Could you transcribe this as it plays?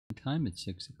Time at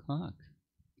 6 o'clock.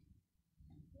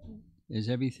 Is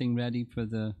everything ready for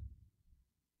the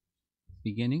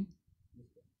beginning?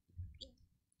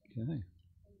 Okay.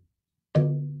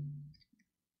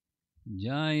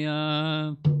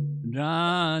 Jaya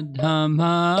Radha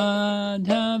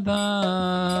Madhava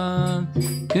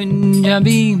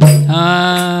Kunjabi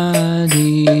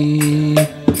Hari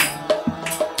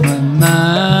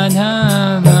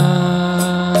Madhava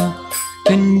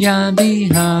Kunjabi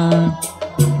Hari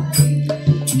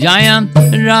Jaya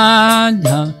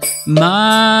Radha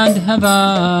Madhava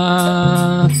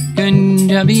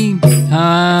Kunjabi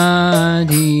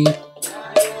Hari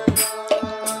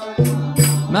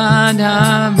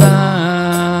Madhava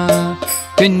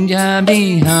Kunjabi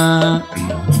Hari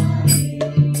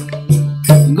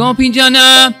Gopi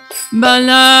Jana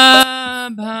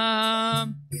Balabha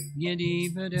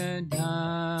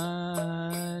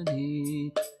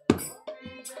Yadivadadhari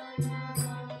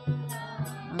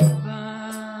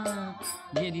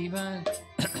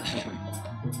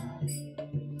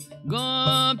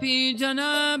Gopi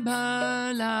Jana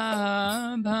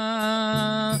Balabha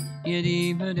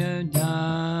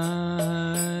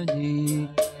Yadivadadhari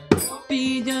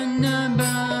Gopi Jana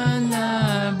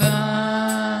Balabha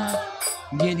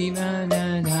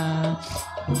Yadivadadhari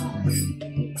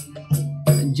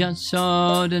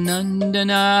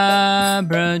Jasodanandana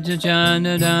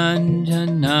Brajajana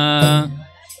Ranjana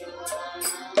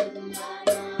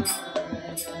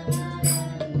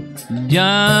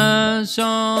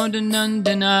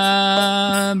Jasodanandana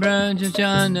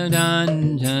Brajajana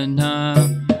Ranjana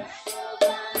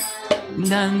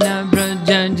Nanda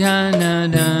Brajajana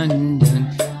Ranjana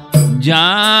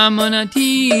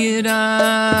Jamunatira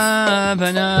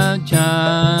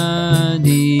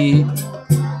Vanachadi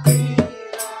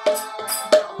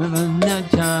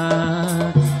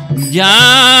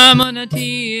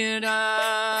Jamunatira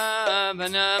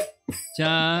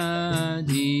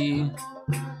Vanachadi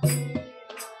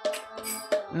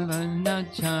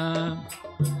Vanacha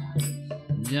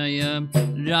Jaya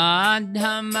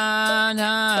Radha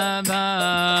Madhava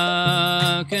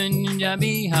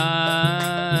Kunjabi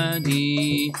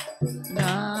Hari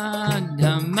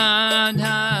Radha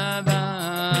Madhava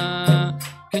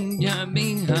Kunjabi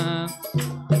Hari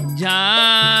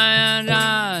Jaya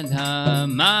Radha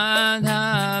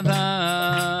Madhava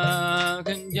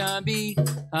Kunjabi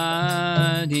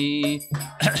Hari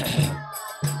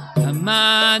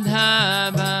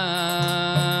Madhava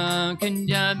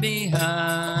Kunjabi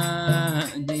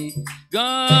Hari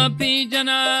Gopi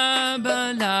Jana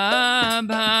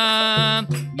Balabha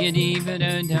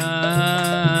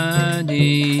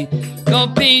Yadivadadhari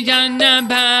Gopi Jana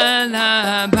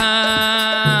Balabha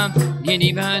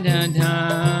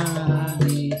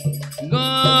Yadivadadhari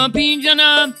Gopi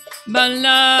Jana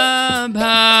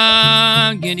Balabha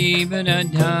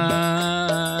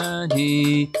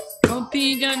Yadivadadhari Gopi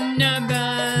Jana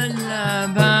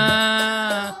Balabha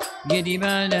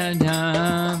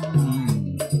Yadivadadhari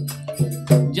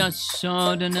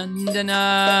Jasodanandana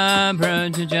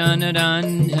Brajajana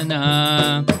Ranjana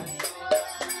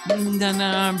Nandana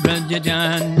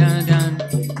Brajajana Ranjana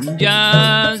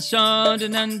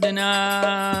Jasodanandana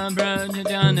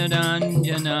Brajajana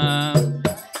Ranjana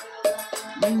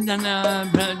Nandana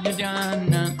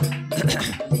Brajajana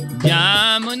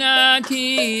Yamuna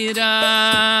Tira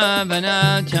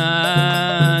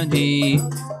Vanachadi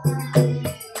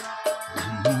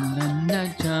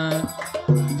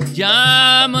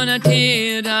Jamuna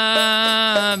Tira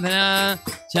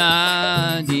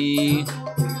Vanachadi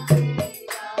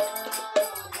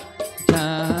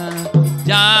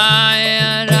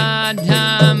Jaya Radha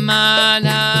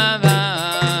Madhava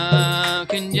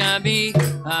Kunjabi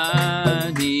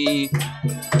Hari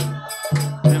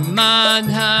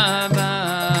Madhava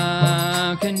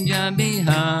Kunjabi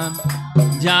Hari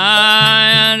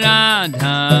Jaya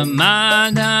Radha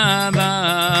Madhava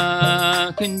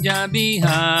Kunjabi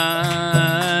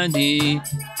Hari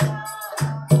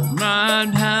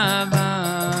Madhava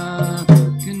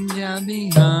Kunjabi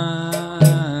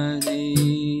Hari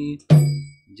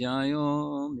Jayo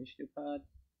Vishnupada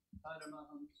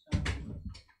Paramahamsa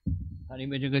Hari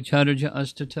Vajagacharya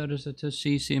Astatarasata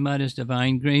C.C. His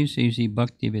Divine Grace C.C.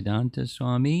 Bhaktivedanta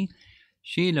Swami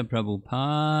Srila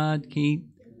Prabhupada Ki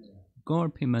Gaur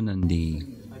Pimanandi.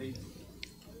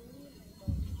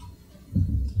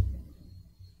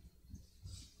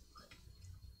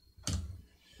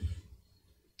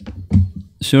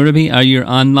 Surabhi, are you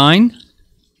online?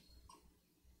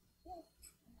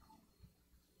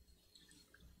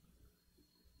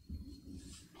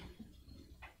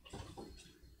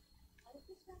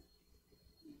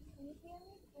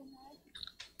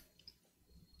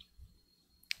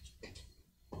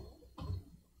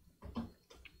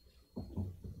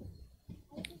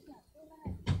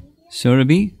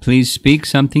 Surabhi, please speak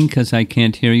something because I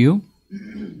can't hear you.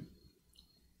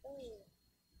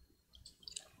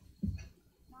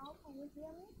 Now can you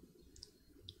hear me?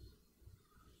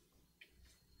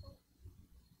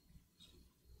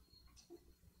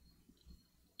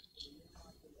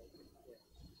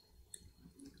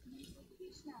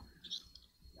 Krishna,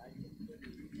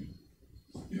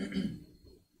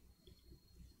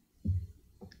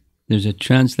 There's a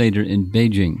translator in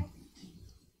Beijing,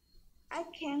 I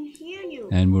can hear you.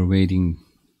 and we're waiting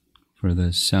for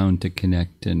the sound to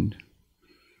connect, and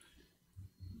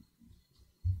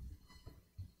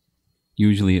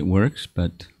usually it works,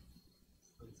 but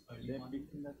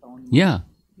yeah,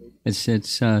 it's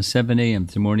 7 a.m.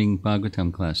 It's the morning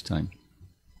Bhagavatam class time.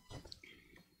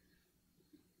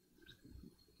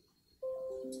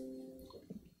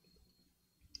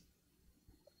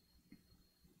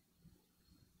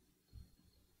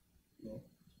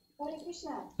 Hare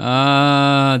Krishna.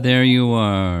 Ah, there you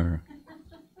are.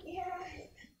 Yeah,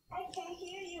 I can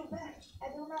hear you, but I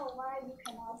don't know why you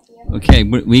cannot hear me. Okay,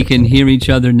 we can hear each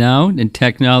other now, and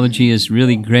technology is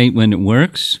really great when it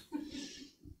works.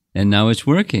 And now it's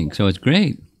working, so it's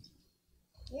great.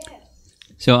 Yes.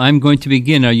 So I'm going to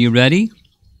begin. Are you ready?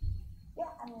 Yeah,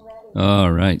 I'm ready.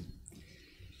 All right.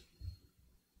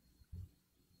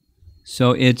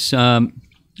 So it's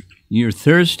your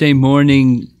Thursday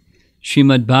morning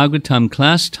Srimad Bhagavatam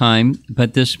class time,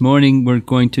 but this morning we're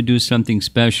going to do something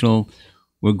special.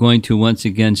 We're going to once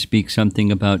again speak something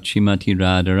about Srimati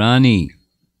Radharani.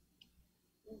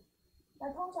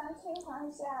 那通常天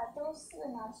堂下周四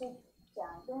呢是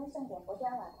讲跟圣典国家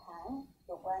法坛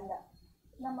有关的，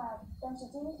那么但是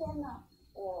今天呢，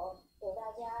我给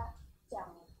大家讲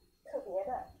特别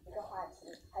的一个话题，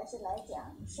还是来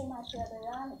讲Srimati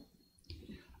Radharani。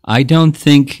 I don't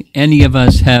think any of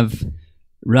us have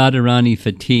Radharani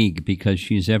fatigue because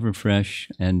she's ever fresh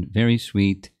and very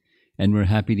sweet, and we're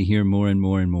happy to hear more and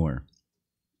more and more.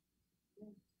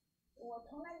 我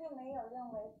从来就没有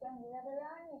认为关于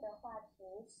Radharani 的话题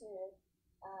是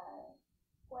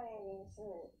会是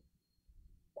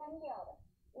单调的，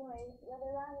因为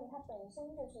Radharani 它本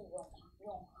身就是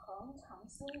永恒长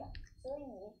新的，所以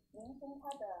聆听它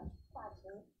的话题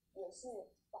也是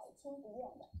百听不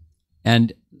厌的。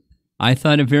 And I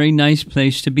thought a very nice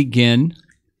place to begin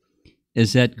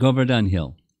is at Govardhan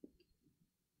Hill.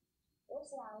 我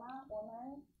想呢，我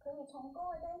们可以从高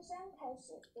尔丹山开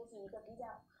始，这是一个比较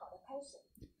好的开始。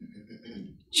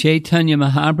 Chaitanya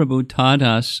Mahaprabhu taught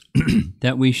us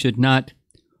that we should not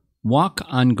walk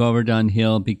on Govardhan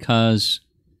Hill because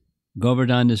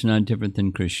Govardhan is not different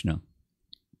than Krishna.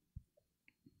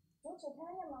 主持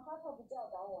他那么哈特不教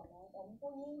导我们，我们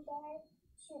不应该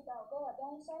去到高尔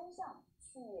丹山上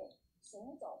去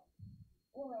行走，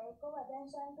因为高尔丹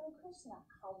山跟 Krishna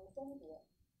毫无分别。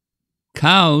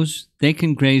 Cows, they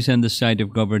can graze on the side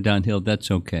of Govardhan Hill, that's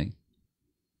okay.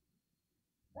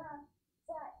 那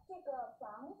在这个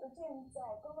房子建在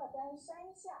高尔丹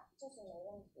山下，这是没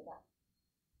问题的。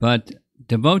 But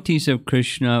devotees of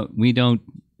Krishna, we don't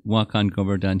walk on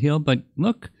Govardhan Hill, but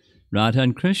look, Radha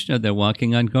and Krishna, they're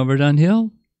walking on Govardhan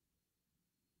Hill.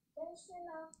 但是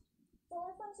呢，作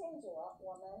为奉献者，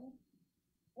我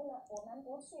们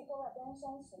不去高尔丹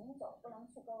山行走，不能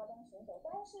去高尔丹行走。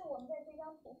但是我们在这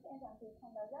张图片上可以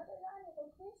看到 Radharani 和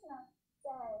Krishna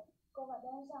在高尔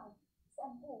丹上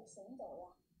散步行走呀。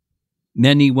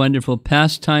 Many wonderful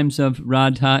pastimes of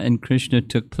Radha and Krishna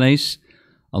took place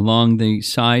along the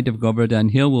side of Govardhan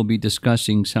Hill. We'll be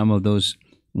discussing some of those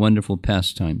wonderful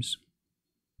pastimes.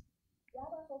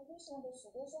 Radha 和 Krishna 的许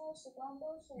多生活时光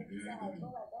都是在高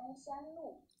尔丹山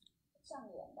路上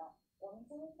演的。我们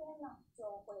今天呢就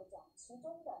会讲其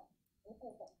中的一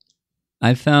部分。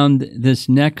 I found this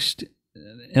next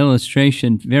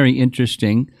illustration very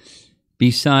interesting.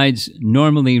 Besides,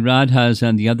 normally Radha is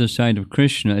on the other side of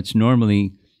Krishna. It's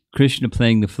normally Krishna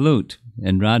playing the flute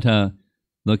and Radha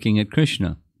looking at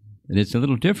Krishna. And it's a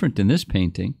little different in this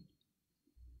painting.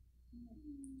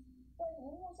 在荧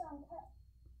幕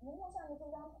上的这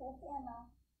张图片呢，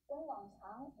跟往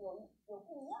常有不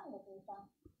一样的地方。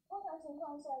通常情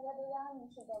况下 ，Radharani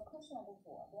是在 Krishna 的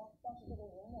左边，但是这个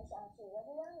荧幕上是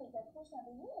Radharani 在 Krishna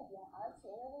的右边，而且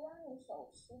Radharani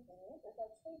手持笛子在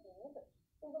吹笛子，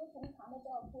这跟平常的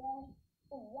照片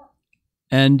不一样。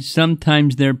 And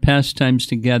sometimes their pastimes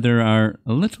together are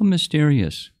a little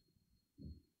mysterious.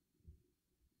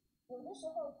 有的时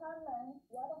候他们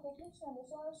Radha 和 Krishna 的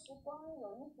生活时光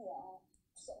有一点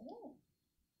神秘。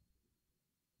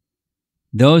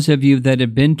 Those of you that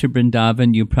have been to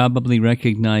Vrindavan, you probably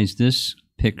recognize this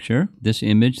picture, this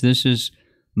image. This is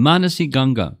Manasi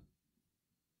Ganga.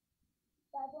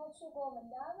 大家去过文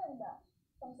达文的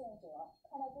奉献者，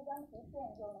看到这张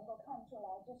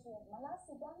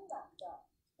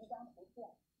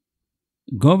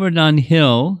Govardhan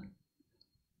Hill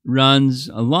runs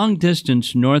a long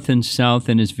distance north and south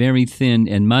and is very thin,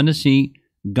 and Manasi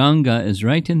Ganga is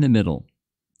right in the middle.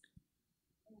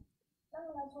 那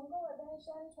么呢，从哥尔丹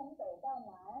山从北到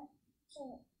南是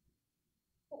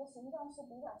这个形状是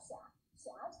比较狭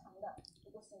长的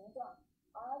一个形状，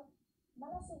而马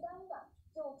拉西干嘎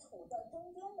就处在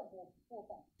中间的部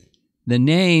分。The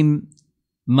name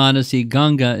Manasi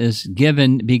Ganga is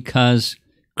given because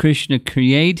Krishna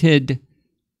created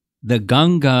the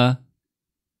Ganga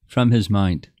from his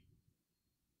mind.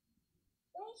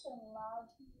 为什么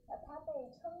它被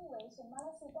称为是马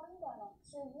拉西干嘎呢？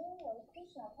是因为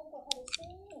Krishna 通过他的心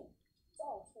意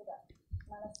造出的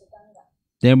马拉西干嘎。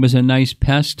There was a nice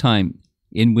pastime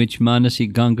in which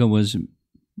Manasi Ganga was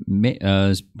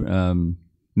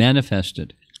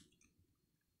manifested.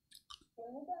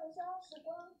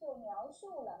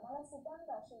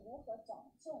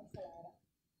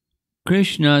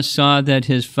 Krishna saw that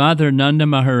his father Nanda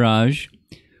Maharaj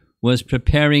was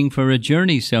preparing for a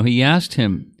journey, so he asked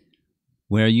him,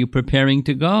 "Where are you preparing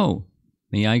to go?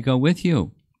 May I go with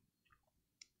you?"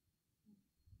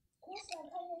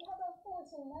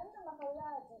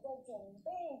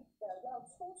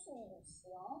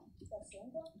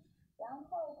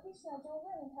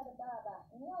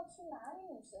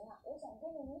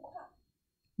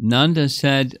 Nanda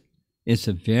said, "It's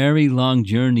a very long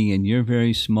journey and you're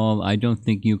very small. I don't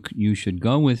think you should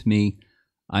go with me.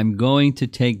 I'm going to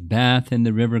take bath in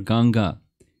the river Ganga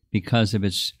because of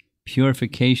its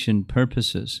purification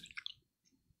purposes."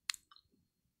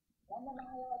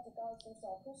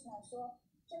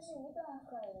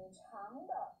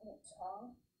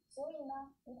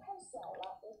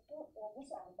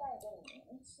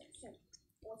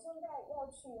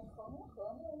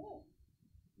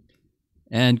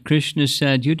 And Krishna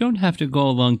said, "You don't have to go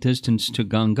a long distance to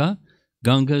Ganga.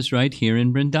 Ganga's right here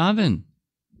in Vrindavan."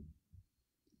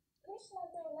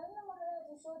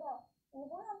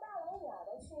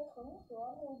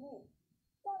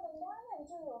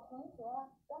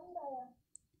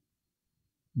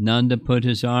 Nanda put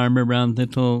his arm around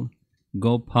little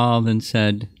Gopal and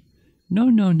said, "No,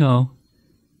 no, no.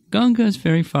 Ganga is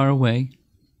very far away."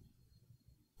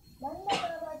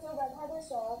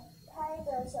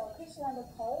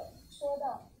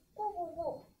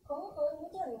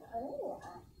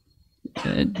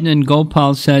 And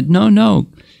Gopal said, "No, no.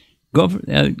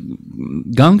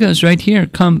 Ganga is right here.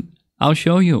 Come, I'll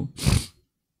show you."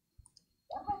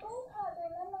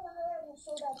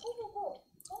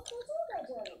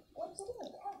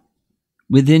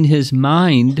 Within his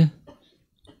mind,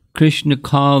 Krishna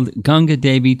called Ganga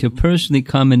Devi to personally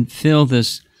come and fill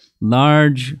this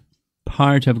large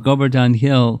part of Govardhan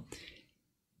Hill,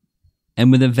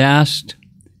 and with a vast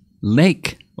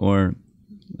lake or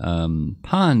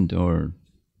pond or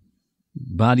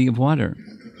body of water,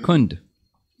 kund.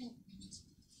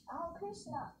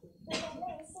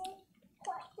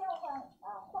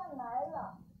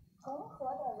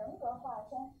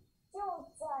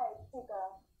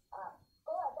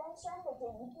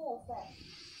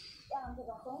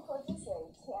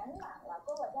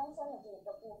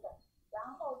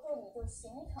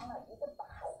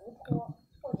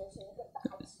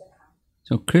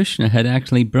 So Krishna had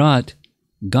actually brought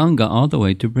Ganga all the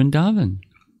way to Vrindavan.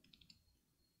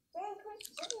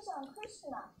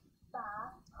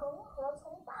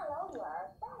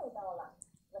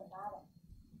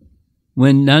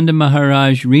 When Nanda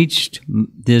Maharaj reached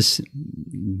this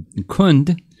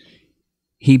kund,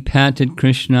 he patted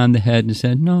Krishna on the head and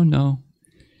said, "No, no,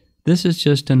 this is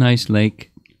just a nice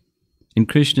lake." And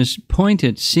Krishna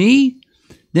pointed, "See,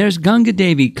 there's Ganga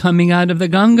Devi coming out of the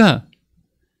Ganga."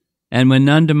 And when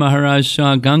Nanda Maharaj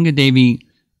saw Ganga Devi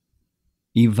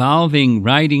evolving,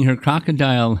 riding her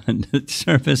crocodile on the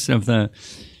surface of the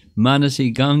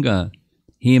Manasi Ganga,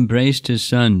 he embraced his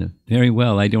son. "Very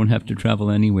well, I don't have to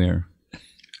travel anywhere."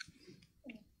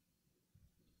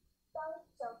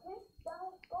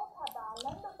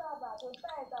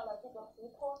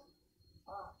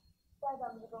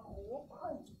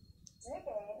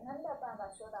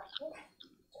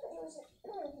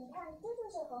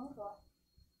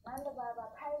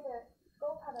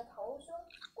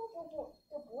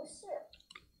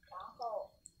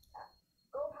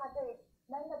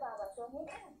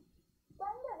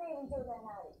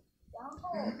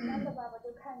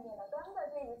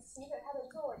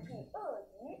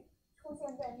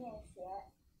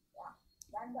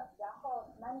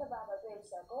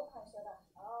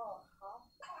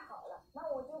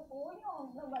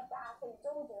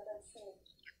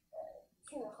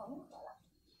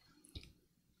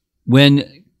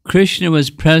 When Krishna was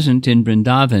present in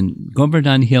Vrindavan,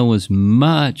 Govardhan Hill was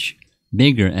much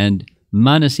bigger, and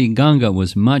Manasi Ganga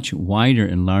was much wider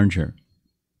and larger.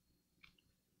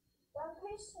 当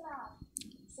Krishna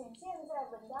显现在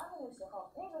文达那个时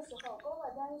候，那个时候勾瓦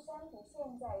丹山比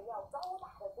现在要高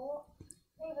大得多，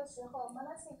那个时候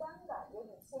Manasi Ganga 也比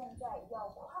现在要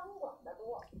宽广得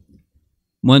多。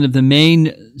One of the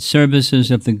main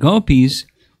services of the gopis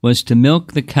was to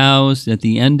milk the cows at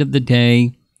the end of the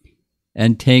day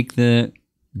and take the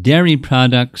dairy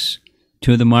products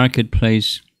to the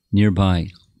marketplace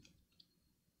nearby.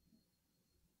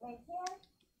 每天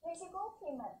那些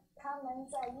gopi 们，他们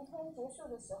在一天结束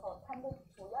的时候，他们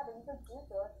主要的一个职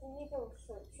责之一就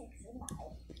是去挤奶，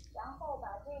然后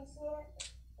把这些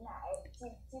奶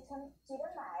挤的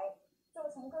奶做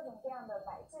成各种各样的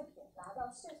奶制品，拿到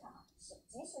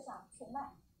集市上去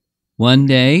卖。One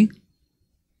day,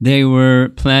 they were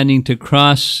planning to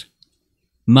cross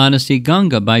Manasi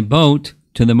Ganga by boat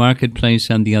to the marketplace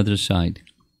on the other side.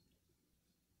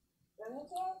 有一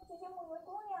天，这些牧民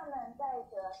姑娘们带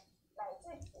着奶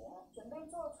制品，准备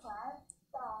坐船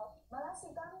到马拉西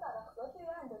冈嘎的河对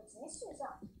岸的集市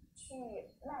上去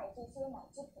卖这些奶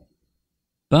制品。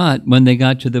But when they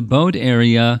got to the boat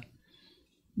area,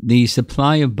 the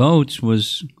supply of boats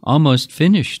was almost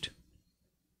finished.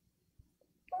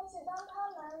 但是当他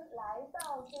们来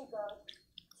到这个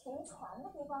停船的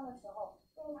地方的时候，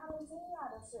令他们惊讶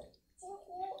的是，几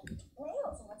乎没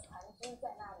有什么船只在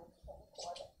那里停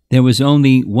泊的。There was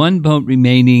only one boat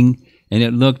remaining, and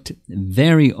it looked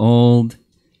very old,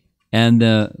 and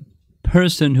the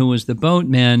person who was the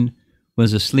boatman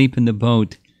was asleep in the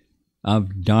boat,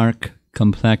 of dark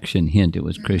complexion. Hint, it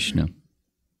was Krishna.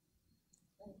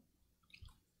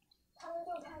 他们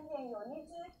就看见有一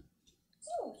只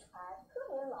旧船，特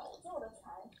别老旧的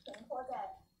船停泊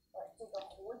在这个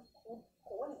湖里，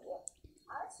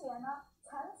而且呢，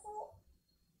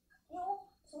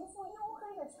皮肤黝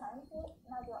黑的船夫，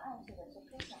那就暗示的是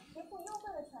Krishna。皮肤黝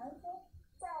黑的船夫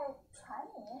在船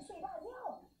里面睡大觉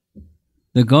呢。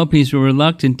The gopis were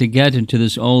reluctant to get into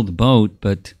this old boat,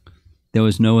 but there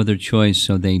was no other choice,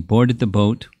 so they boarded the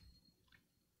boat.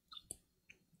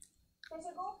 这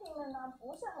些 gopi 们呢，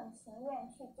不是很情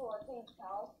愿去坐这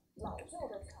条老旧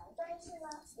的船，但是呢，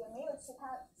也没有其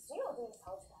他，只有这一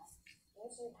条船，于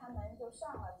是他们就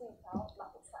上了这条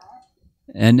老船。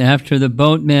And after the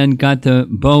boatman got the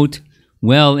boat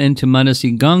well into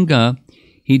Manasi Ganga,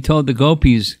 he told the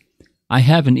gopis, I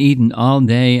haven't eaten all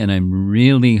day and I'm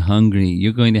really hungry.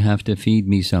 You're going to have to feed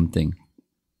me something.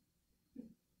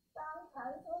 当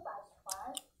船夫把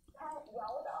船摇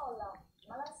到了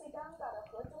马拉西冈嘎的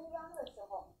河中央的时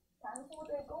候，船夫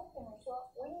对 gopi 们说：“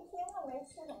我一天都没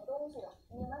吃什么东西了，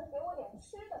你们给我点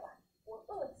吃的吧，我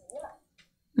饿极了。”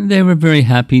 They were very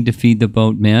happy to feed the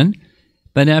boatman,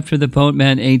 but after the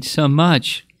boatman ate so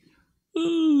much,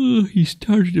 he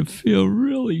started to feel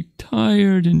really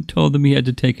tired and told them he had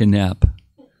to take a nap.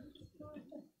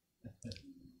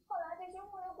 后来这些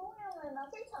牧人姑娘们呢，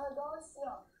非常的高兴，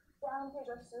将这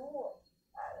个食物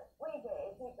喂给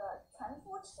这个船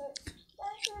夫吃。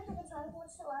但是这个船夫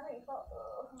吃完了以后，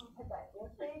他感觉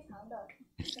非常的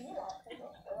疲劳，他说：“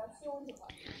我要休息会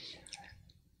儿。”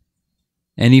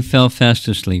 And he fell fast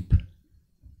asleep.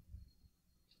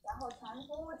 然后船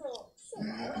夫就睡着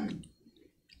了。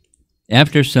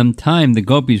After some time, the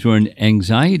gopis were in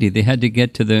anxiety. They had to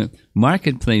get to the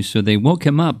marketplace, so they woke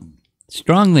him up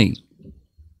strongly.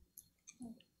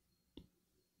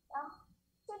 然后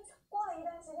这过了一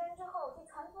段时间之后，这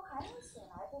船夫还没醒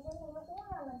来，这些牧民姑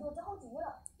娘们就着急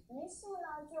了，于是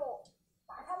呢就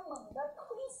把他猛地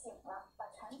推醒了，把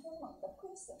船夫猛地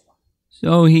推醒了。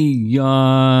So he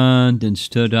yawned and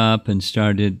stood up and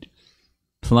started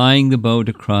plying the boat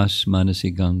across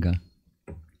Manasi Ganga.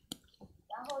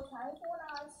 然后船夫呢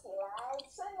起来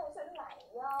伸了伸懒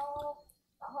腰，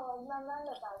然后慢慢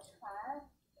的把船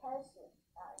开始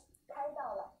开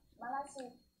到了马拉西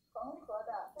恒河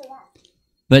的对岸。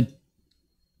But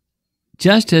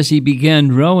just as he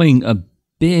began rowing, a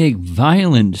big,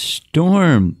 violent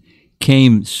storm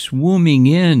came swooming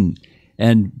in,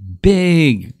 and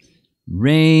big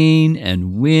rain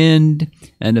and wind,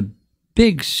 and a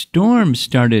big storm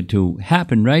started to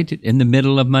happen right in the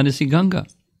middle of Manasi Ganga.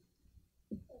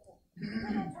 这个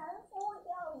船夫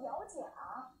要摇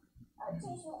桨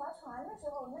继续划船的时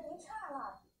候，那一刹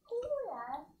那，突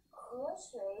然河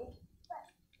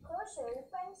水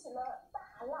翻起了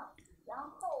大浪，然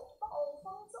后暴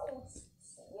风骤起，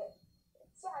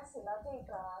下起了这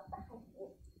个大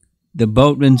雨。The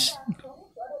boatman's 在恒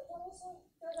河的中心，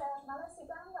就在马拉西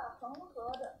冈嘎恒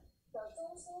河的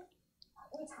中心，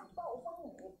一场暴风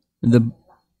雨。The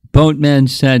boatman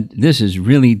said, "This is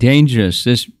really dangerous.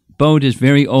 This boat is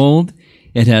very old.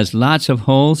 It has lots of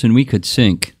holes, and we could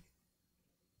sink."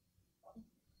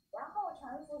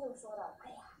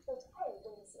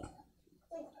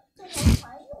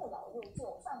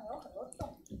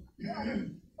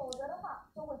 否则的话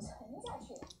就会沉下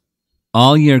去。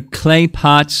 All your clay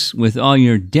pots with all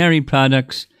your dairy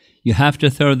products, you have to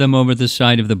throw them over the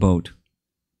side of the boat.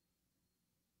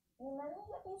 你们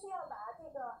也必须要把这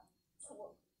个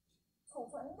储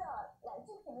存的奶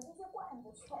制品的这些罐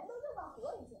子全都扔到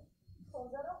河里去，否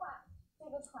则的话，这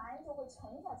个船就会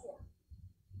沉下去了。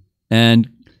 And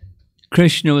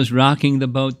Krishna was rocking the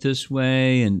boat this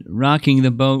way and rocking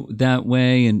the boat that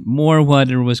way, and more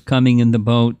water was coming in the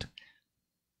boat.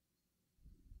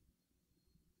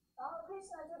 然后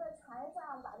Krishna 就在船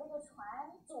上把这个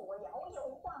船左摇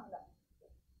右晃的，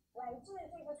乃至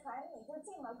这个船里就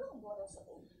进了更多的水。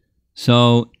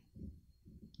 So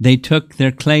they took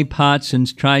their clay pots and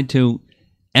tried to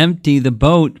empty the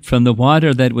boat from the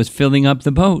water that was filling up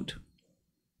the boat.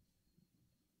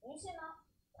 于是呢，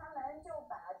他们就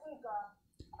把这个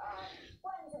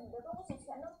罐子里的东西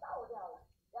全都倒掉了，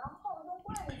然后用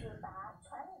罐子把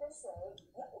船里的水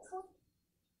舀出。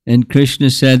 And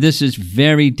Krishna said, this is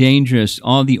very dangerous.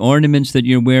 All the ornaments that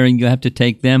you're wearing, you have to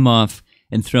take them off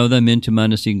and throw them into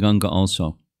Manasi Ganga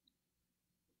also.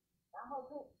 然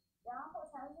后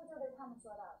船夫就对他们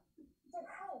说道：“这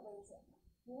太危险了，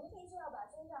你们必须要把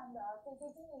身上的这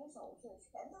些金银首饰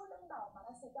全都扔到马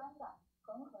拉西干的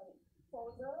恒河里，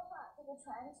否则的话，这个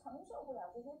船承受不了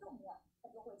这些重量，它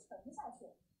就会沉下去。”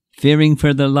 Fearing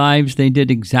for their lives, they did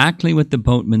exactly what the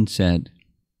boatman said.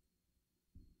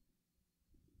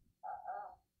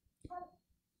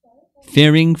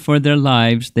 Fearing for their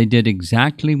lives, they did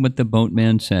exactly what the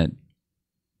boatman said.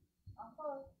 然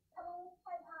后他们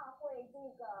害怕会这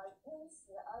个因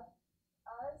此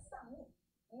而丧命，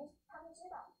他们知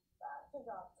道这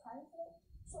个船夫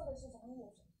说的是什么意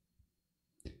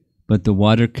思。 But the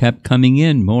water kept coming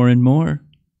in more and more.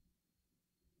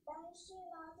 但是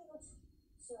呢，这个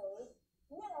水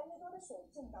越来越多的水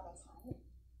进到了船里。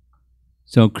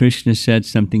 So Krishna said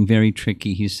something very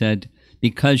tricky. He said,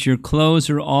 because your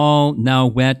clothes are all now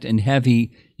wet and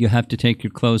heavy, you have to take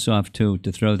your clothes off too,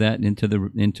 to throw that into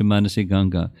Manasi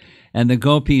Ganga. And the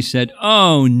gopis said,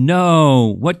 oh no,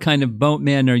 what kind of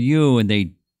boatman are you? And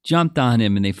they jumped on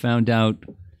him and they found out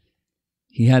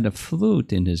he had a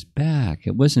flute in his back.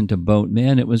 It wasn't a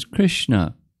boatman, it was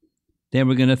Krishna. They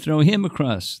were going to throw him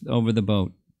across over the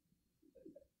boat.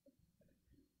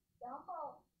 然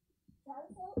后船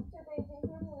夫就对这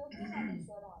些牧牛姑娘们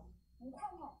说道：“你看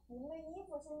看，你们的衣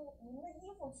服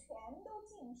全都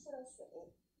浸湿了水，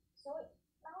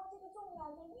然后这个重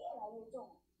量就越来越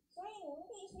重，所以你们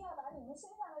必须要把你们身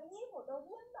上的衣服都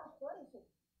扔到河里去。”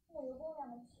牧牛姑娘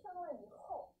们听了以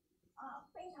后，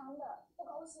非常的不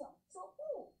高兴，说：“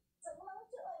不，怎么能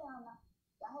这样呢？”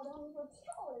然后他们就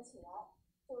跳了起来，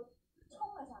就冲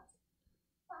了上去，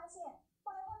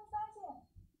后来他们发现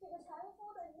这个船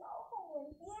夫的腰后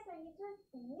面憋着一只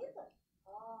笛子。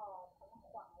他们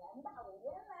恍然大悟，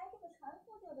原来这个船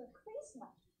夫就是 Krishna，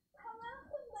 他们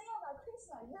恨不得要把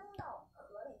Krishna 扔到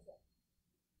河里去。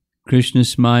 Krishna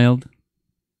smiled.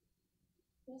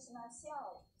 Krishna 笑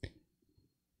了。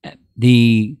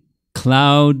 The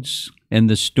clouds and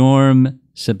the storm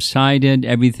subsided.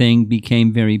 Everything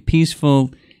became very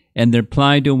peaceful, and they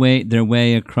plied their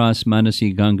way across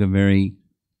Manasi Ganga very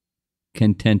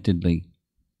contentedly.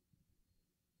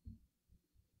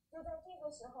 就在这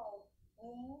个时候，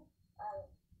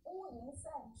乌云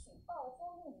散去，暴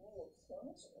风雨也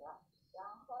停止了，然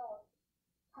后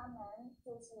他们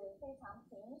就是非常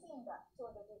平静的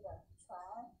坐着这个船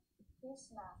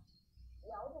 ，Krishna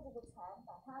摇着这个船，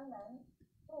把他们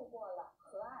渡过了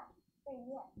河岸对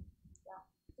面，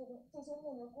这些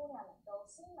牧牛姑娘们都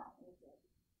心满意足。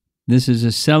 This is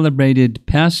a celebrated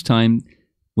pastime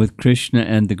with Krishna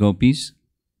and the gopis.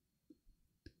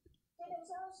 这个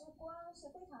消时光是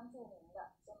非常著名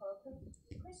的，是和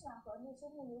Krishna 和那些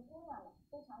牧牛姑娘们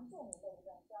非常著名的一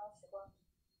段消时光。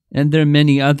 And there are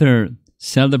many other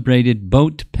celebrated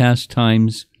boat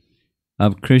pastimes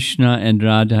of Krishna and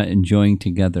Radha enjoying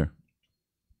together.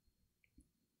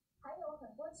 还有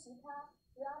很多其他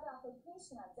Radha 和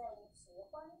Krishna 在一起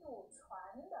欢度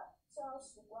船的消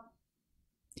时光。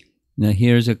 Now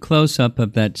here's a close-up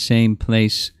of that same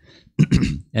place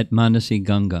at Manasi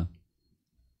Ganga.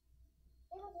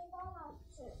 这个地方呢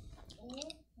是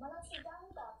离马拉西干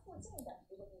的附近的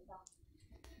一个地方。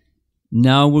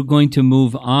 Now we're going to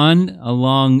move on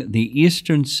along the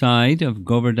eastern side of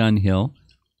Govardhan Hill.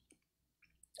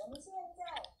 我们现在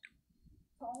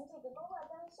从这个高瓦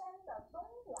丹山的东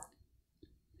边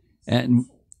And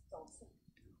走去，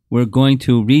 we're going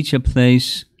to reach a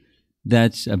place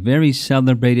that's a very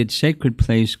celebrated sacred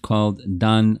place called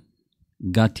Dan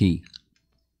Gati.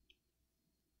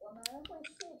 我们会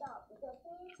去到一个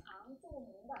非常著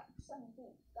名的圣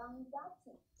地冈加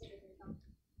提这个地方。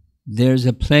there's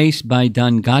a place by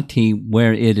Dangati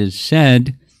where it is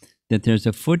said that there's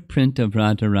a footprint of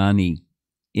Radharani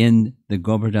in the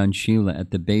Govardhan Shila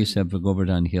at the base of the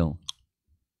Govardhan Hill.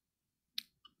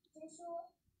 据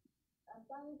说，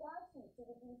当加体这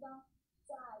个地方，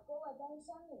在郭外丹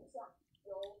山底下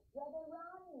有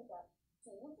Radharani 的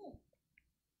足迹，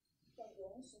在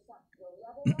岩石上有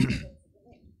Radharani 的足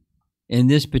迹。In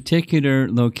this particular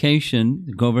location,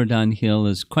 the Govardhan Hill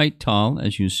is quite tall,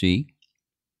 as you see.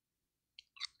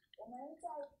 我们在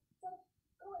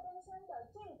郭外丹山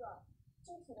的这个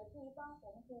具体的地方，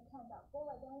我们可以看到郭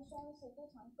外丹山是非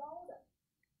常高的。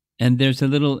And there's a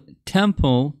little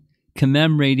temple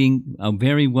commemorating a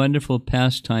very wonderful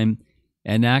pastime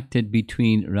enacted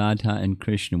between Radha and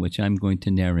Krishna, which I'm going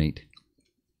to narrate.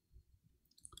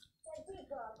 就在这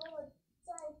个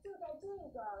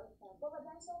郭外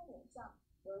丹山顶上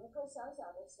有一个小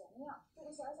小的神庙，这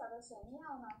个小小的神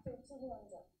庙呢，就纪念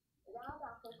着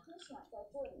Radha 和 Krishna 在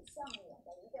这里相演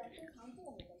的一段非常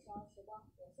著名的小时光。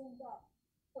我现在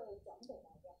会讲给大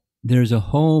家。There's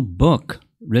a whole book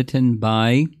written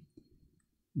by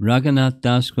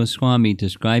Radhastmi Swami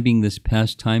describing this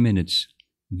pastime, and it's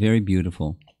very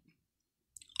beautiful.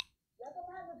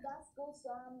 Romapada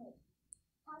Swami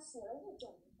他写了一整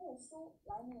部书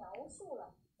来描述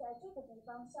了在这个地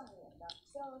方上演的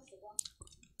逍遥时光。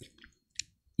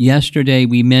Yesterday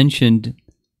we mentioned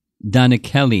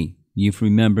Danakeli, you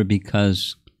remember,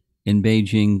 because in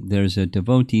Beijing there's a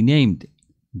devotee named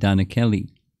Danakeli.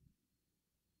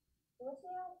 昨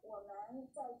天我们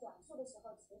在讲述的时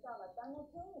候提到了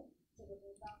Palatine 这个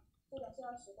地方，这段逍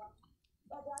遥时光，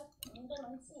大家肯定都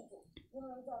能记住，因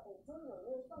为在北京有一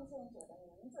位奉献者的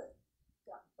名字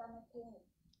叫 Palatine。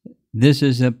 This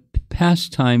is a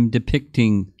pastime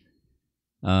depicting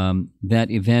that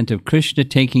event of Krishna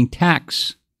taking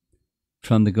tax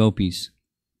from the gopis.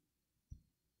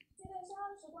 这段逍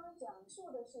遥时光讲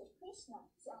述的是 Krishna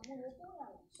向牧牛姑娘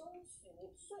们收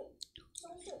税。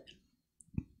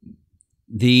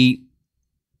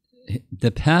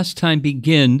The pastime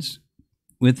begins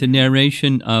with the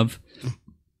narration of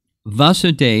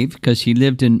Vasudeva, because he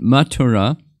lived in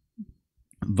Mathura.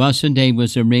 Vasudeva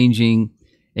was arranging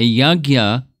a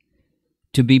yajna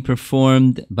to be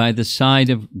performed by the side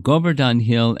of Govardhan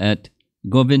Hill at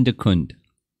Govindakund.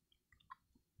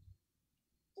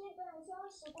 这段逍遥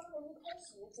时光的一开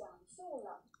始讲述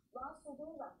了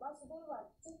Vasudeva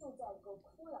居住在狗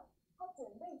窟了，他准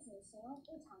备举行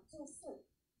一场祭祀，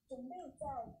准备在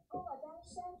高瓦丹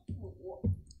山谷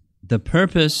The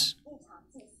purpose 一场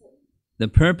祭祀。 The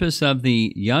purpose of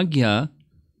the yajna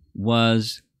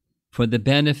was for the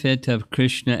benefit of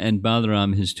Krishna and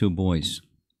Balaram, his two boys.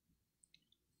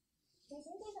 举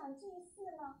行这场祭祀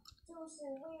呢，就是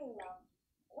为了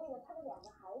他的两个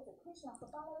孩子 Krishna 和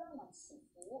Balaram 祈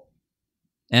福。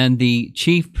 And the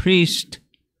chief priest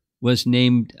was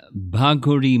named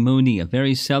Bhaguri Muni, a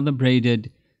very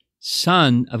celebrated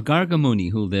son of Garga Muni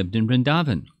who lived in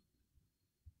Vrindavan.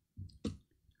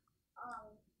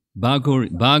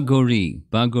 Bhaguri.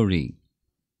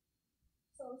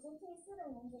 首席祭司的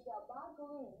名字叫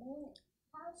Bhaguri Muni，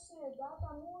 他是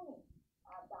Garga Muni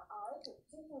的儿子，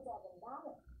居住在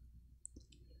Vrindavan。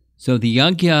 So the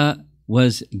yajna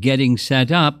was getting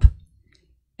set up,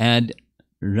 and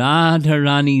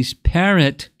Radharani's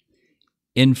parrot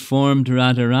informed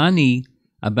Radharani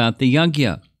about the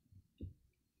yajna.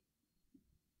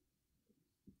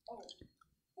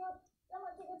 那么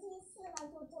这个祭祀呢，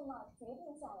就这么决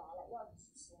定下来了，要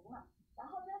举行了。然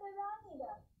后 Radharani 的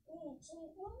一只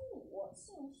鹦鹉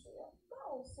信使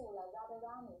告诉了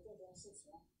Radharani 这件事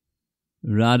情。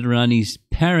 Radharani's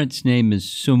parrot's name is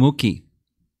Sumukhi.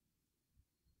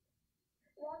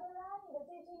 Radharani 的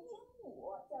这只鹦鹉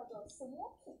叫做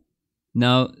Sumukhi。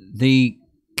 Now, the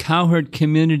cowherd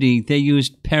community, they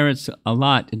used parrots a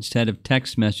lot instead of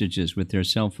text messages with their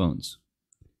cell phones.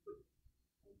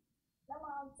 那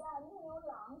么在牧牛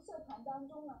郎社团当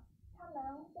中呢，他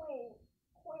们会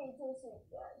就是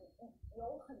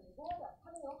有很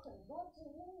多只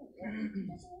鹦鹉，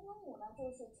这些鹦鹉呢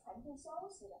就是传递消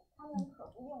息的，他们可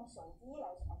不用手机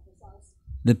来传递消息。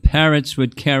 The parrots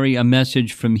would carry a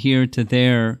message from here to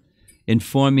there,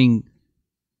 informing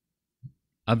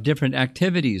of different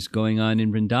activities going on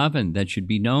in Vrindavan that should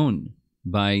be known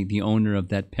by the owner of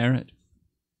that parrot.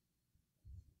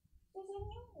 这些鹦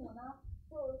鹉呢，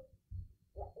就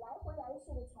来回来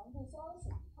去的传递消息，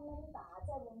他们把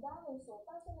在Vrindavan所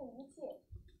发生的一切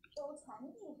都传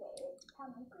递给他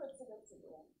们各自的主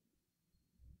人。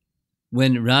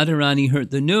 When Radharani heard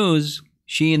the news,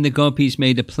 she and the gopis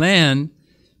made a plan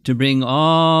to bring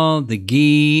all the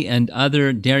ghee and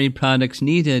other dairy products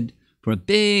needed for a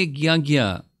big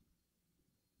yajna.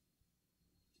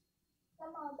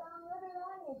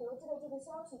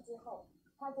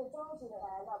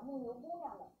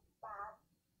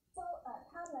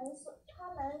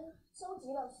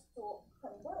 集了所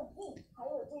很多的地，还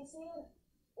有这些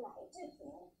奶制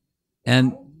品，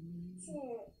 And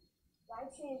来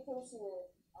去就是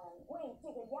为这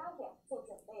个压表做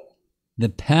准备的。 the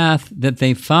path that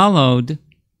they followed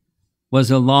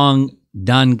was along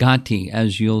Dangati,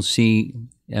 as you'll see,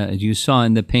 as you saw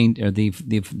in the paint or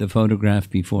the photograph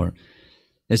before.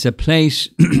 It's a place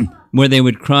where they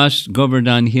would cross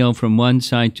Govardhan Hill from one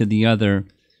side to the other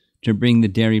to bring the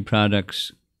dairy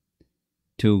products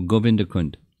to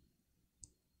Govindakund.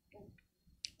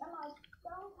 那么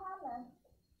当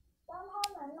他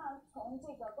们呢从这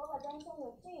个高瓦丹松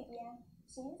的这边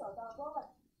行走到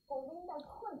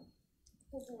Govindakund，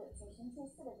 就是举行祭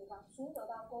祀的地方，行走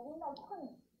到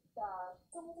Govindakund的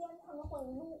中间，他们会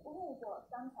路过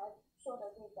刚才说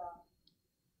的这个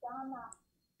Dana，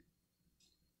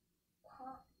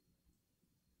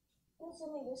 就是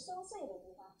那个收税的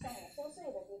地方，上面收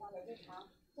税的地方的这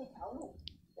条路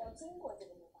要经过这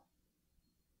个地方。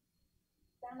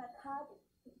Dana Kadi，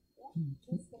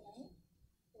 is the name?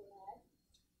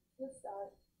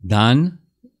 Dan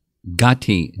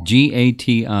Gati,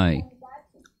 Gati.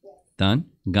 Dan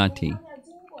Gati. 他们要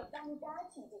经过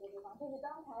Dangati这个地方，就是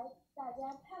刚才大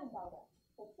家看到的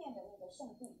图片的那个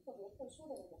圣地，特别特殊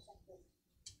的那个圣地。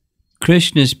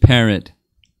 Krishna's parrot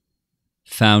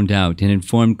found out and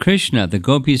informed Krishna the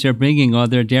gopis are bringing all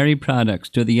their dairy products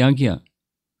to the yajna.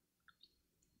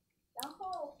 然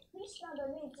后 Krishna 的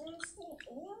那只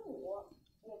鹦鹉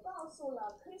也告诉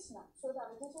了 Krishna， 说到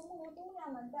的这些牧牛姑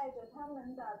娘们带着他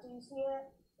们的这些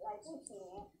奶制品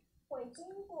会经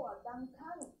过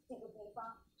Dangati这个地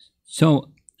方。 So,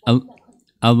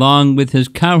 along with his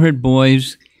cowherd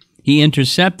boys, he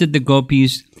intercepted the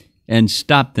gopis and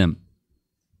stopped them.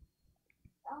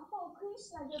 然后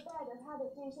Krishna 就带着他的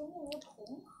这些牧牛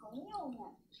朋友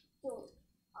们，就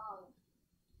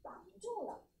挡住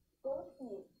了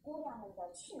Gopi姑娘们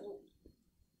的去路。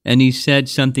 And he said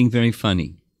something very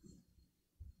funny.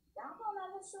 然后呢，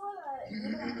他说了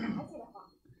一段滑稽的话。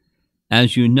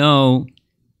 As you know,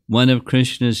 one of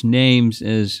Krishna's names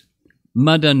is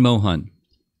Madan Mohan.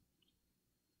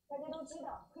 大家都知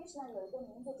道 Krishna 有一个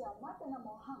名字叫 Madana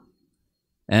Mohan，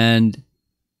 And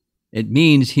it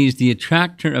means he's the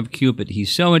attractor of Cupid.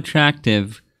 He's so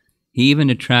attractive, he even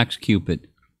attracts Cupid.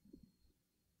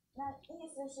 那意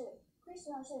思是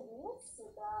Krishna 是如此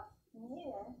的迷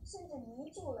人，甚至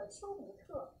迷住了丘比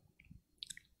特。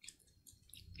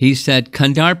 He said,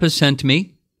 Kandarpa sent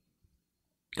me.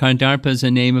 Kandarpa is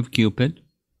a name of Cupid.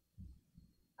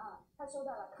 他说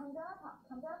到了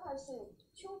Kandarpa 是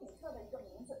丘比特的一个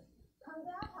名字。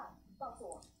Kandarpa 告诉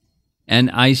我， And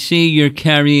I see you're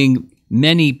carrying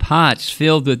many pots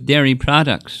filled with dairy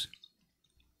products.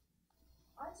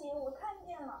 而且我看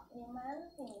见了你们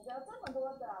顶着这么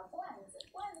多的罐子，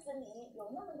罐子里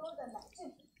有那么多的奶制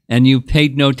品， And you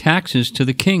paid no taxes to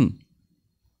the king.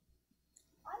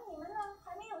 而你们呢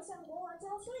还没有向国王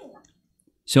交税呢。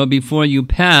 So before you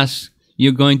pass,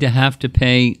 you're going to have to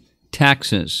pay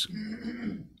taxes.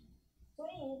 所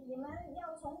以你们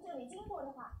要从这里经过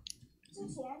的话，之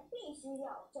前必须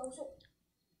要交税。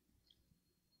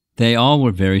 They all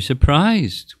were very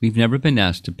surprised. We've never been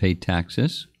asked to pay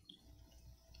taxes.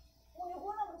 牧牛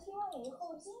姑娘们听了以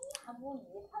后惊讶不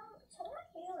已，他们从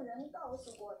来没有人告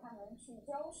诉过他们去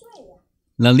交税呀。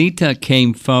 Lalita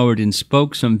came forward and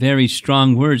spoke some very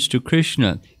strong words to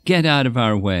Krishna. Get out of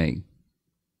our way.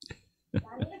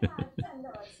 玛丽塔站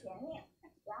到了前面，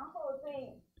然后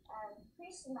对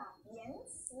Krishna 言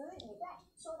辞以待，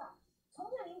说道：“从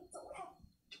这里走开。”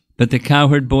 But the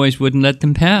cowherd boys wouldn't let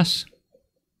them pass.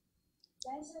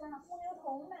 但是呢，牧牛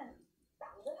童们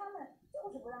挡着他们，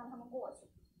就是不让他们过去。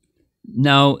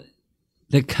 Now,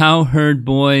 the cowherd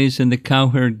boys and the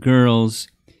cowherd girls,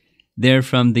 they're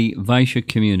from the Vaishya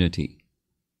community.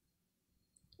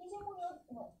 这些牧牛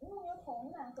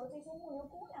童们和这些牧牛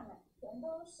姑娘们，全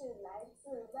都是来自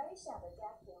Vaishya的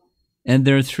家庭。 And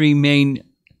there are three main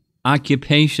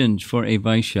occupations for a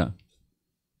Vaishya.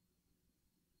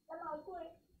 那么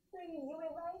对于一位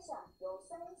Vaishya，有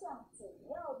3项主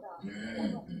要的活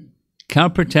动。 Cow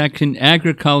protection,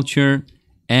 agriculture,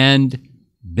 and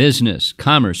business,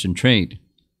 commerce and trade.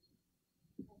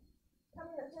 他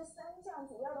们的这3项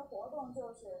主要的活动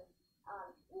就是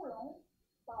务农、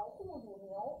保护乳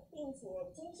牛，并且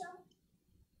经商，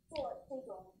做这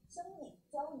种生意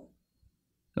交易。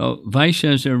 So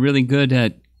Vaishyas are really good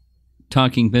at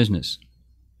talking business.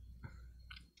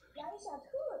 Vaishya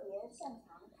特别擅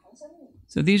长谈生意。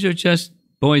 So these are just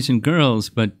boys and girls,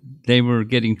 but they were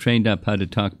getting trained up how to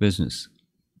talk business.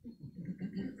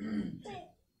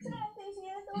 虽然这些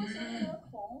都是牧牛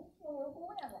童、牧牛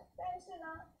姑娘们，但是呢，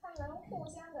他们互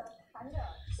相的谈着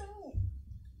生意。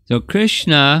 So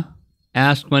Krishna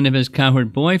asked one of his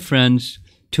cowherd boyfriends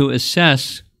to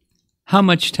assess how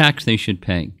much tax they should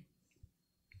pay.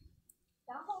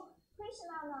 然后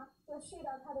Krishna 呢就去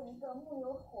到他的一个牧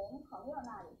牛童朋友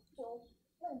那里，就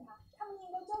问他们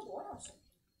应该交多少税。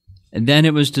And then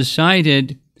it was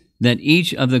decided that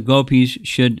each of the gopis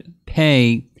should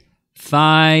pay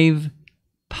 5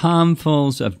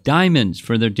 palmfuls of diamonds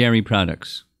for their dairy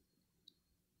products.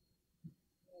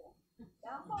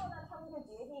 然后呢，他们就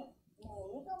决定每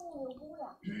一个牧牛姑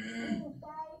娘应该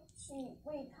去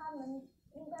为他们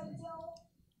应该交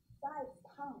 5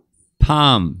 pounds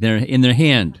Palm, in their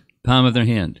hand, palm of their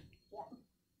hand.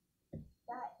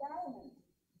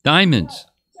 Diamonds.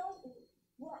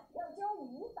 要交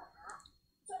5把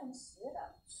钻石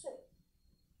的税。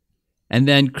And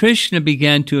then Krishna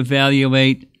began to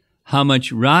evaluate how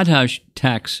much Radha's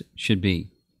tax should be.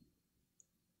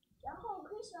 然后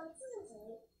Krishna 自己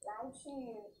来去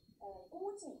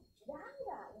估计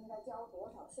Radha 应该交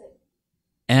多少税。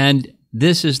And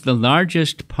this is the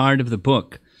largest part of the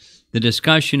book, the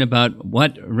discussion about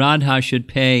what Radha should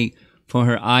pay for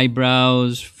her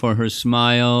eyebrows, for her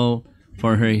smile,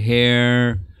 for her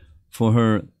hair, for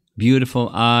her beautiful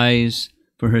eyes,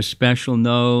 for her special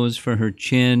nose, for her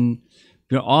chin,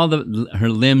 for all her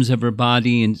limbs of her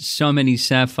body, and so many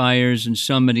sapphires, and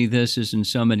so many thises, and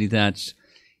so many that's.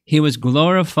 He was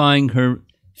glorifying her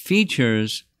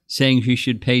features, saying she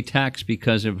should pay tax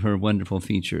because of her wonderful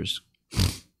features.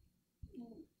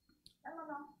 那么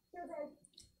呢，就在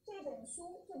这本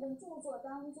书这本著作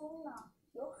当中呢，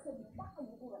有很大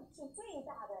一部分是最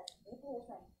大的一部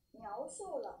分描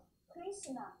述了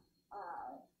Krishna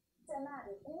在那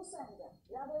里估算着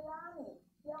Radharani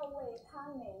要为她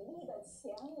美丽的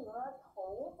前额、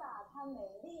头发，她美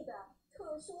丽的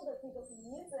特殊的这个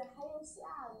鼻子，还有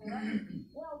下颚，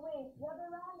要为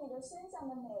Radharani 的身上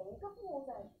的每一个部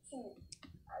分去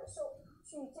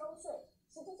交税。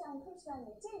实际上 Krishna 以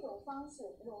这种方式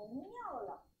荣耀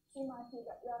了 Srimati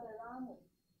Radharani。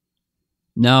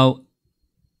 Now,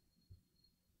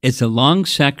 it's a long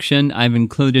section. I've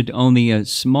included only a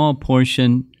small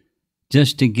portion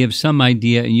just to give some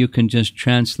idea, and you can just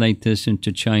translate this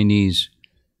into Chinese.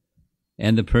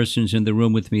 And the persons in the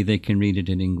room with me, they can read it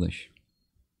in English.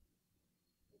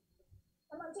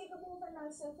 那么这个部分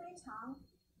呢是非常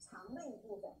长的一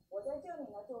部分，我在这里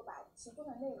呢就把其中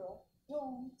的内容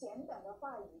用简短的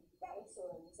话语概述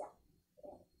了一下。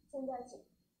现在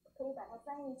可以把它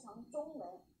翻译成中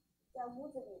文，在屋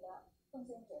子里的奉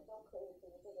献者都可以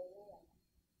读这个英文。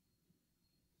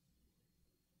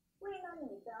为了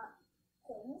你的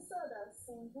红色的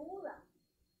Sindura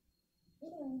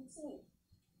印记，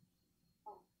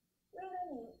为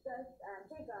了你的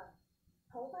这个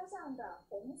头发上的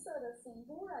红色的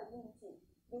Sindura 印记，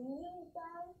你应该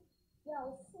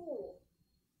要付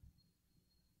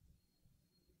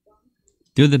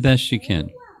Do the best you can.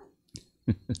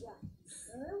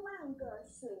 10万个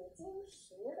水晶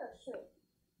石的税，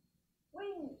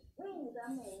为你的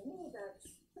美丽的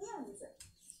辫子，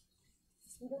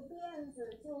你的辫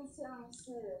子就像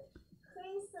是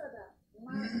黑色的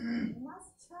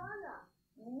mascara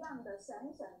一样的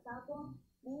闪闪发光，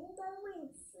你应该为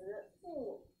此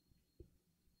付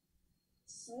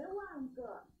10万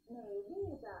个美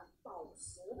丽的宝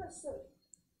石的税。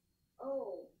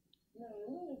哦，美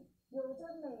丽，有着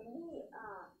美丽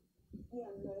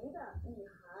眼眉的女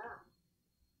孩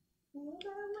你应该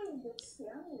为你的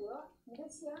前额，你的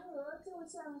前额就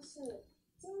像是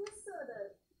金色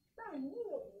的半月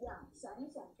一样闪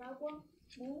闪发光，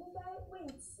你应该为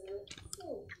此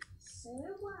付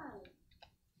10万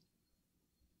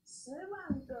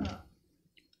个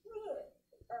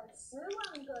10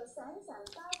万个闪闪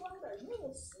发光的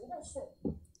月石的税。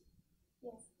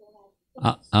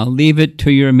I'll leave it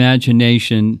to your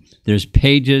imagination. There's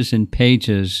pages and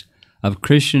pages of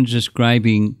Krishna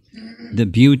describing the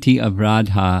beauty of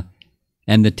Radha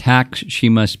and the tax she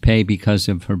must pay because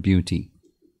of her beauty.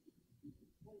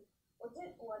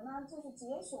 我呢就是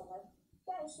节选了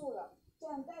概述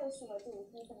了这一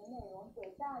部分的内容，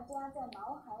给大家在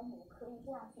脑海里可以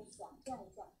这样去想象一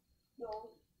下，有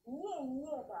一页一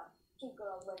页的这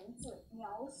个文字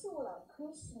描述了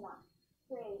Krishna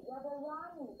对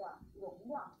Radharani 的荣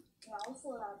耀，描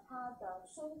述了他的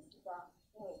身体的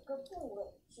每个部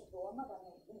位是多么的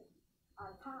美丽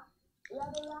他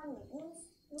Radharani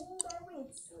应该为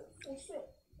此付税。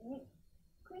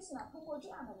Krishna 通过这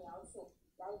样的描述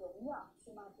来荣耀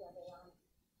Srimati Radharani。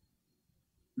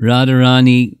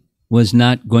 Radharani was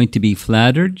not going to be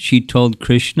flattered. She told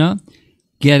Krishna,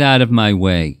 "Get out of my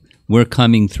way. We're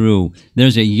coming through.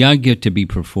 There's a yajna to be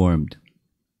performed."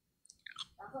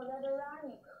 然后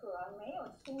Radharani 可没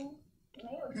有听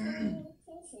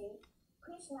取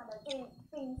Krishna 的这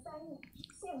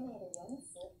献媚的言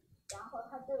辞，然后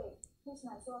他对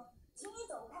Krishna 说：“请你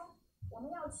走开，我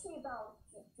们要去到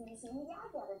举行压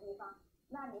甲的地方，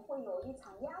那里会有一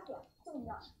场压甲正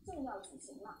要举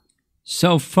行了。”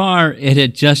 So far, it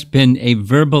had just been a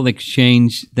verbal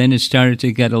exchange. Then it started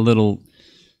to get a little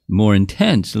more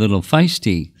intense, a little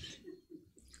feisty.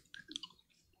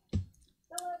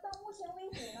 那么到目前为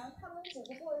止呢，他们只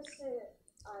不过是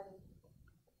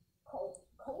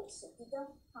口齿之争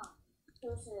啊，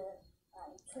就是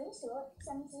唇舌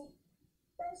相击。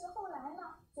但是后来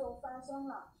呢，就发生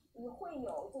了也会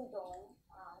有这种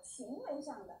行为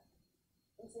上的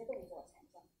一些动作产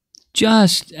生。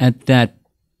Just at that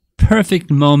perfect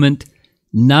moment,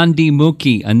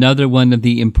 Nandimukhi, another one of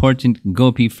the important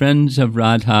gopi friends of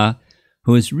Radha,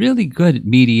 who is really good at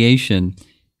mediation,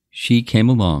 she came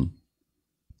along.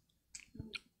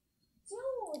 就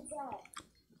在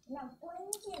那关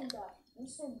键的一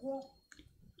瞬间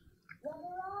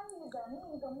，Radharani的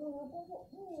另一个牧牛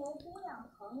姑娘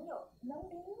朋友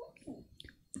Nandimukhi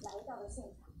来到了现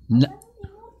场。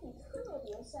Nandimukhi 特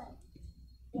别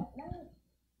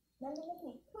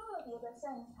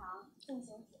擅长进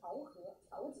行调解。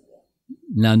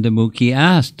Nandimukhi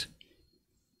asked,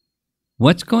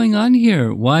 "What's going on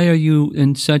here? Why are you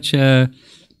in such a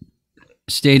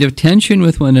state of tension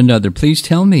with one another? Please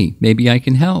tell me. Maybe I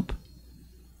can help."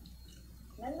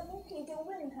 Nandimukhi 就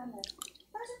问他们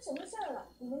发生什么事儿了？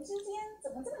你们之间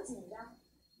怎么这么紧张？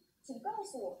请告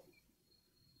诉我。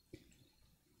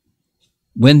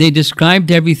When they described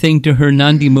everything to her,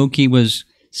 Nandimukhi was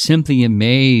simply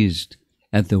amazed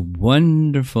at the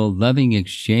wonderful, loving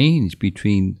exchange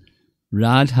between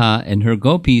Radha and her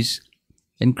gopis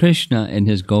and Krishna and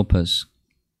his gopas.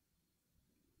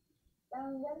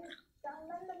 当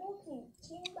Nandimukhi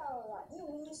听到了，一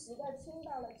五一十的听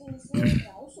到了这些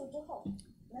描述之后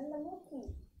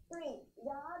，Nandimukhi 对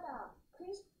Radha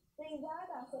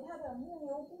和他的牧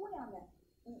牛姑娘们，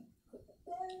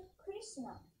跟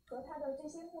Krishna 和他的这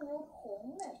些牧牛童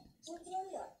们之间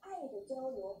的爱的交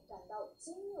流感到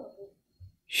惊愕不已。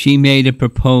She made a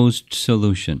proposed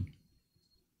solution.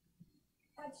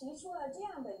 她提出了这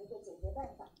样的一个解决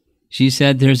办法。She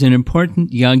said, "There's an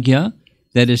important yajna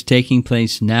that is taking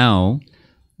place now.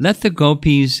 Let the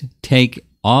gopis take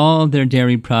all their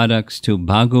dairy products to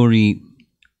Bhaguri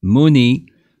Muni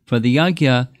for the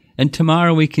yajna, and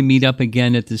tomorrow we can meet up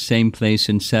again at the same place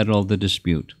and settle the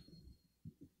dispute."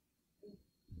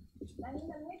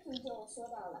 Nandimukhi 就说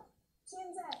到了，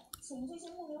现在请这些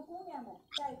牧牛姑娘们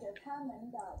带着他们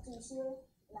的这些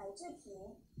奶制品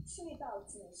去到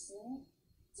举行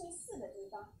祭祀的地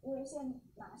方，因为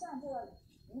马上这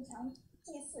一场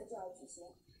祭祀就要举行，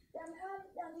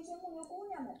让这些牧牛姑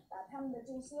娘们把他们的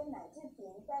这些奶制品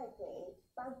带给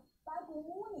巴古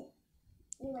穆尼，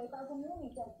因为巴古穆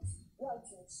尼要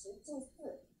举行祭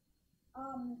祀。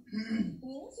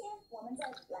明天我们再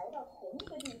来到同一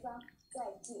个地方，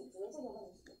再解决这个问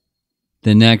题。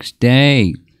The next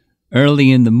day,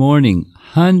 early in the morning,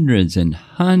 hundreds and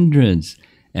hundreds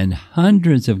and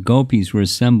hundreds of gopis were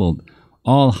assembled,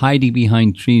 all hiding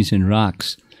behind trees and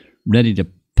rocks, ready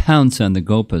to pounce on the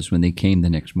gopas when they came the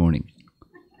next morning.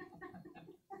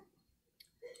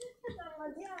 那么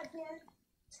第二天，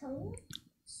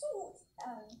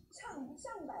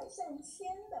上百上千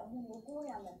的牧牛姑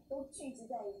娘们都聚集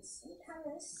在一起，她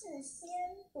们事先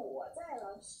躲在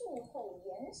了树后、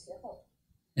岩石后。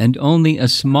And only a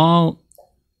small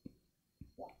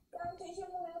当这些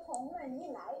牧牛童们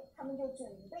一来，他们就准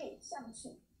备上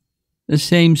去。The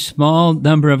same small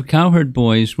number of cowherd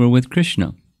boys were with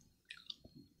Krishna.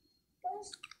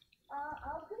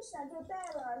 而 Krishna 就带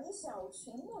了一小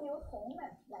群牧牛童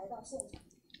们来到现场。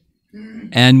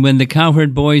And when the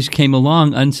cowherd boys came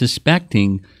along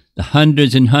unsuspecting, the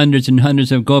hundreds and hundreds and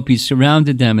hundreds of gopis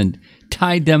surrounded them and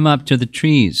tied them up to the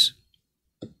trees.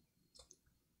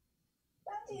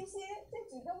 当这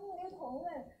几个牧牛童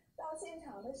们到现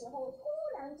场的时候，突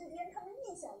然之间，他们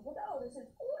意想不到的是，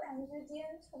突然之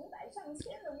间，成百上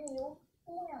千的牧牛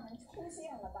姑娘们出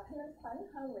现了，把他们团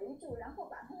围住，然后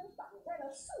把他们绑在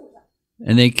了树上。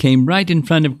And they came right in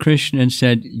front of Krishna and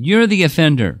said, "You're the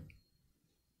offender."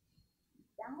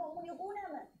 然后牧牛姑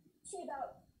娘们去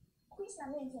到 Krishna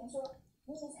面前说：“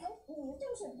你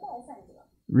就是冒犯者。”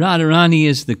 Radharani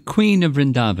is the queen of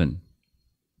Vrindavan.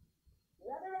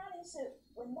 Radharani 是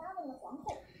Vrindavan 的皇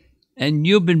后。And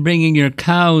you've been bringing your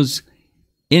cows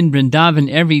in Vrindavan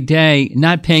every day,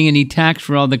 not paying any tax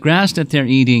for all the grass that they're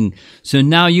eating. So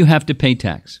now you have to pay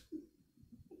tax.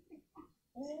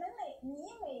 你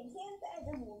每天带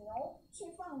着母牛去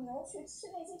放牛去吃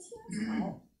那些青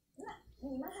草，那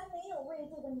你们还没有为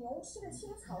这个牛吃的青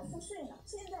草付税呢。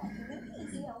现在你们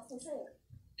必须要付税了。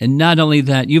And not only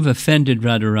that, you've offended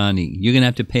Radharani. You're going to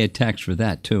have to pay a tax for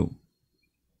that too.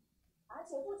 而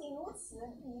且不仅如此，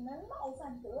你们冒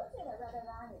犯得罪了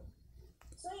Radharani，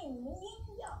 所以你们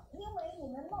因为你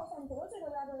们冒犯得罪了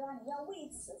Radharani， 要为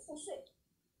此付税。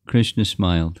 Krishna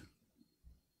smiled.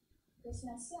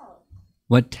 Krishna 笑了。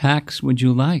 What tax would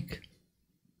you like?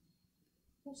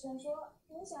 Krishna 说：“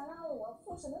你想让我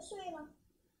付什么税呢？”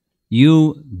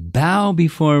 You bow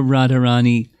before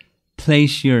Radharani,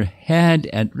 place your head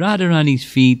at Radharani's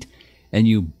feet, and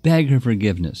you beg her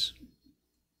forgiveness.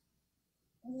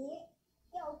 你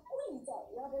要跪在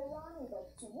Radharani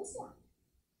的足下，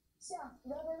向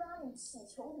Radharani 祈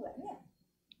求原谅。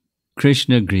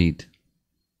 Krishna agreed.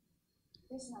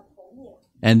 Krishna 同意了。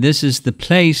 And this is the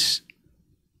place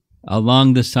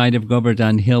along the side of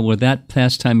Govardhan Hill where that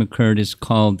pastime occurred is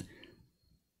called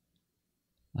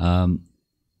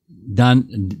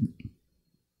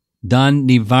Dan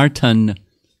Nivartan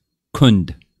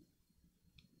Kund.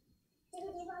 这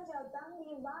个地方叫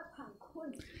Danivartan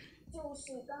Kund， 就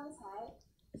是刚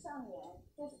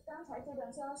才这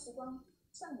段逍遥时光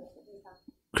上演的地方。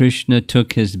 Krishna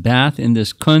took his bath in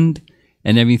this kund,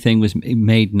 and everything was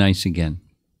made nice again.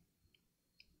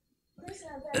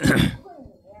 Krishna 在这个 Kund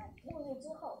里面沐浴之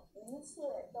后，一切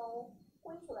都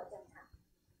恢复了正常。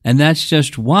 And that's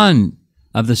just one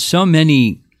of the so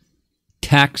many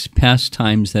tax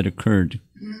pastimes that occurred.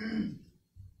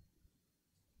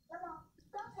 那么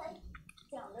刚才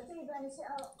讲的这一段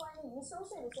关于收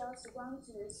税的逍遥时光，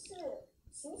只是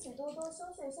许许多多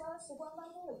收税逍遥时光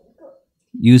当中的一个。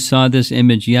 You saw this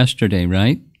image yesterday,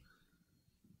 right?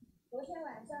 昨天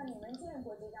晚上你们见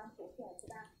过这张图片是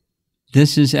吧？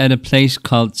 This is at a place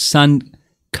called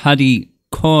Sankadi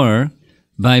Kor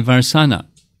by Varsana.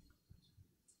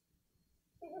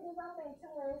 这个地方被称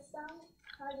为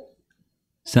Sankadi，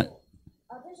 Sa-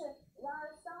 这是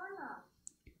Varsana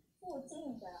附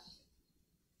近的。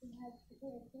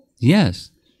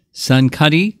yes.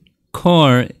 Sankadi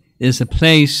Kor is a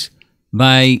place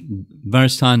by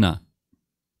Varsana.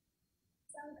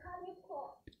 Sankadi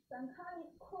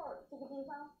Kor 这个地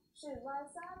方是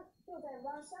Varsana， 就在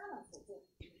Varsana 附近。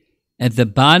 At the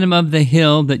bottom of the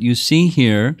hill that you see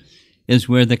here is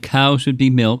where the cows would be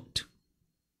milked.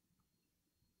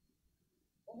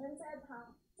 我们在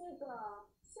这个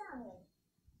下面，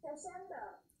在山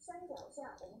的山脚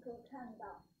下，我们可以看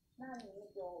到那里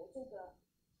有这个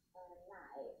奶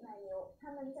牛，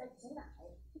他们在挤奶。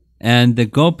 And the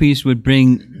gopis would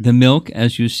bring the milk,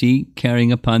 as you see,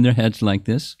 carrying upon their heads like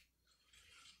this.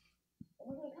 我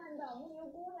们可以看到牧牛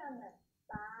姑娘们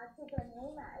把这个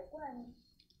牛奶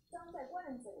装在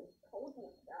罐子里，头顶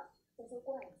的这些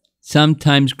罐子。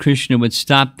 Sometimes Krishna would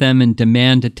stop them and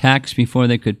demand a tax before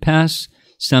they could pass.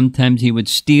 Sometimes he would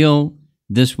steal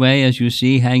this way, as you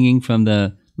see, hanging from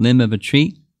the limb of a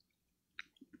tree.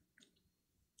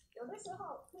 有的时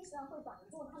候 Krishna 会挡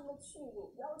住他们的去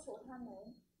路，要求他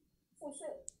们付税；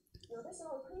有的时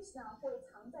候 Krishna 会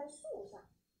藏在树上，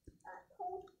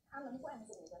偷他们罐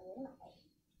子里的牛奶。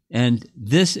 And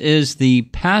this is the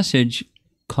passage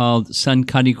called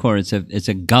Sankadi Kor. It's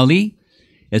a gully.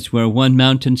 It's where one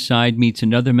mountainside meets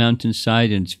another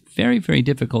mountainside, and it's very, very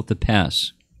difficult to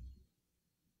pass.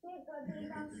 这个地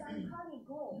方 Sankadi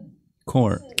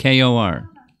Kor, K-O-R,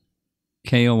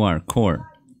 K-O-R, Kor.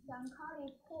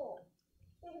 Sankadi Kor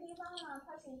这个地方呢，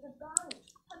它是一个gully，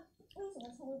它为什么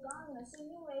称为gully呢？是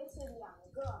因为是两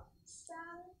个山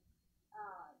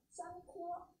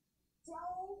坡交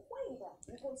汇的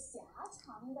一个狭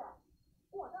长的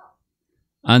过道。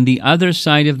 On the other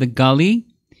side of the gully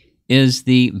is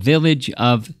the village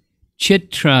of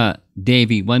Chitra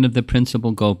Devi, one of the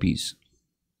principal gopis.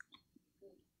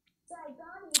 在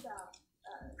gully 的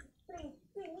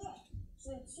对面是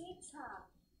Chitra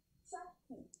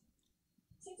Shakti，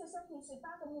 Chitra Shakti 是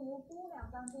8个牧牛姑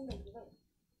娘当中的一位。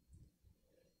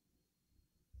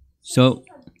 So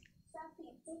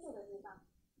Shakti 居住的地方。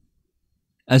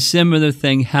 a similar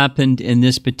thing happened in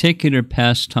this particular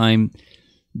pastime.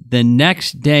 The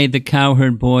next day, the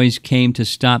cowherd boys came to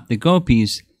stop the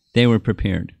gopis. They were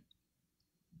prepared.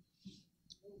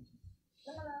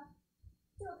 那么呢，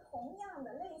就同样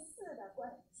的类似的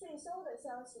税收的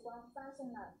消时光发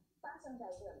生在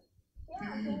这里。第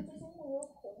二天，这些牧牛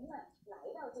童们来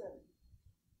到这里，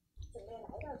准备来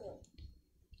到这里。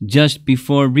 Just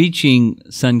before reaching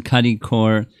Sankadi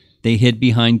Kor, they hid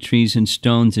behind trees and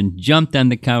stones and jumped on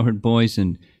the cowherd boys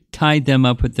and tied them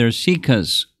up with their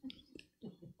sikas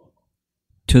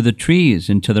to the trees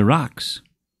and to the rocks.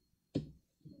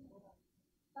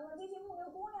 那么这些牧牛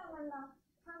姑娘们呢，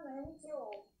她们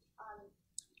就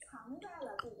藏在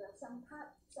了这个香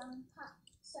开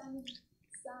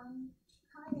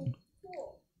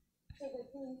阔这个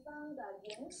地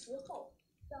延时后，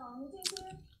等这些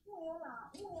牧牛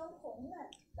童们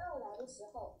到来的时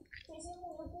候，这些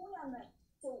牧牛姑娘们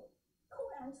就突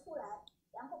然出来，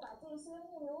然后把这些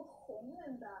牧牛童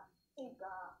们的这个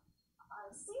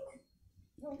sick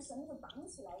用绳子绑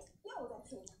起来吊在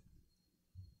树上。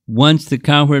Once the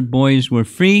cowherd boys were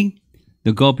free,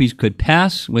 the gopis could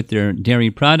pass with their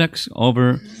dairy products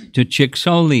over to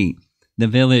Chiksoli, the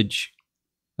village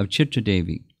of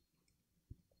Chitradevi.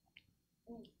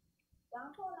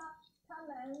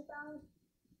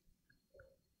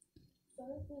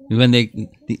 When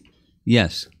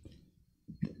yes,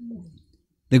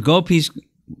 the gopis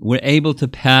were able to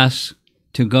pass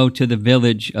to go to the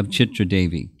village of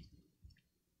Chitradevi.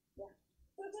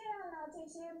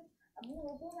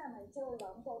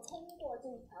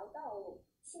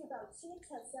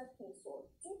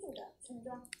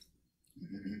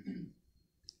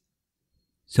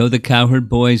 So the cowherd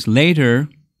boys later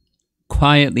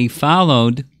quietly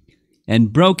followed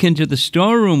and broke into the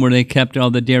storeroom where they kept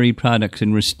all the dairy products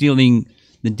and were stealing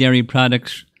the dairy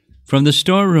products from the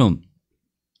storeroom.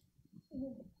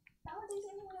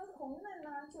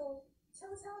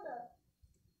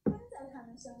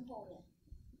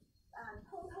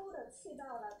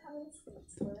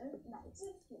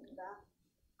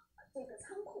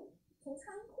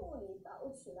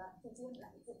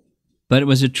 But it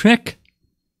was a trick.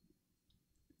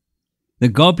 The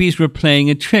gopis were playing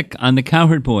a trick on the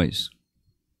cowherd boys.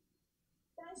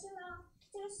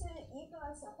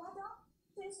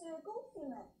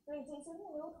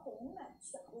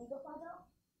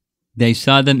 They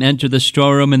saw them enter the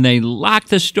storeroom and they locked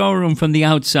the storeroom from the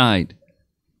outside.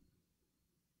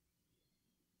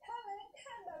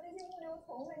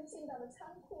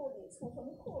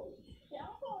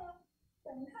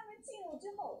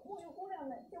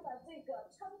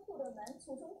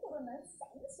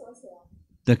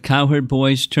 The cowherd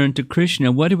boys turned to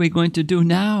Krishna. What are we going to do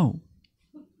now?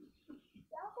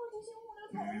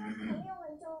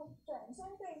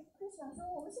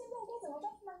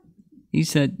 He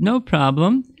said, no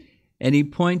problem. And he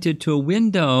pointed to a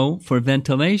window for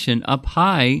ventilation up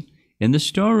high in the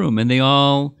storeroom. And they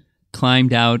all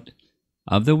climbed out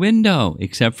of the window,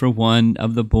 except for one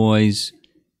of the boys,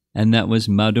 and that was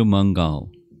Madhu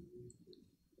Mangal.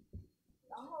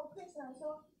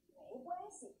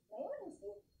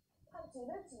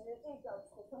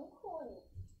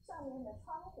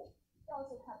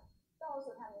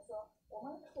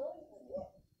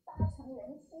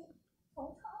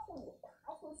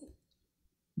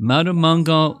 Madhu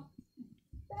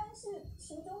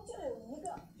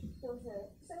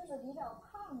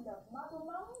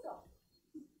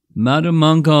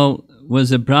Mangal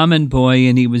was a Brahmin boy,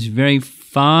 and he was very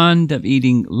fond of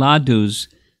eating ladus,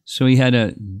 so he had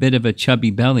a bit of a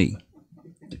chubby belly.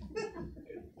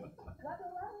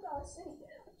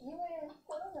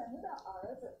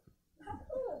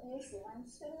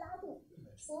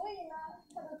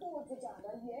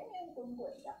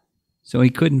 So he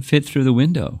couldn't fit through the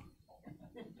window.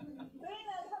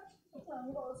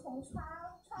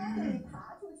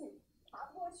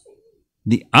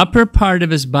 The upper part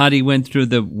of his body went through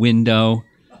the window,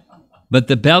 but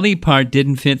the belly part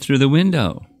didn't fit through the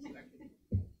window.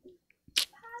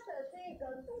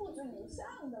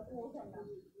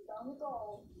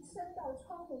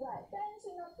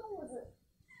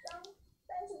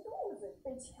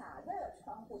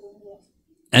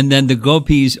 And then the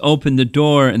gopis opened the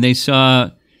door and they saw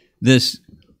this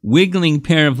wiggling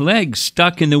pair of legs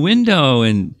stuck in the window,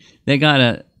 and they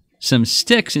got some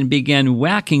sticks and began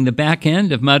whacking the back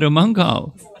end of Madhu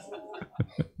Mangal.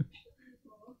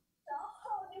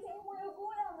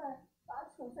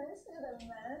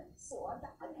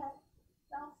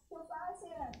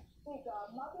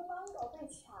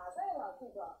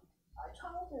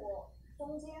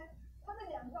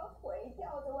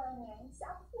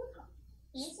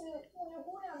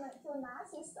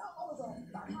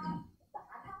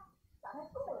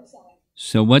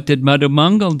 So what did Madhu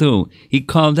Mangal do? He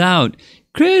called out,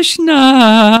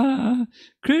 Krishna!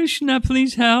 Krishna,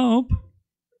 please help!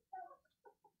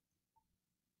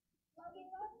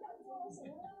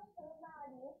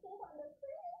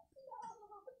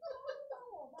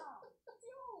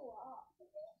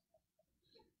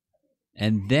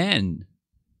 And then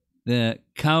the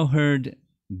cowherd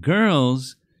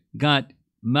girls got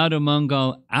Madhu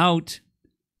Mangal out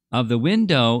of the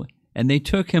window, and they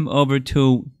took him over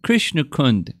to Krishna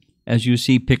Kund, as you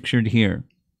see pictured here.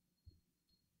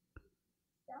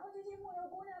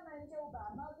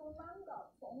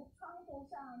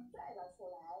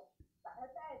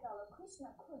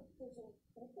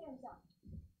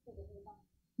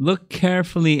 Look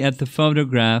carefully at the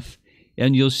photograph.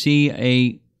 and you'll see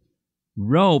a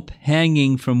rope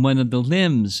hanging from one of the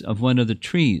limbs of one of the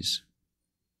trees.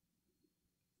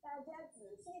 大家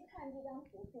仔细看这张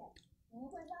图片，你们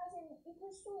会发现一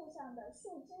棵树上的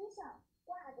树枝上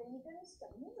挂着一根绳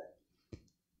子。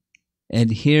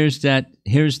And here's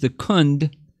the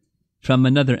kund from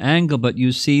another angle, but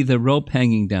you see the rope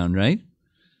hanging down, right?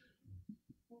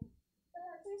 那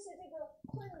么这是这个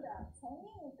困的，从另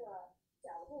一个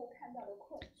角度看到的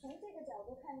困，从这个角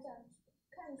度看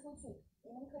出去，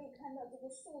你们可以看到这个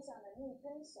树上的那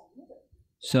根绳子。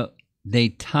So they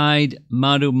tied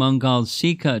Madhu Mangal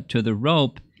Sika to the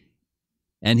rope,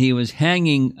 and he was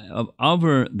hanging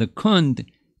over the kund,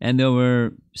 and they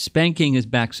were spanking his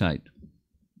backside.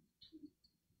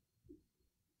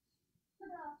 那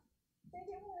么这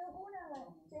些木牛姑娘们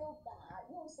就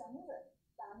用绳子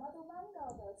把马杜曼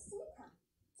高的西塔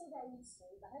系在一起，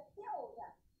把它吊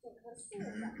在这棵树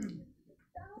上，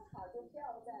刚好就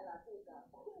吊在了这个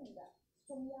困的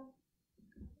中央。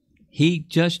He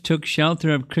just took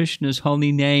shelter of Krishna's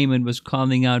holy name and was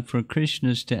calling out for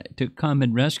Krishnas to come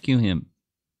and rescue him.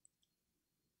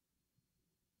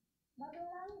 马杜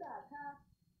曼高他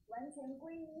完全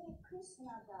皈依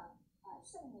Krishna 的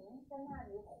圣名，在那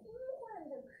里呼唤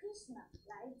着 Krishna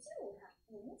来救他，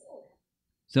营救他。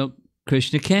So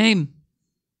Krishna came.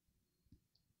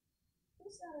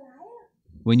 Krishna 来了。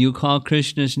When you call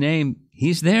Krishna's name,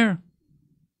 he's there.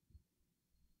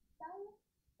 当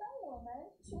我们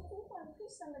去呼唤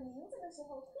Krishna 的名字的时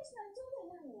候 ，Krishna 就在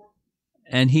那里啊。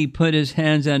And he put his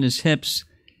hands on his hips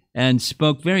and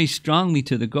spoke very strongly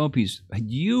to the gopis.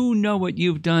 You know what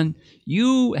you've done?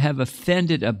 You have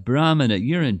offended a brahmana.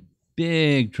 You're in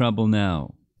big trouble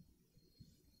now.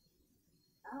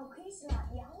 然后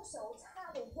Krishna 两手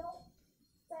叉着腰，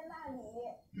在那里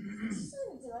斥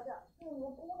责着木牛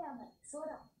姑娘们，说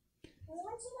道：“你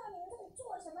们知道你们在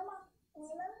做什么吗？你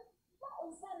们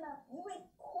冒犯了一位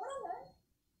婆罗门，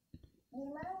你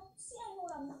们陷入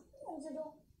了盲目之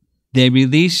中。” They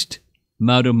released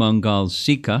Madhu Mangal's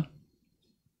Sika,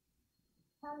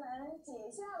 他们解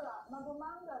下了马杜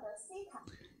曼嘎的西卡，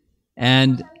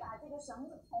 and 他们把这个绳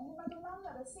子从马杜曼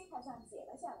嘎的西卡上解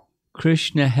了下来。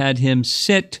Krishna had him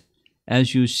sit,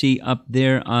 as you see up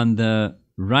there on the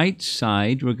right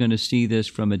side. We're going to see this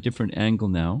from a different angle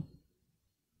now.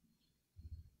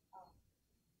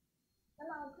 那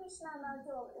么 Krishna 呢，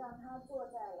就让他坐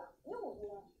在了右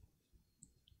边。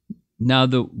 Now,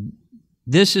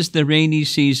 this is the rainy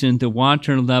season. The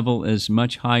water level is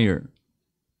much higher.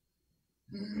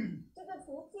 这个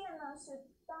图片呢是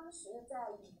当时在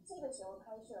雨季的时候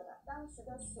拍摄的，当时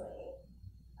的水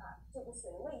这个水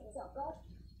位比较高。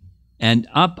 And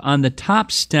up on the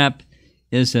top step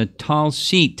is a tall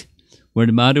seat where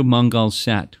the Madhu Mangal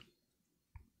sat.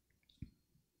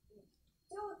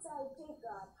 就在这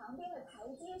个旁边的台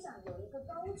阶上有一个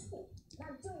高处，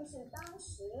那正是当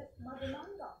时马杜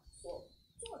曼嘎所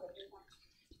坐的地方。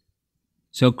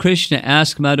 So Krishna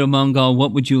asked Madhu Mangal,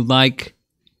 what would you like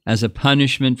as a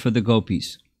punishment for the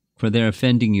gopis, for their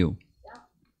offending you?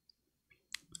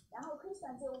 然后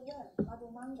Krishna 就问马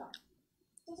杜曼嘎，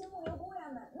这些木牛姑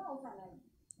娘们冒犯了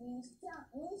你，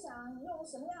你想用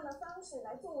什么样的方式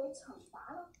来作为惩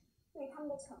罚呢？对他们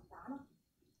的惩罚呢？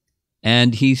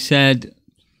 And he said,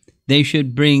 they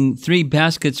should bring 3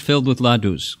 baskets filled with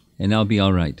ladus, and I'll be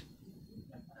all right.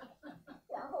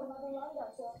 然后马杜曼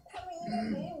嘎说，他们应该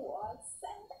给我3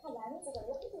大篮子的拉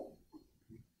杜，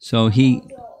 So 就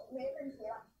没问题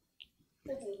了，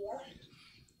就解决了。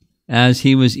 as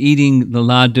he was eating the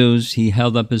ladus, he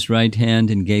held up his right hand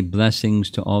and gave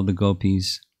blessings to all the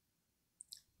gopis.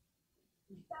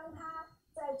 当他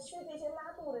在吃这些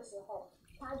拉杜的时候，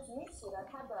他举起了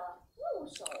他的右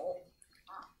手，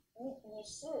以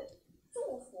示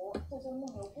祝福这些木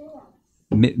牛姑娘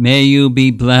们。 May you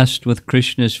be blessed with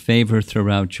Krishna's favor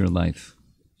throughout your life.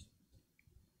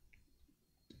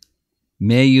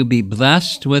 May you be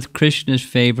blessed with Krishna's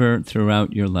favor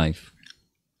throughout your life.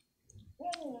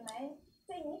 愿你们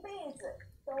这一辈子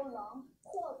都能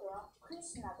获得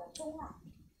Krishna 的钟爱。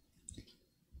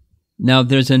 Now,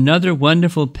 there's another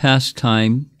wonderful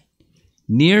pastime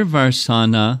near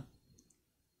Varsana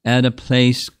at a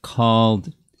place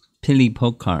called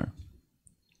Pilipokar.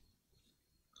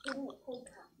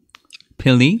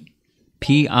 Pili,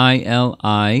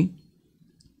 P-I-L-I,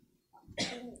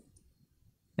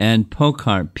 and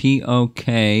Pokar,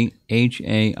 P-O-K-H-A-R.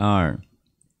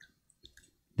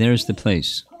 There's the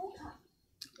place.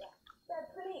 在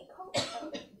普里科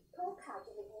卡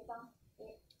这个地方，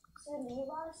是离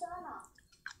瓦尔沙纳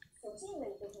附近的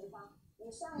一个地方，也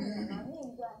上演了那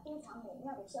一段非常美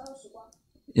妙的消时光。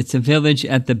 It's a village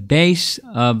at the base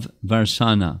of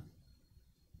Varsana.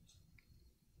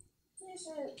 这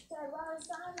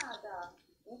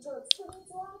一个村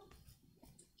庄。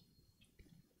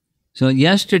So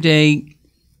yesterday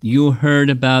you heard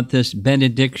about this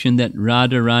benediction that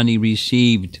Radharani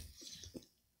received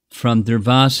from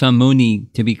Durvasa Muni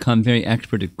to become very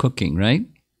expert at cooking, right?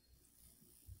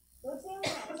 昨天晚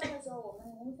上的时候，我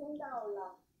们聆听到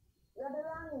了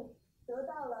Radharani 得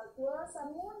到了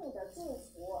Durvasa Muni 的祝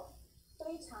福，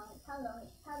他能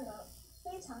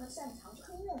非常的擅长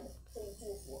烹饪的这一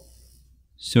祝福。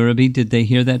Surabhi, did they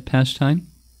hear that pastime?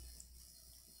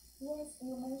 Yes,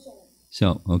 you mentioned.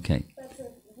 So, okay.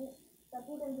 But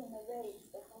didn't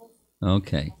narrate the whole.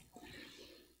 Okay.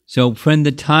 So from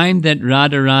the time that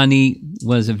Radharani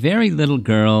was a very little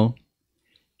girl,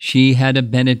 she had a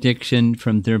benediction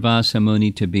from Durvasa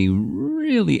Muni to be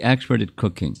really expert at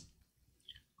cooking.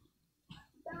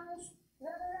 当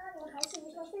Radharani 还是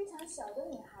一个非常小的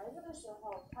女孩子的时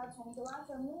候，她从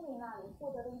Durvasa Muni 那里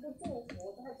获得了一个祝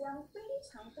福，她将非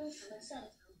常的擅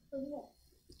长烹饪。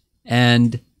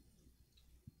And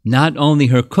not only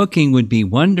her cooking would be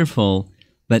wonderful,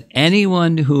 but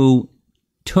anyone who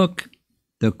took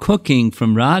the cooking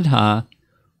from Radha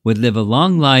would live a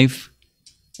long life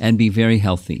and be very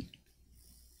healthy.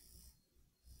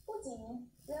 不仅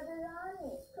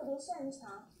Radharani 特别擅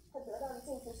长，她得到的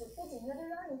祝福是不仅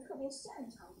Radharani 特别擅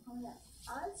长烹饪，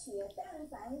而且但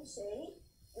凡谁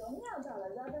荣耀到了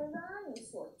Radharani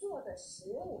所做的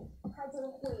食物，他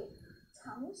就会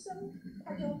长生，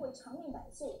他就会长命百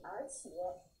岁，而且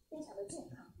非常的健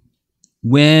康。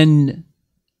When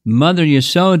Mother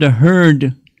Yasoda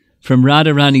heard from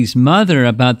Radharani's mother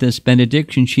about this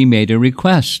benediction, she made a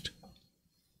request.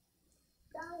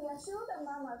 当 Yasoda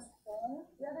妈妈从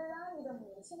Radharani 的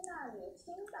母亲那里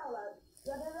听到了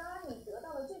Radharani 得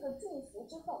到了这个祝福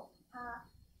之后，她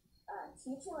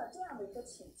提出了这样的一个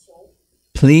请求。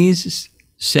Please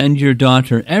send your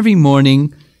daughter every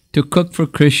morning to cook for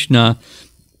Krishna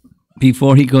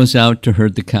before he goes out to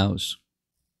herd the cows.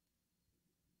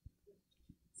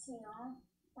 请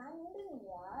把您的女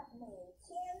儿每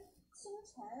天清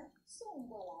晨送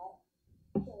过来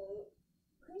给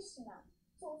Krishna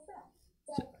做饭，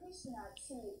在 Krishna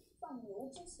去放牛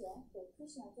之前给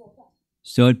Krishna 做饭。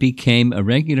 So it became a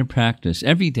regular practice.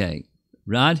 Every day,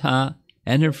 Radha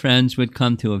and her friends would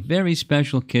come to a very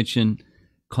special kitchen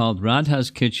called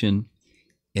Radha's Kitchen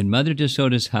in Mother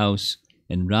Yasoda's house,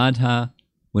 and Radha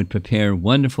would prepare a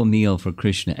wonderful meal for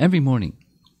Krishna every morning.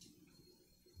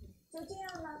 就这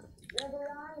样呢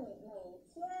Radharani 每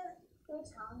天非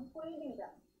常规律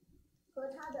的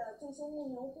和她的这些牧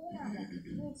牛姑娘们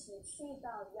一起去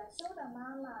到 Yasoda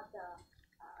妈妈的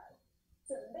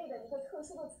准备的一个特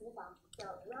殊的厨房，叫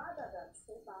Radha 的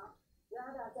厨房。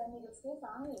Radha 在那个厨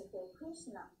房里给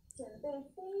Krishna 准备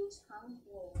非常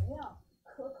美妙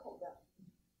可口的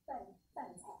饭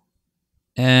菜。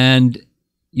 And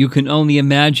you can only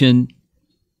imagine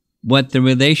what the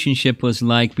relationship was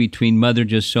like between Mother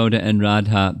Yasoda and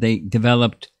Radha. They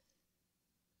developed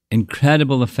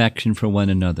incredible affection for one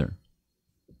another.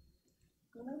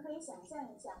 你们可以想象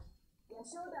一下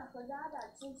Yasoda 和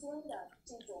Radha 之间的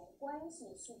这种关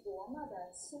系是多么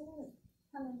的亲密，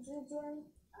他们之间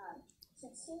是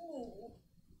亲密无，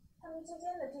他们之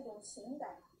间的这种情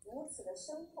感如此的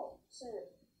深厚，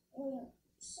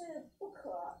是不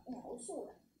可描述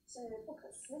的，是不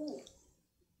可思议的。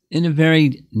 In a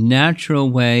very natural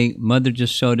way, Mother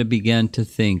Yasoda began to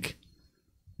think,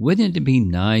 wouldn't it be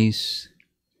nice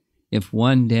if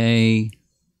one day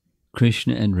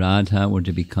Krishna and Radha were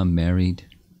to become married?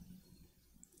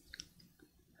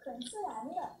 很自然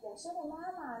的，Yasoda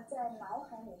妈妈在脑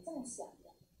海里这么想的：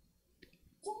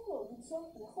终有一天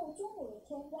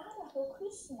，Radha 和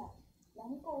Krishna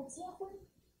能够结婚，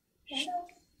难道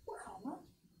不好吗？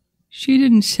 She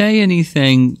didn't say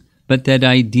anything, but that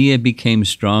idea became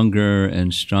stronger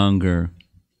and stronger.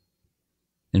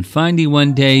 And finally,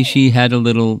 one day, she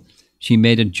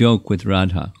made a joke with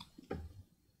Radha.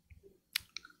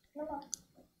 那么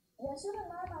，Yasoda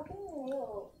妈妈并没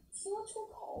有说出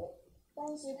口，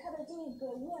但是她的这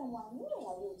个愿望越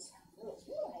来越强烈。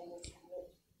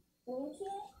有一天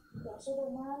，Yasoda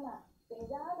妈妈给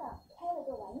Radha 开了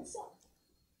个玩笑。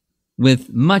 With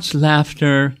much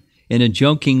laughter, in a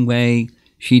joking way,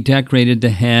 she decorated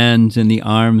the hands and the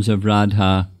arms of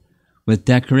Radha with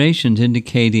decorations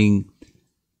indicating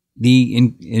the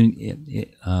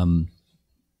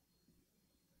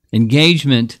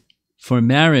engagement for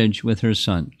marriage with her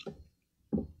son.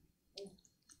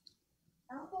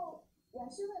 然后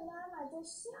Yasoda妈妈就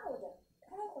笑着，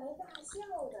开怀大笑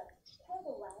的开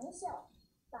个玩笑，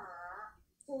把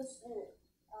就是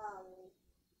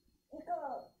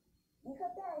一个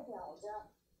代表着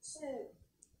是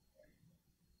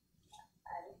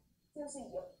就是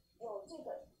有这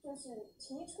个就是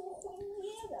提出婚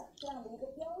约的这样的一个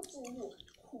标志物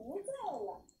涂在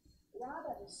了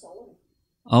Radha 的手里。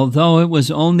Although it was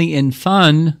only in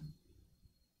fun,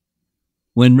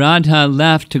 when Radha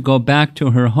left to go back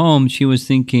to her home, she was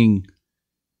thinking,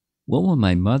 what will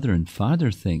my mother and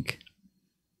father think?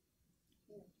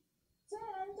 虽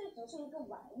然这只是一个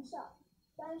玩笑，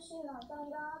但是呢，当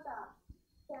Radha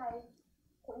在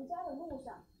回家的路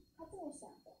上，她这么想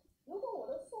的：如果我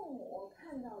的父母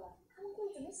看到了，他们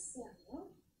会怎么想呢？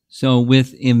 So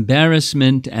with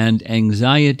embarrassment and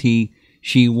anxiety,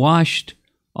 she washed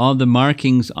all the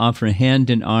markings off her hand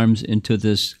and arms into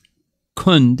this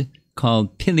kund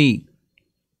called Pili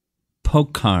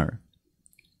Pokar.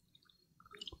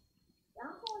 然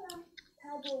后呢，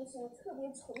她就是特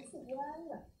别愁绪不安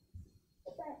的，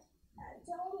在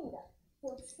焦虑的，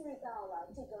就去到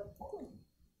了这个困，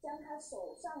将她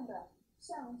手上的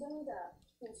象征的，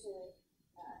就是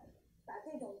把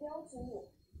这种标志物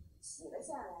洗了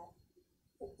下来。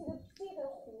这个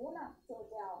壶呢，就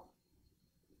叫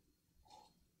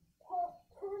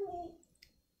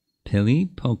Pili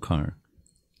Pokar.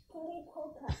 Pili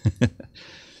Pokar.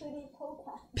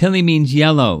 Pili means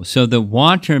yellow, so the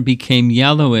water became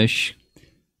yellowish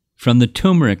from the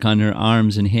turmeric on her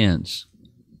arms and hands.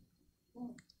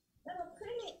 那么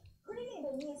Pili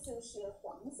的意思是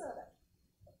黄色的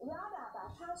 ，Radha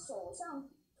把她手上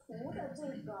涂的这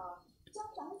个姜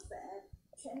黄粉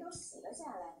全都洗了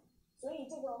下来，所以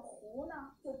这个湖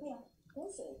呢就湖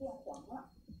水变黄了。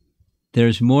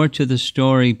There's more to the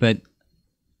story, but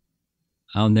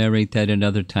I'll narrate that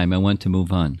another time. I want to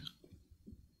move on.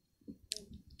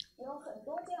 有很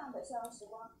多这样的逍遥时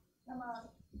光，那么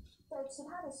在其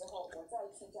他的时候，我再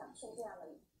去讲述这样的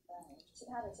其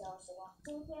他的逍遥时光。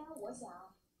今天我想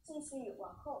继续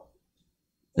往后，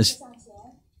继续向前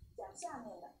讲下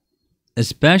面的。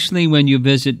Especially when you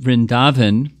visit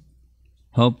Vrindavan,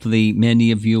 hopefully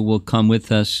many of you will come with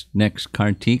us next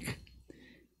Kartik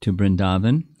to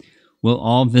Vrindavan. We'll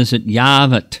all visit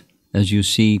Yavat, as you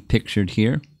see pictured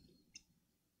here.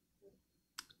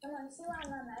 那么希望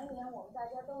呢，来年我们大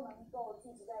家都能够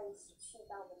聚集在一起去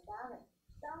到文达文。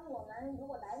当我们如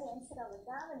果来年去到文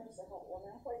达文的时候，我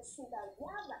们会去到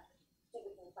Yavat 这个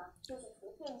地方，就是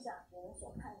图片上你们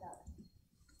所看到的。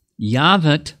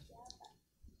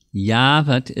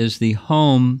Yavat is the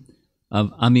home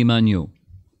of Abhimanyu.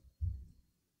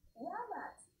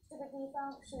 Yavat 这个地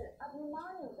方是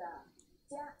Abhimanyu 的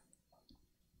家。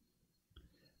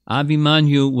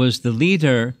Abhimanyu was the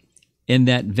leader in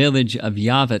that village of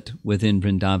Yavat within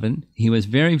Vrindavan. He was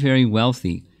very, very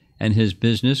wealthy, and his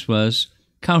business was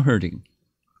cow herding.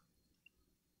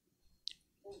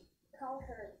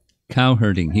 Cow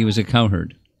herding. He was a cow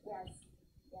herd. Yes.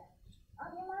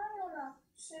 Abhimanyu 呢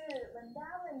是文达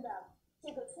文的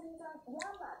这个村庄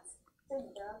Yavat 这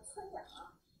里的村长，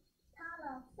他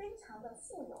呢非常的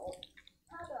富有，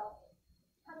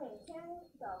他每天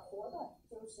的活动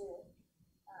就是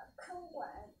看管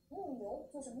牧牛，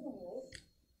就是牧牛。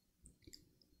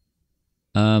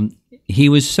He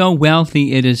was so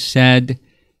wealthy, it is said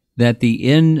that the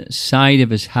inside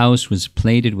of his house was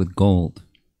plated with gold.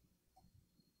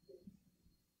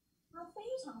 他非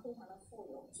常非常的富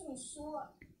有，据说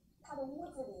他的屋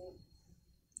子里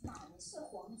满是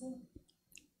黄金。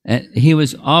And he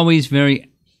was always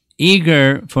very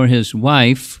eager for his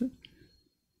wife,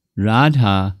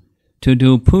 Radha, to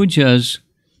do pujas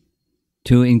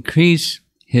to increase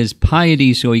his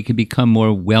piety so he could become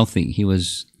more wealthy. He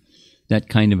was that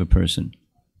kind of a person.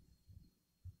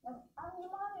 阿弥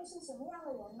妈咪是什么样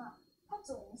的人呢？他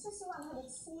总是希望他的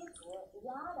妻子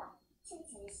Radha 去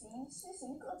施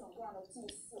行各种各样的祭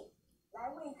祀，来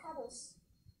为他的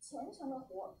虔诚的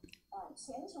活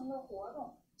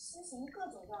动施行各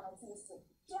种各样的祭祀，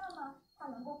这样呢，他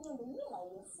能够变得越来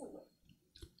越富有。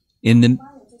In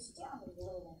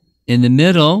the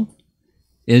middle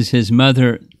is his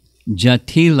mother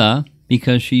Jatila,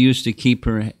 because she used to keep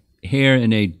her hair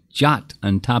in a jat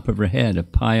on top of her head, a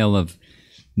pile of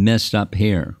messed up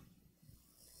hair.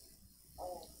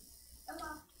 那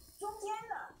么中间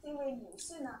的这位女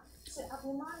士呢，是阿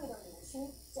比玛尼的母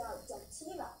亲，叫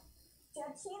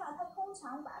Jatila。Jatila 她通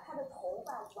常把她的头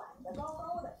发挽得高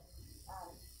高的，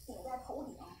顶在头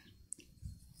顶。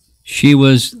She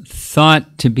was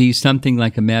thought to be something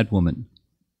like a madwoman.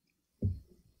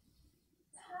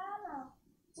 她呢，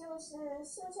就是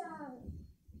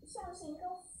像是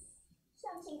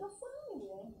一个疯女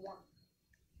人一样。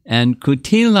And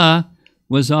Kutila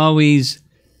was always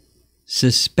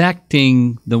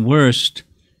suspecting the worst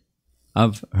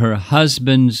of her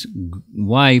husband's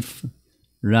wife,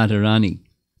 Radharani.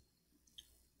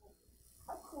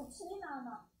 而 Kutila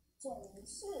呢，总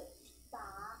是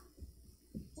把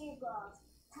这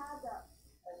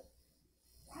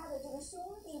兄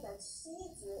弟的妻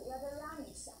子要让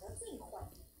你想的最坏。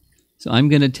So I'm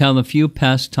going to tell a few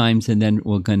pastimes and then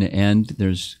we're going to end.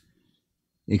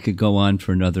 It could go on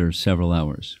for another several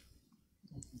hours.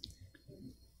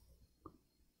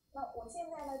 那我现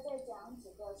在呢，再讲几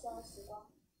个消息光。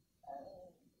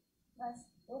那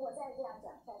如果再这样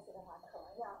讲下去的话，可能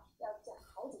要讲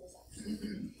好几个小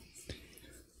时。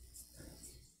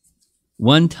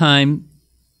One time,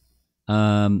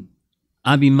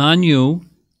 Abhimanyu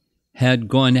had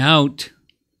gone out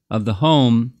of the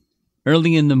home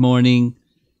early in the morning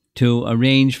to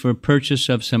arrange for purchase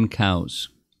of some cows.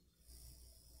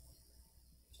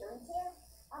 有一天，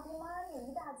阿比妈咪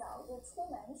一大早就出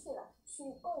门去了，去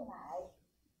购买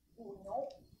母牛。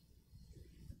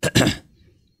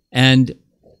And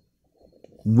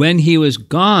when he was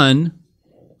gone,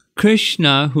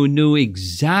 Krishna, who knew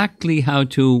exactly how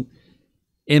to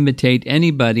imitate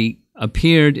anybody,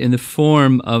 appeared in the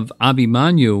form of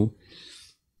Abhimanyu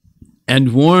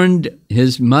and warned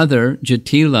his mother,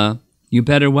 Jatila, you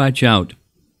better watch out.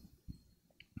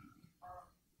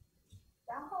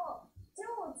 然后就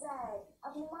在阿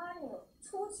比妈咪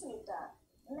出去的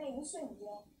那一瞬间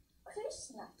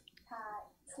 ，Krishna 他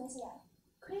出现了。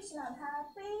Krishna 他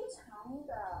非常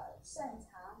的擅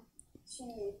长去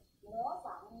模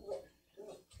仿每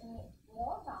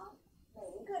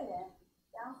一个人，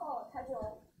然后他就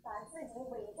把自己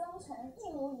伪装成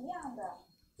一模一样的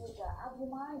这个阿比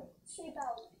妈咪，去到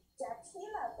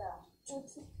Jatila 的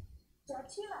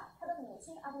Jatila 他的母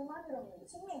亲阿比妈咪的母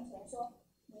亲面前说：“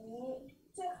你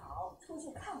最好出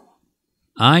去看看。”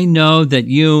 I know that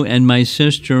you and my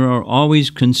sister are always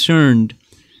concerned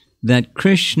that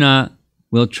Krishna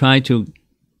will try to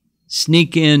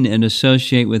sneak in and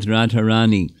associate with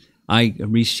Radharani. I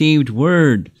received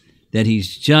word that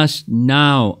he's just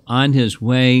now on his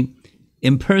way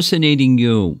impersonating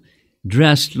you,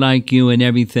 dressed like you and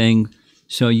everything.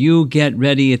 So you get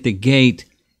ready at the gate,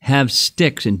 have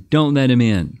sticks, and don't let him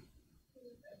in.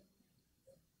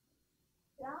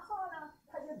 然后呢，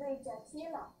他就对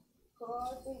Jatila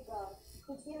和这个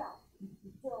Kutila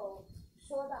就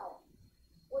说到：“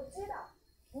我知道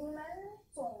你们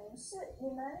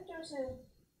就是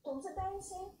总是担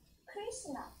心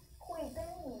Krishna 会跟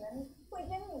你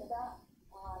的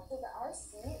这个儿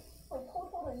媳会偷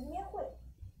偷的约会。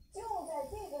就在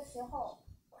这个时候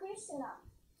 ，Krishna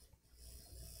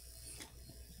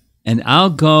And I'll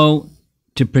go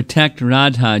to protect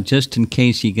Radha just in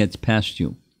case he gets past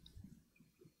you.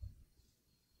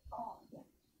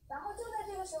 然后就在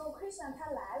这个时候 ，Krishna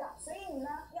他来了，所以你呢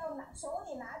要手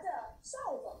里拿着扫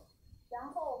帚，然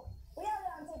后不要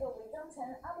让这个伪装成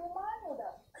阿比玛努的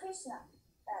Krishna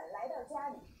来到家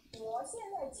里。我现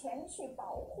在前去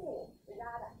保护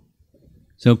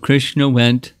Radha。So Krishna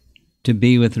went to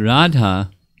be with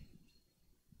Radha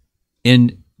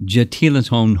in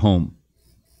Jatila's own home.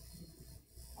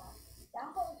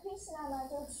 然后 Krishna 呢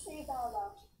就去到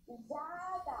了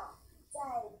Radha 在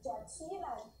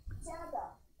Jatila 家的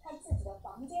他自己的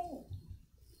房间里。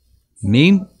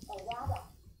Radha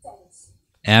在一起。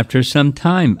After some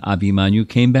time, Abhimanyu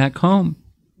came back home.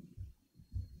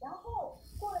 然后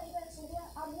过了一段时间，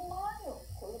阿比玛努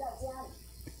回到家里。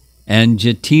And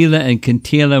Jatila and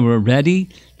Kantila were ready.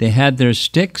 They had their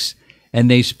sticks, and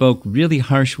they spoke really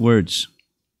harsh words.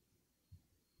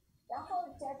 然后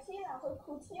Jatila 和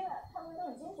Kutila 他们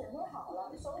都已经准备好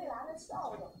了，手里拿着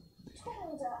扫帚，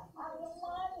冲着阿比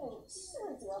玛努斥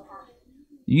责他。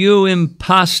You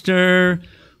imposter!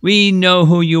 We know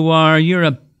who you are. You're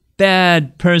a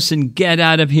bad person. Get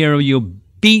out of here or we'll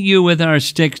beat you with our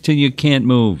sticks till you can't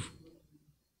move.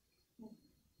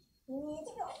 你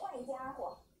这个坏家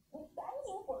伙，你赶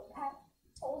紧滚开，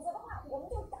否则的话我们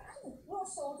就打你，用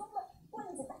手中的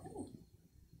棍子打你。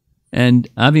And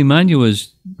Abhimanyu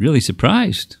was really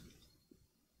surprised.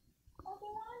 阿比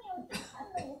玛努看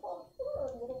了以后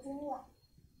特别的惊讶。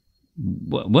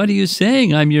What are you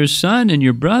saying? I'm your son and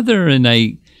your brother, and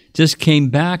I just came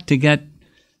back to get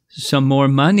some more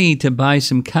money to buy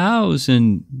some cows,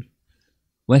 and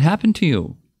what happened to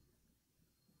you?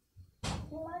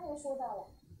 比玛努说到了，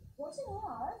我是你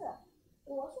儿子，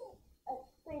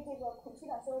对这个苦提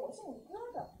拉说我是你哥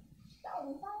哥，到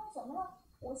底发生什么了？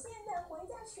我现在回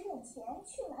家取点钱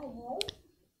去买牛。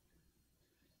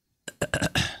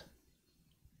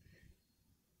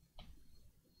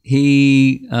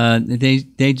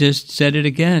They just said it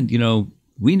again. You know,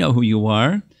 we know who you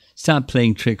are. Stop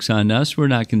playing tricks on us. We're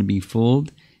not going to be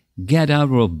fooled. Get out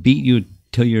or we'll beat you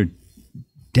till you're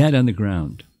dead on the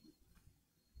ground.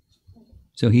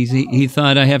 So he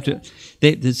thought I have to.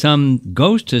 Some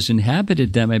ghost has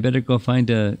inhabited them. I better go find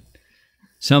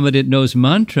somebody that knows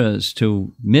mantras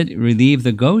to relieve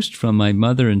the ghost from my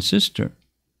mother and sister.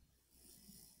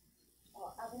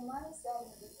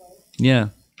 Yeah.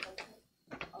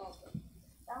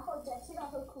 然后 Jatila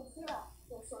和 Kutila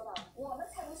就说到，我们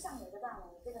才不上你的当呢，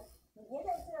你别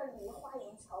在这里花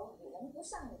言巧语，我们不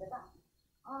上你的当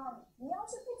啊！你要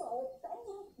是不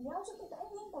赶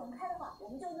紧滚开的话，我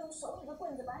们就用手里的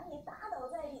棍子把你打倒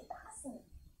在地，打死你。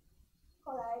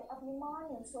后来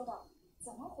Abhimanyu 说道，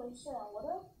怎么回事啊？我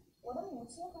的母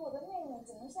亲和我的妹妹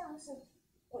怎么像是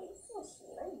鬼附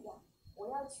体了一样？我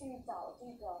要去找这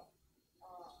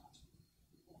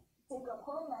个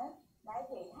婆罗门来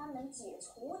给他们解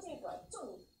除这个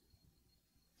咒语，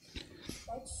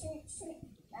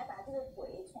来把这个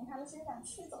鬼从他们身上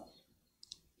驱走。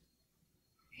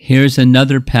Here's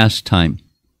another pastime.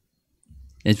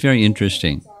 It's very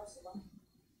interesting.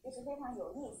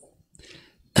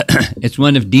 It's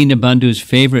one of Dinabandhu's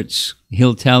favorites.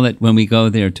 He'll tell it when we go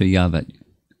there to Yavat.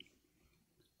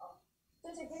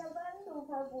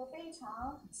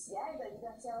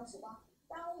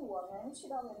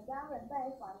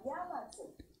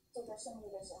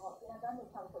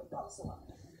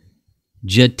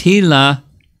 Jatila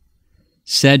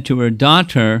said to her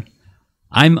daughter,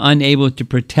 I'm unable to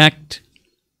protect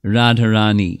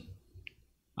Radharani,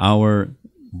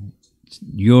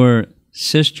 your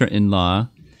sister-in-law,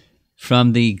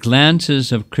 from the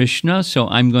glances of Krishna, so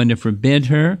I'm going to forbid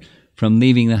her from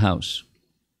leaving the house.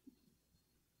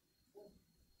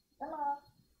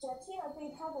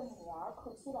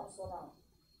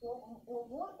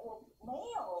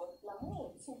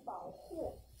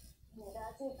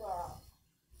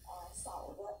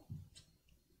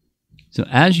 So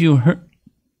as you heard,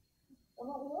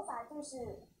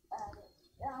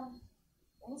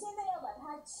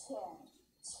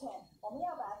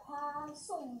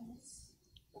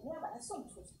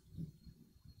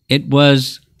 it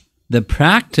was the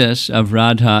practice of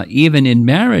Radha, even in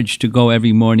marriage, to go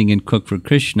every morning and cook for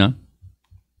Krishna.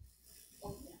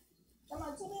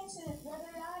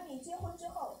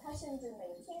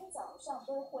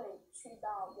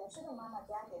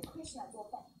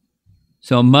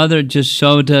 So Mother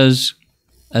Jasoda's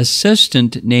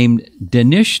assistant named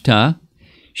Danishta,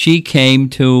 she came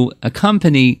to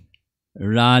accompany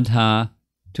Radha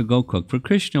to go cook for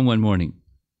Krishna one morning.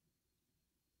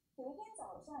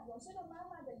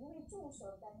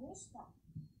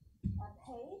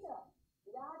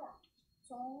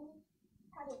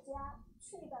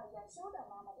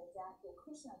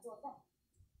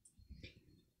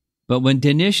 But when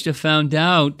Danishta found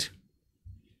out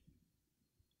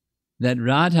that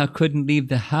Radha couldn't leave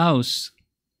the house,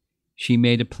 she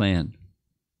made a plan.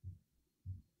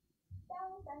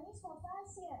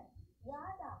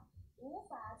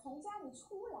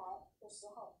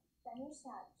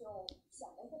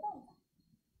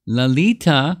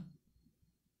 Lalita,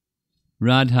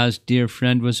 Radha's dear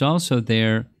friend, was also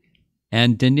there,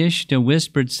 and Danishta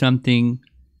whispered something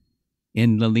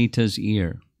in Lalita's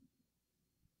ear.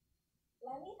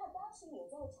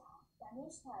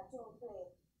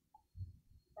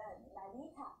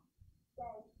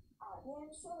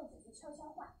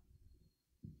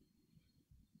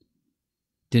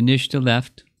 Danishta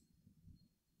left,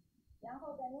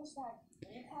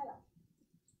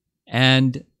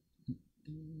 and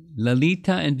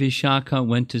Lalita and Vishaka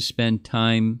went to spend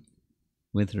time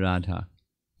with Radha.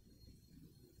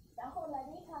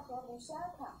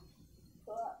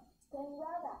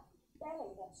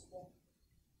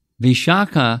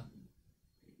 Vishaka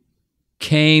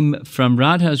came from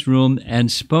Radha's room and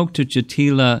spoke to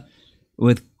Jatila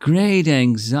with great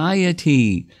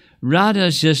anxiety.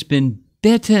 Radha's just been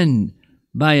bitten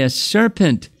by a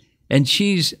serpent and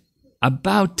she's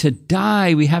about to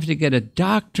die. We have to get a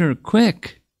doctor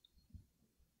quick.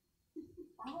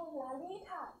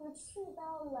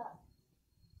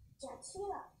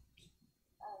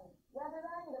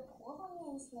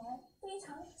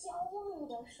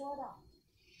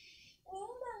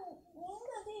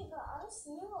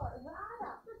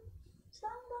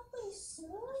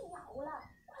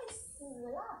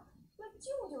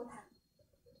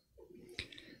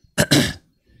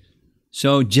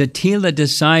 So Jatila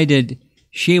decided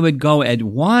she would go at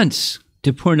once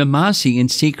to Purnamasi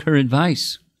and seek her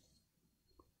advice.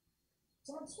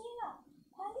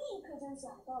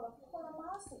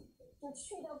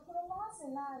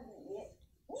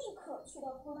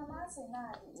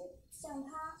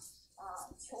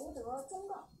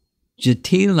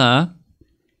 Jatila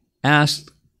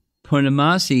asked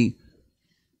Purnamasi,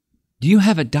 do you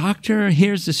have a doctor?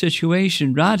 Here's the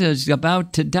situation. Radha is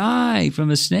about to die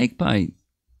from a snake bite.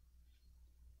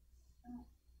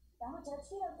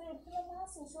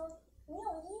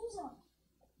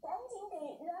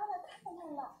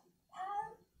 现了他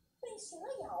被蛇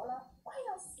咬了，快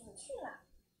要死去了。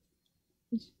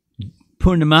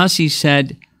 Purnamasi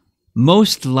said,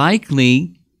 most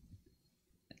likely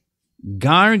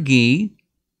Gargi,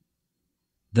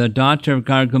 the daughter of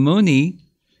Gargamuni,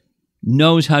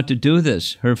 knows how to do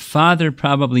this. Her father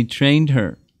probably trained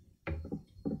her.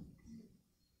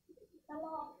 那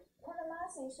么他的拉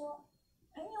西说，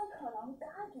很有可能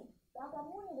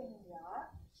Gargamuni 的女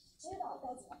儿知道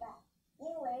该怎么办，因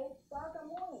为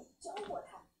Gargamuni 教过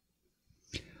他。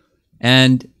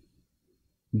 And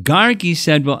Gargi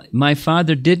said, well, my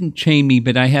father didn't train me,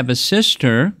 but I have a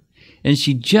sister, and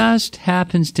she just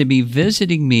happens to be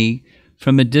visiting me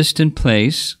from a distant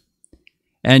place,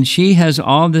 and she has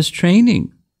all this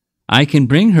training. I can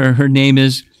bring her. Her name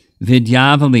is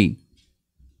Vidyavali.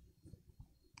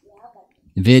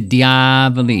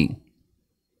 Vidyavali.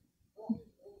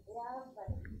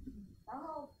 然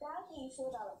后 Gargi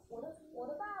说到了，我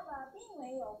的爸爸并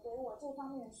没有给我这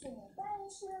方面的训练，但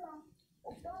是呢，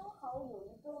我刚好有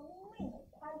一个妹妹，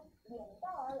她远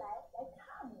道而来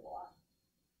看我，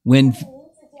 When 她的名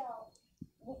字叫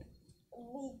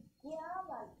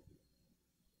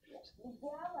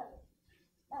Vidyavali。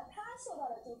 那她受到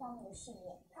了这方面的训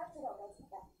练，她知道该怎么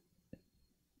办。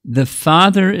 the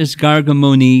father is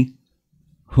Gargamuni,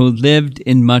 who lived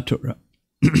in Mathura.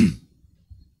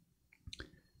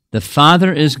 The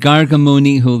father is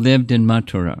Gargamuni, who lived in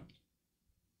Mathura.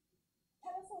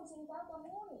 她的父亲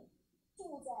Gargamuni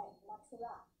住在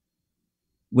Mathura。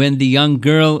 When the young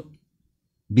girl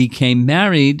became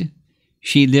married,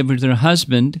 she lived with her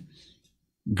husband.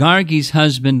 Gargi's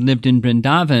husband lived in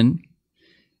Vrindavan.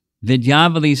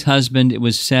 Vidyavali's husband, it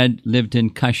was said, lived in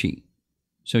Kashi.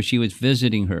 So she was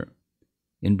visiting her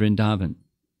in Vrindavan.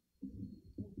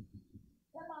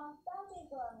 那么当这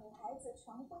个女孩子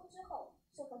成婚之后，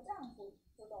是和丈夫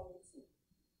住在一起。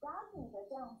Gargi 的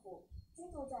丈夫居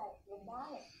住在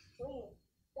Vrindavan， 所以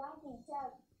Gargi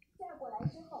嫁过来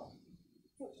之后，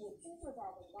就也居住在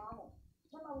Vrindavan。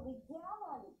那么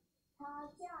Vidyavali 她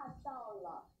嫁到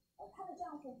了，她的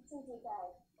丈夫居住在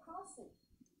Kashi，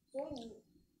 所以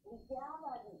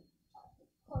Vidyavali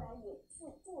后来也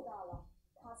住到了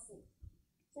Kashi。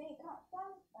 所以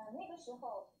那个时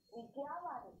候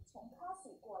Vidyavali 从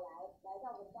Kashi 过来到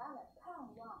Vrindavan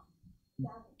看望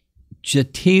Gargi。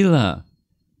 Jatila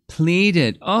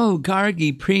pleaded, "Oh,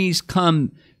 Gargi, please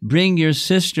come, bring your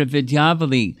sister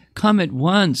Vidyavali. Come at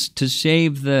once to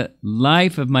save the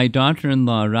life of my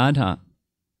daughter-in-law, Radha."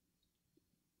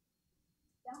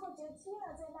 然后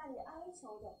Jatila 在那里哀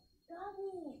求着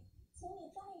Gargi， 请你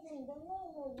带着你的妹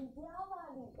妹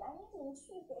Vidyavali 赶紧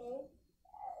去给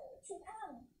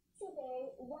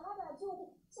Radha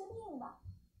治病吧。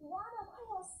 Radha 快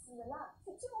要死了，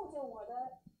去救救我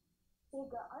的这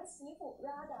个儿媳妇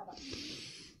Radha 吧。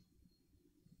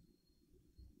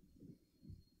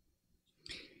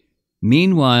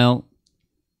 Meanwhile,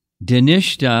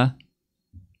 Dhanishta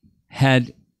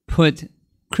had put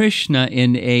Krishna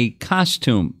in a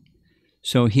costume,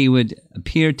 so he would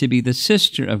appear to be the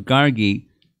sister of Gargi,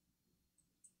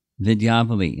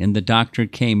 Vidyavali, and the doctor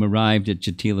arrived at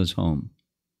Jatila's home.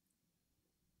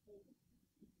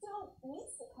 就与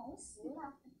此同时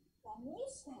呢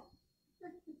Dhanishta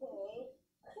给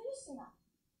Krishna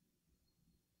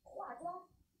化妆，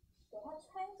给他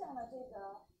穿上了这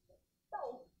个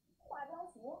化妆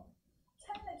服，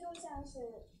穿的就像是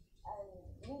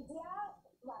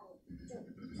Vidyavali，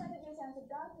 穿的就像是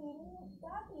Gargi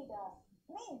的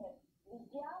妹妹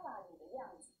Vidyavali 的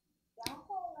样子。然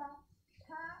后呢，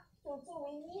他就作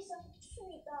为医生去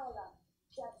到了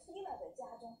Jatila 的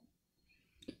家中。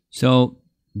 So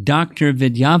Dr.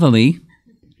 Vidyavali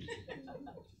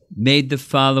made the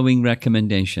following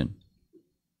recommendation.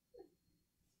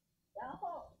 然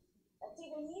后这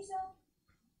个医生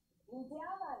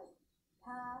Vidyavali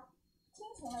他听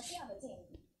从了这样的建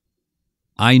议。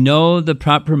 I know the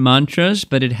proper mantras,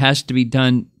 but it has to be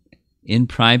done in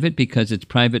private because it's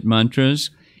private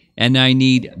mantras. And I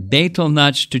need betel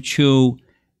nuts to chew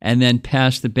and then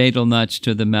pass the betel nuts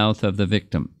to the mouth of the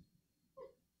victim.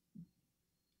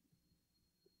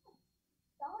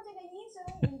 然后这个医生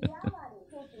Vidyavali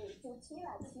就给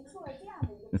Jatila 提出了这样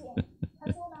的一个建议，他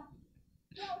说呢，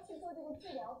要去做这个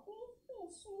治疗，必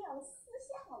须要私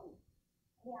下里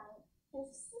就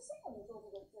是私下里做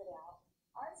这个治疗，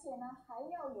而且呢还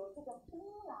要有这个槟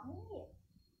榔叶，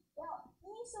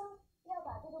医生要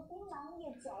把这个槟榔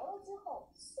叶嚼了之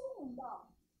后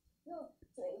用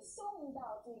嘴送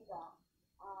到这个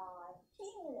病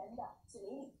人的嘴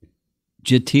里。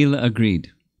 Jatila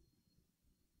agreed.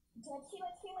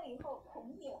 Jatila 听了以后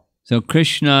同意了。 So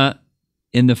Krishna,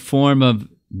 in the form of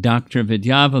Dr.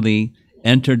 Vidyavali,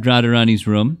 entered Radharani's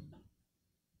room.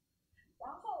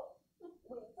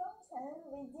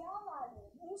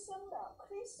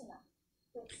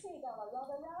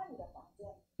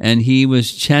 and he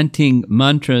was chanting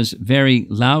mantras very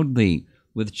loudly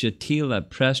with Jatila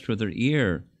pressed with her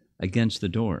ear against the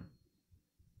door.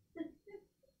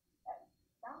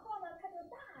 然后呢，他就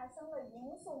大声的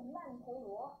吟诵曼陀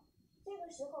罗。这个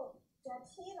时候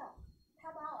，Jatila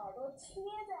他把耳朵贴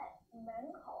在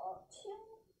门口听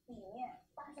里面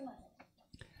发生了什么。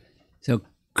So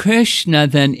Krishna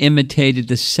then imitated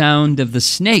the sound of the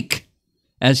snake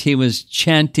as he was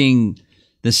chanting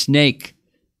the snake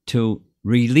to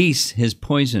release his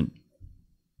poison.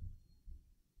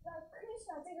 那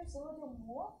Krishna 这个时候就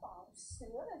模仿蛇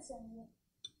的声音，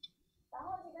然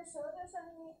后这个蛇的声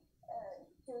音，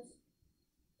就是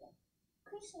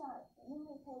Krishna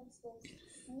imitates the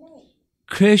snake.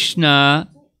 Krishna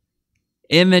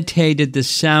imitated the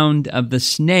sound of the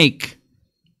snake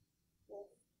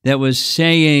that was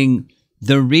saying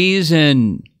the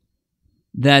reason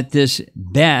that this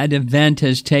bad event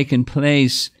has taken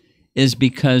place is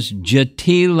because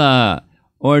Jatila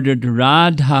ordered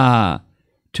Radha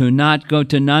to not go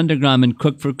to Nandagram and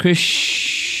cook for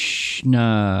Krishna.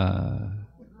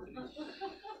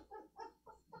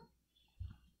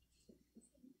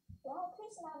 然后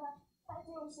Krishna 呢，他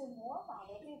就是模仿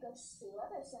的这个蛇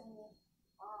的声音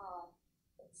啊，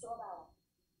说到了，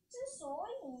之所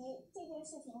以这件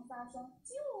事情发生，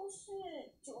就是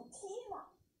Jatila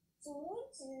阻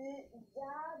止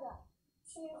Radha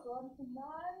去和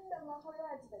Nanda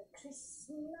Maharaj 的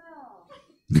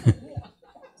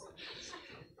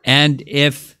Krishna。And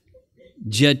if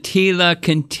Jatila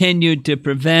continued to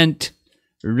prevent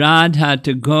Radha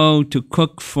to go to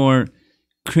cook for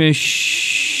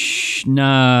Krishna,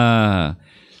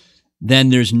 then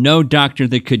there's no doctor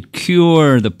that could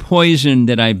cure the poison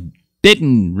that I've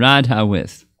bitten Radha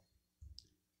with.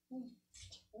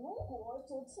 如果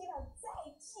Jatila再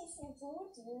继续阻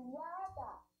止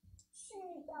Radha 去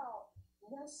到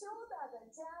Yashoda 的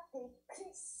家给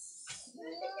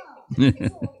Krishna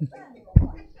做饭的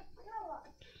话，那么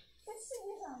这世界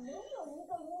上没有一个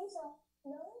医生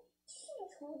能去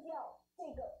除掉这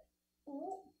个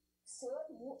蛇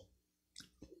毒。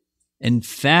 In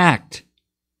fact,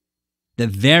 the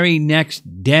very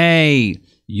next day,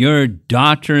 your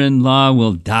daughter-in-law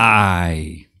will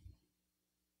die.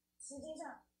 实际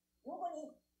上，如果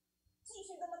你继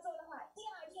续这么做的话，第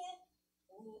二天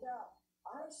你的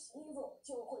儿媳妇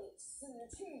就会死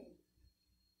去。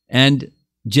 And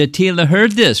Jatila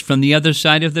heard this from the other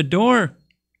side of the door.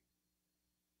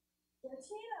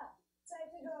 Jatila 在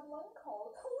这个门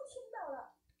口偷听到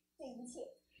了这一切。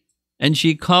 And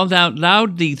she called out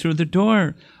loudly through the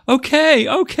door, "Okay,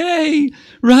 okay,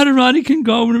 Radharani can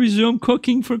go and resume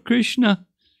cooking for Krishna."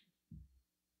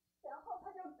 然后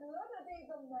他就隔着这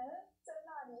个门在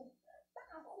那里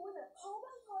大哭着：“好吧，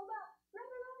好吧，让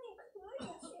你可以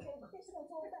去给 Krishna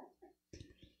做饭。”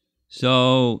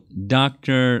 So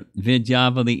Dr.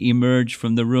 Vidyavali emerged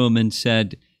from the room and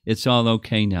said, "It's all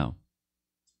okay now."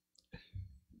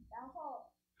 然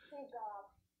后这个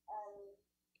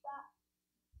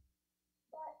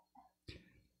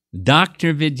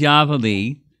Dr.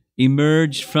 Vidyavali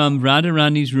emerged from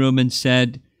Radharani's room and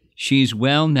said, "She's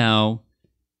well now.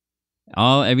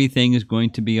 Everything is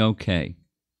going to be okay."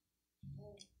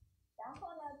 然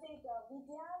后呢，这个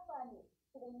Vidyavali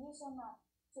这个医生呢，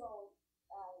就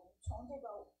从这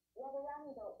个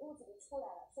Radharani 的屋子里出来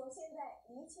了，说现在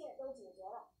一切都解决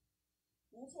了，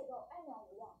一切都安然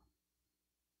无恙。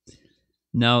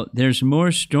 Now, there's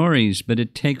more stories, but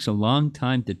it takes a long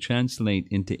time to translate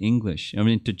into English,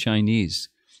 into Chinese.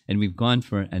 And we've gone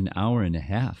for an hour and a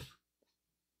half.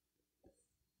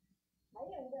 还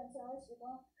有一段治疗时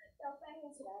光，要翻译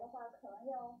起来的话，可能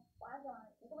要花上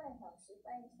1个半小时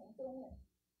翻译成中文。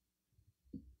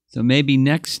 So maybe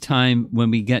next time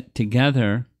when we get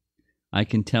together, I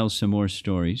can tell some more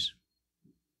stories.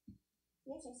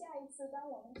 也许下一次当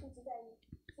我们聚在一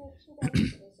起的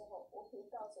时候，我可以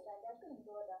告诉大家更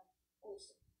多的故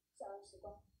事。治疗时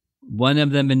光。 One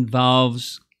of them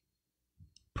involves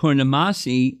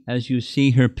Purnamasi, as you see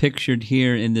her pictured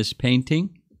here in this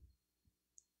painting.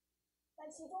 那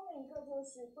其中的一个就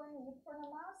是关于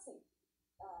Purnamasi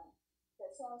的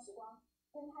治疗时光，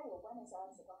跟它有关的治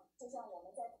疗时光，就像我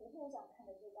们在图片上看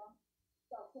的这张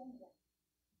照片一样。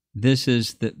 This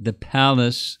is the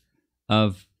palace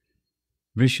of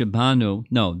Rishabhanu.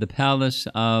 No, the palace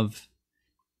of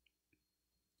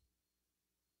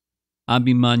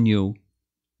Abhimanyu.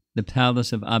 The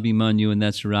palace of Abhimanyu, and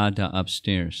that's Radha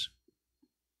upstairs.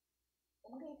 我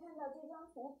们可以看到这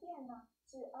张图片呢，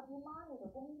是 Abhimanyu 的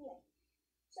宫殿，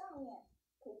上面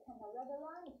可以看到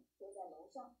Radharani 就在楼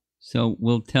上。 So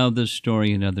we'll tell this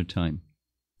story another time.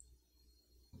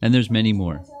 And there's many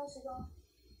more.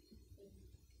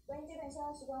 关于这段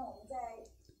消息时光，我们在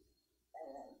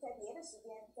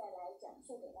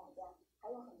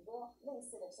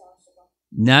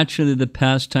Naturally, the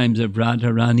pastimes of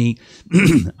Radharani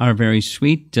are very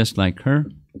sweet, just like her.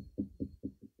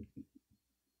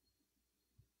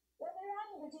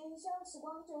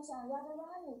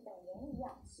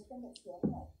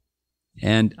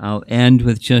 And I'll end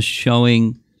with just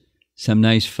showing some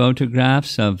nice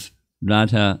photographs of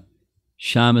Radha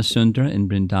Shyamasundara in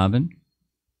Vrindavan.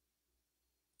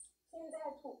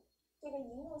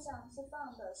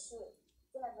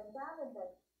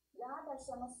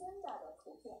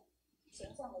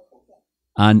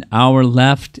 On our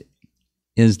left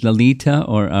is Lalita,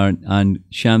 or on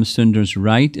Shyamasundara's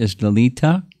right is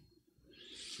Lalita.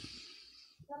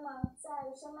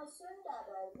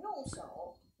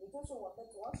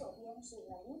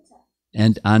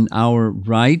 And on our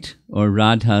right, or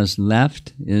Radha's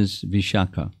left, is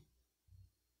Vishaka.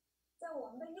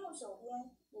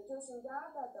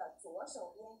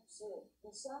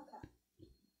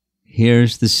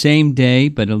 Here's the same day,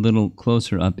 but a little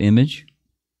closer up image.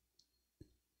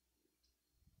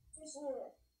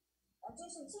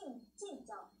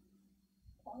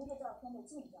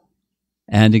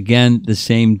 And again, the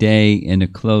same day in a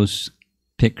close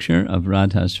picture of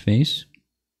Radha's face.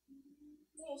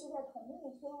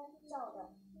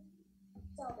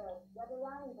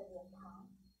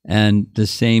 And the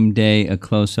same day, a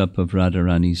close-up of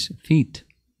Radharani's feet.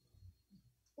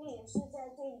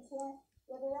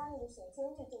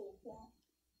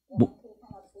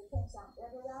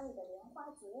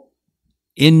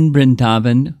 In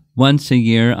Vrindavan, once a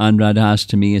year on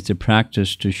Radhastmi, it's a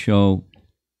practice to show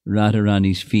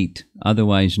Radharani's feet.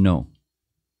 Otherwise, no.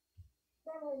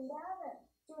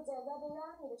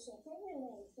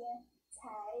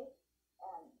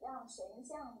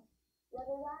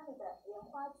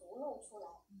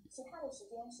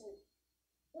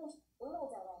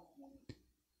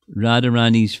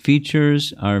 Radharani's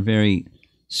features are very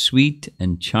sweet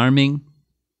and charming.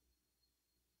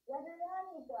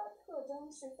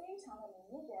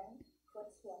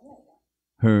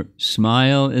 Her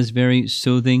smile is very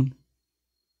soothing.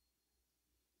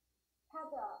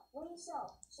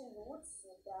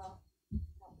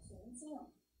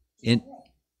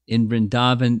 In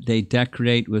Vrindavan, they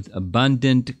decorate with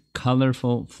abundant,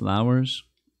 colorful flowers.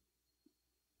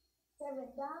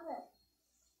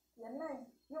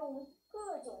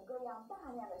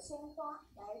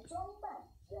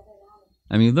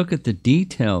 I mean, look at the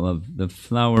detail of the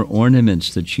flower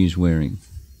ornaments that she's wearing.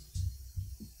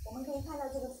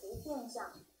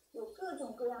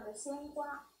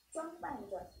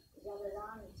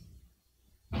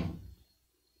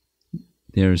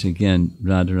 There's again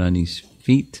Radharani's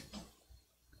feet.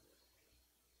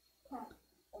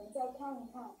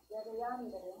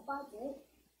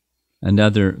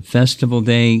 Another festival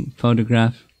day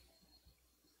photograph.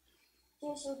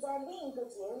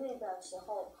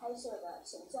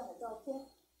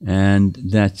 And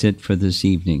that's it for this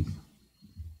evening.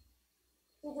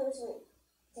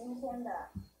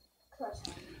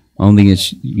 Only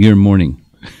it's your morning.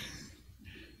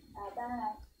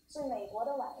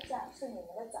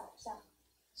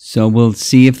 So we'll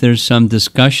see if there's some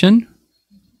discussion.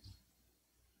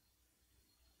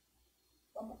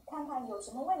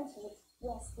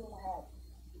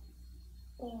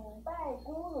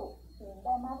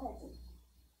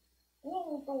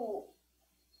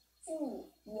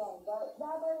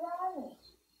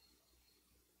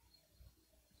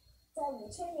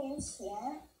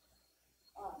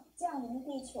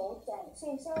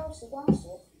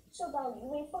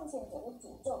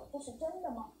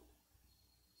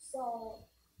 So,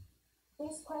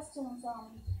 this question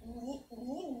from Li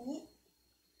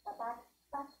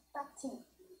Bhakti.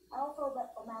 Also,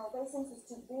 my obeisance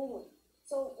to Guru.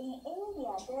 So, in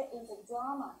India, there is a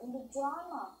drama. In the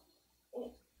drama,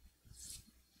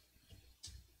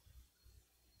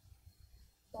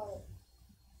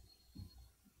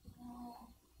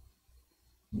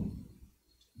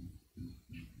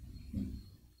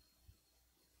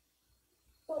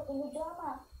 So, in the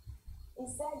drama, it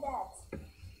said that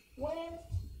when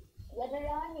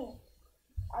Radharani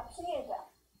appeared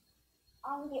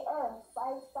on the earth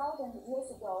 5,000 years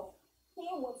ago, he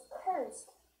was cursed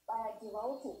by a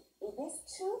devotee. Is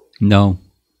this true? No.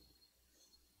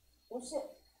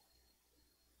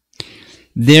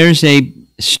 There's a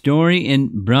story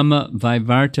in Brahma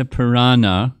Vaivarta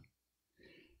Purana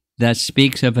that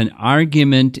speaks of an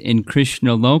argument in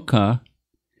Krishna Loka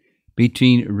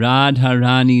between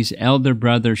Radharani's elder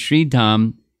brother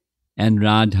Sridham and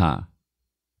Radha.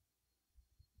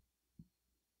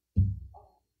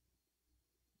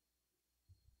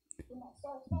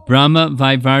 Brahma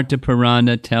Vaivarta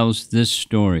Purana tells this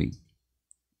story.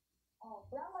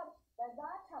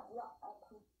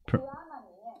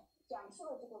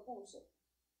 故事。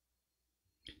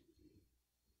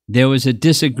There was a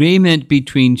disagreement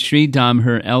between Sridham,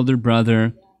 her elder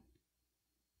brother,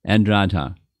 and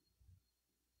Radha.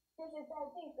 就是在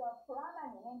这个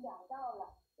Purana 里面讲到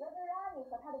了 Radharani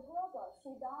和他的哥哥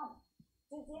Sridham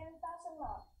之间发生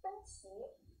了分歧。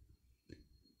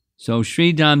So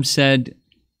Sridham said,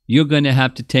 "You're going to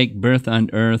have to take birth on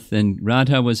earth." And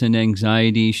Radha was in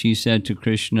anxiety. She said to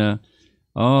Krishna,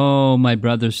 "Oh, my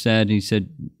brother said," he said,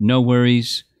 "no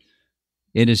worries.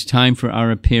 It is time for our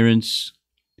appearance,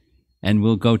 and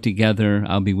we'll go together.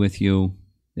 I'll be with you."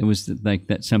 It was like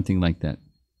that, something like that.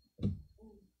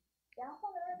 然后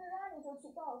呢 Radharani 就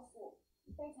去告诉，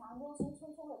非常忧心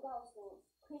忡忡的告诉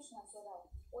Krishna 说的，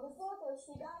我的哥哥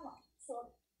Sridham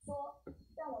说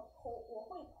让我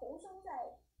会投生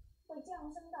在，会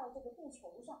降生到这个地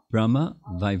球上。Brahma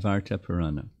Vaivarta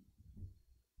Purana.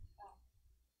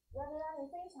 Radharani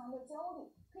非常的焦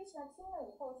虑 ，Krishna 听了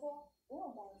以后说不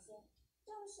用担心，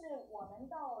正是我们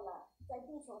到了在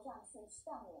地球上去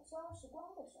上演消时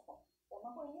光的时候，我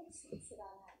们会一起去到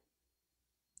那里。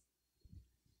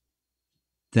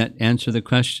That answer the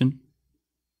question?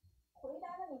 回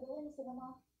答了你的问题了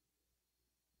吗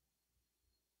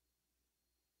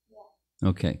 ？Yeah.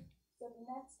 Okay. So the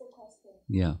next question.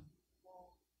 Yeah.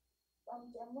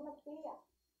 From Jamuna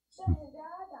圣母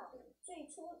Radha 最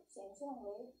初显现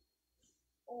为，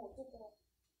这个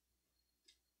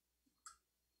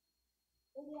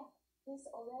 ，Yeah, this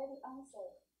already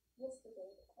answered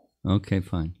yesterday. Okay,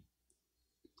 fine.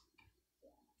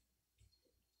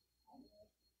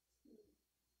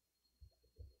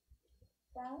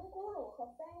 感恩咕噜和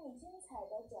翻译精彩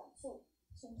的讲述，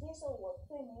请接受我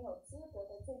最没有资格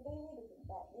的、最卑微的顶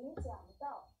戴。您讲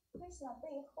到 Krishna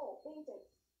背后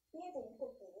憋着一个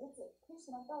笛子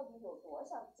 ，Krishna 到底有多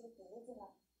少只笛子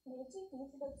呢？每只笛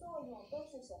子的作用都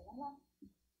是什么呢？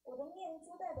我的念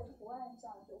珠带的图案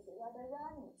上就是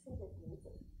Radharani 吹着笛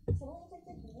子，请问这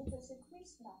只笛子是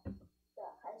Krishna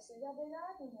的还是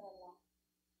Radharani 的呢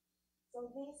 ？So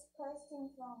this question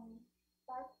from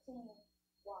Palatine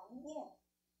王燕。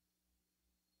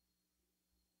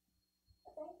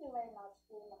Thank you very much,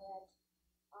 Guru Maharaj.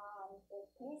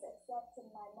 Please accept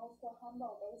my most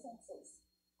humble obeisances,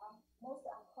 most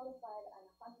unqualified and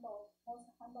most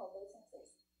humble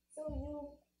obeisances.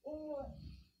 So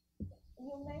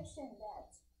you mentioned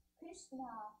that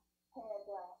Krishna had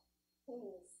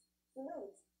his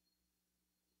flute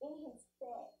in his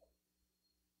bag.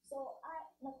 So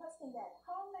my question that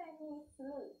how many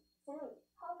flutes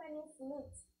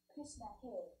Krishna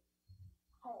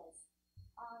has?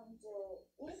 And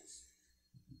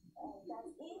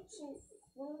each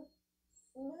flute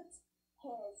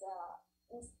has a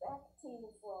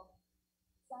respective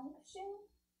function.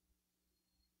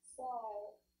 So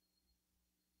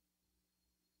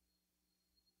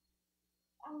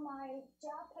on my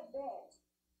japa bed,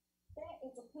 there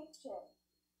is a picture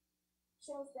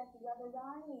shows that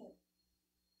Radharani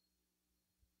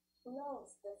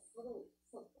blows the flute.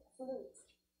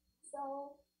 So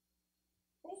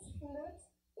this flute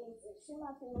is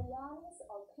Srimati Radharani's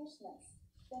or Krishna's?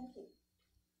 Thank you.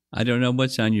 I don't know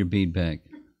what's on your bead bag.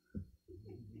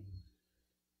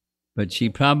 But she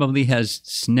probably has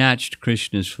snatched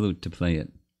Krishna's flute to play it.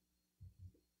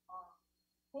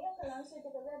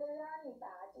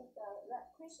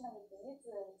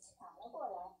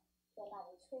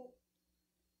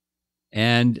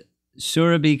 And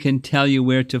Surabhi can tell you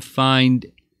where to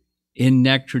find in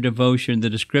Nectar Devotion the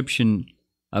description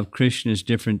of Krishna's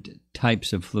different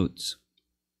types of flutes.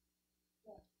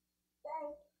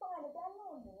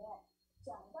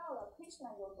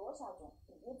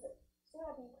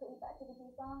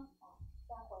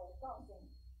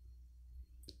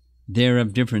 They're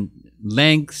of different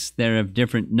lengths, they're of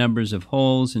different numbers of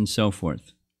holes, and so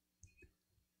forth.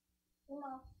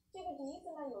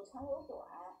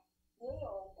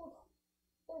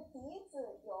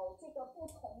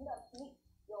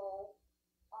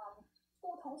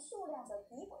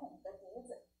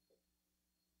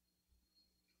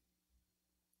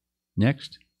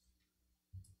 Next.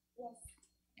 Yes,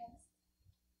 next.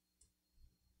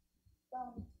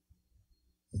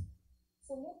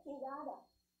 Sumiti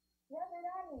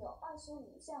Radharani 有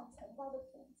25项崇高的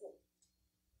品质，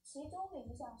其中的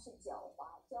一项是狡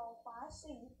猾。狡猾是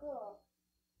一个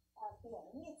贬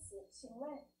义词，请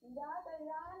问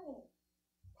Radharani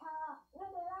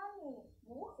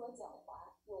如何狡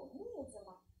猾？有逆子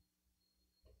吗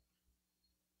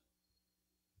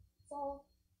 ？So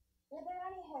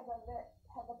Radharani have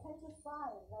a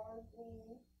 25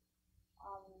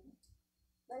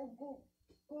 very good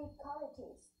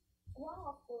qualities. One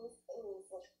of those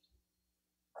is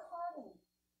cunning.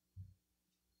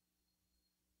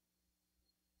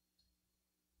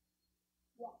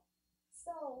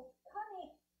 So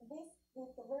cunning, this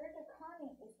word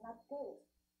cunning is not good.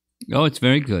 Oh, it's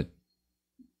very good.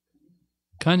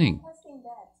 Cunning. I'm testing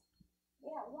that.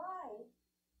 Yeah, why?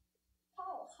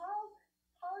 How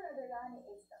Radharani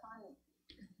is cunning?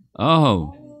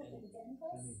 Oh, Any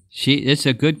examples? it's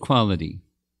a good quality.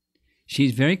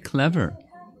 She's very clever.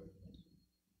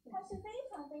 她是非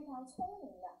常非常聪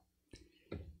明的。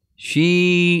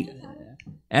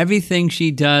 Everything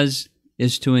she does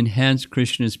is to enhance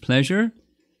Krishna's pleasure.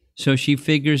 So she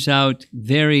figures out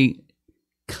very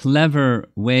clever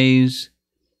ways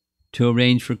to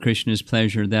arrange for Krishna's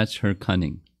pleasure. That's her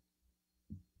cunning.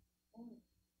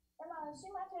 那么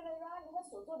Srimati Radharani 她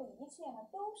所做的一切呢，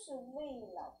都是为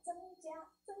了增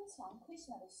强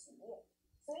Krishna 的喜悦。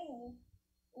所以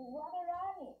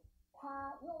Radharani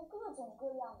她用各种各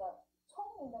样的聪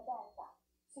明的办法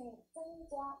去增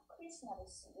加 Krishna 的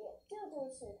喜悦，这就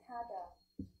是她的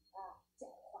狡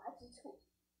猾之处，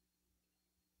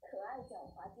可爱狡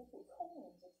猾之处，聪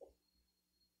明之处。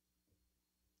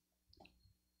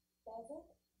That's it.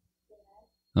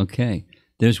 Okay.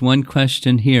 There's one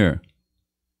question here.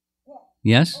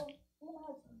 Yes?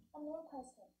 Another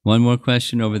question. One more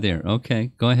question over there.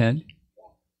 Okay, go ahead.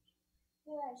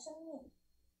 热爱生命，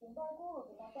顶拜咕噜，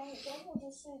顶拜翻译说，物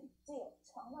质世界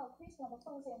成了 Krishna 的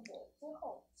奉献者之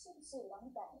后，是不是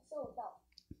能感受到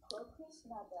和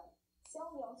Krishna 的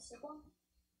逍遥时光？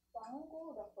感恩咕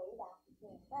噜的回答，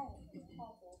顶拜你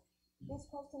太祖。This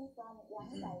question from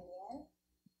 200年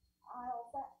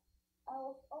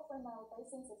I'll offer my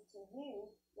obeisances to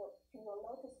you, to your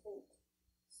lotus feet.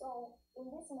 So, in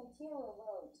this material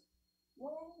world,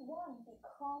 when one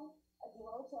becomes a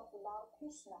devotee of Lord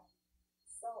Krishna,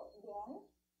 so then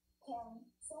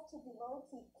such a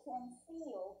devotee can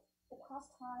feel the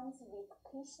pastimes with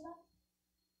Krishna?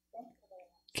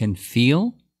 Can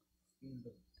feel?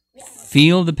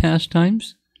 Feel the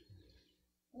pastimes?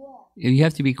 Yeah. You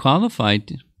have to be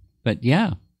qualified, but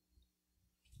yeah.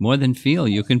 More than feel,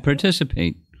 you can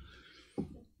participate.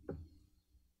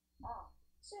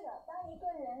 是的，当一个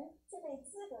人具备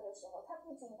资格的时候，他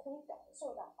不仅可以感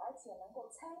受到，而且能够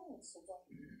参与其中。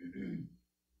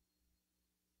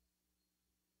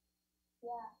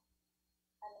Yeah,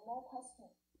 and more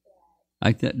questions.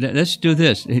 Let's do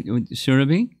this,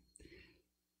 Surabhi.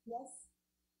 Yes.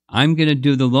 I'm going to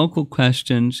do the local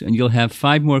questions, and you'll have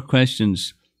 5 more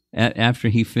questions after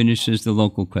he finishes the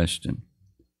local question.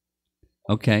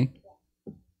 Okay?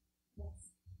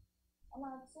 Yes. 那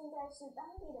么现在是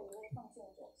当地的一位奉献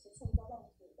者提出一个问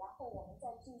题，然后我们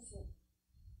再继续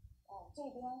这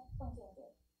边奉献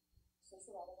者提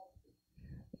出来的问题。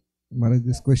Maharaj,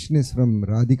 this question is from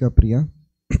Radhika Priya.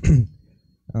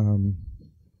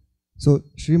 So,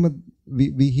 Srimad,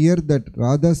 we hear that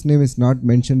Radha's name is not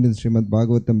mentioned in Srimad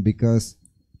Bhagavatam because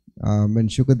when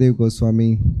Shukadev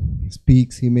Goswami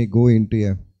speaks, he may go into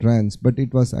a trance. But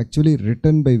it was actually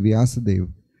written by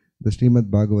Vyasadev, the Srimad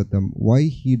Bhagavatam. Why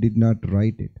he did not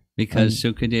write it? Because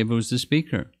Sukadeva was the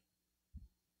speaker.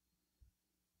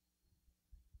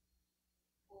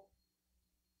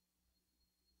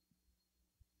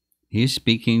 He's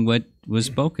speaking what was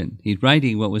spoken. He's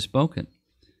writing what was spoken.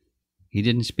 He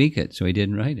didn't speak it, so he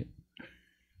didn't write it.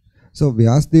 So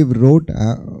Vyasadev wrote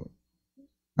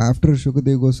after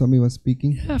Shukadev Goswami was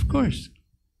speaking? Yeah, of course.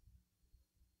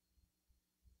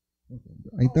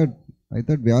 I thought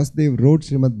Vyasadev wrote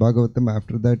Srimad Bhagavatam,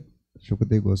 after that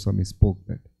Shukadev Goswami spoke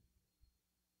that.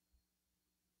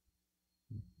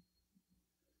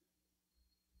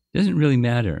 Doesn't really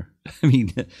matter. I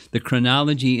mean, the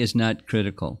chronology is not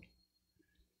critical.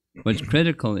 What's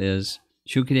critical is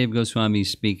Shukadev Goswami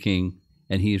speaking,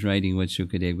 and he's writing what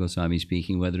Shukadev Goswami is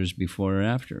speaking, whether it's before or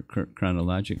after,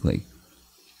 chronologically.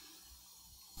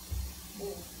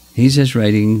 He's just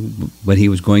writing what he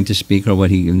was going to speak, or what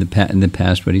he in the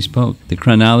past what he spoke. The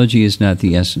chronology is not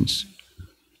the essence.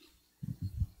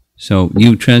 So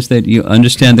you translate, you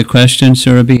understand the question,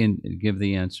 Surabhi, and give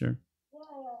the answer.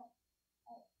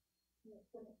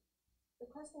 The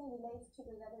question relates to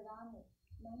the Radharani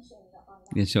mentioned on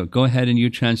that. Yeah, so go ahead and you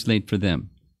translate for them.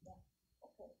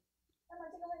 OK. 那么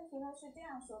这个问题呢是这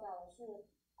样说的，是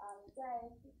在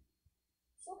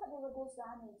舒克这个故事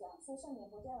里讲述圣典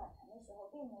国家晚谈的时候，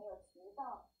并没有提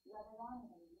到 Radharani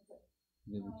的名字。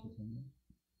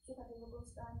舒克这个故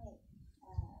事里，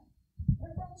那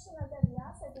但是呢，在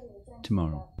Vyasadeva 赞助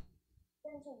的，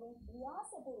但是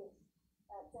Vyasadeva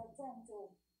在赞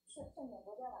助圣典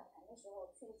国家晚谈的时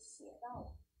候却写到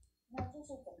了，那这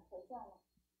是怎么回事呢？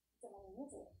怎么理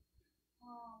解？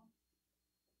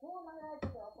古尔玛拉这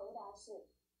个回答是，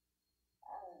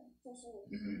就是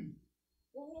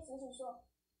意思是说，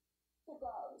这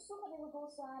个苏克这个公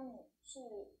司是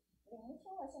聆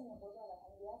听了圣典国教法坛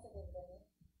yesterday 的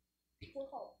之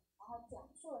后，然后讲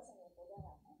述了圣典国教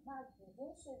法坛，那已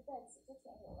经是在此之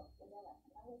前有了国教法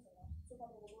坛，那为什么现在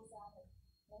这个路上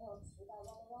没有提到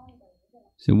Radhastmi 的名字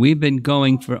呢？ So we've been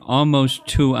going for almost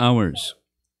 2 hours.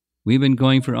 We've been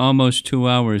going for almost 2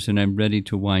 hours, and I'm ready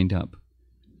to wind up.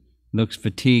 Looks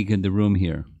fatigue in the room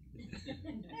here.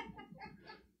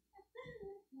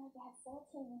 Now we have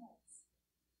 14 minutes.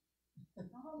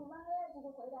 然后你们的这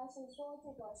个回答是说，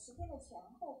这个时间的前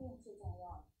后并不是重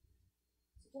要，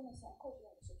时间的前后并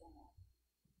不是重要。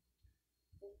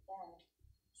但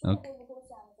是会不会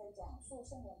像在讲述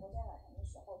圣典国家法坛的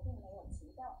时候，并没有提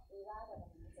到 Radha 的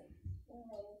名字，因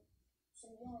为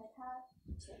他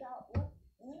提到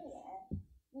以免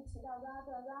一提到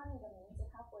Radhastmi 的名字，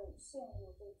他会陷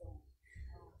入这种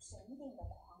神定的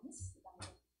狂喜当中。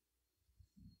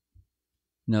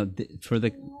Now,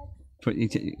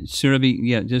 Surabhi,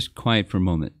 yeah, just quiet for a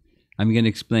moment. I'm going to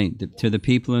explain to the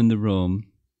people in the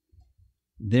room.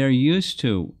 They're used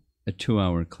to a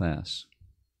 2-hour class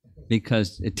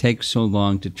because it takes so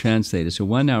long to translate it. So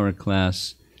 1-hour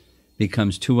class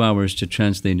becomes 2 hours to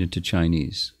translate into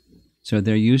Chinese. So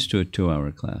they're used to a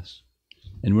 2-hour class.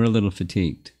 And we're a little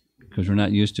fatigued because we're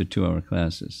not used to 2-hour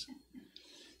classes.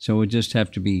 So we'll just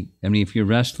have to be, I mean, if you're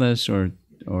restless or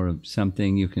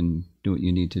something, you can do what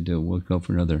you need to do. We'll go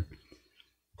for another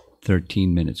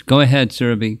 13 minutes. Go ahead,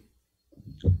 Surabhi.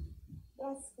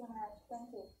 Yes,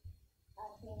 thank you.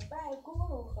 明白咕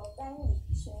噜和翻译，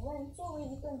请问作为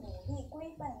一个努力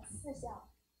规范4项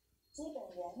基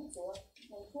本原则，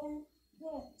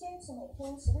坚持每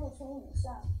天16圈以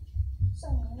上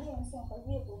圣名念诵和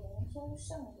阅读聆听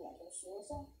圣典的学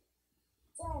生，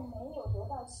在没有得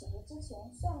到启迪之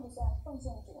前，算不算奉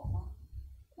献者呢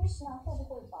？Krishna 会不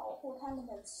会保护他们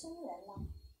的亲人呢？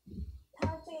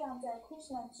他这样在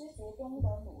Krishna 知觉中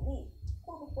的努力，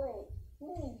会不会利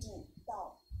益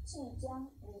到即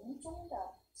将临终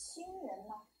的亲人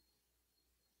呢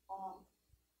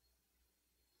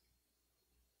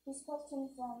？This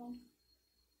question from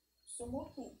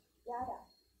Sumuki Yada.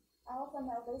 I offer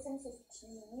my obeisances to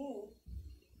you.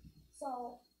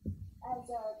 So, as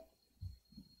a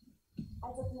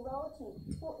devotee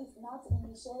who is not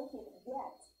initiated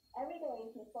yet, every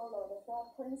day he follows the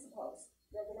 4 principles,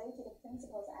 regulated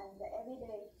principles, and every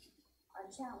day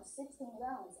chant 16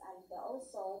 rounds, and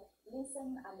also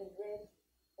listen and read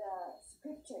the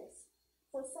scriptures.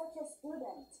 For such a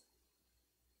student,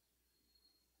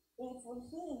 if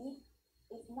he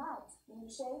is not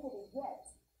initiated yet,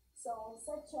 so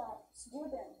such a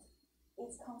student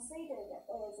is considered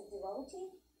as a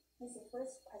devotee? This is the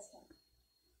first question.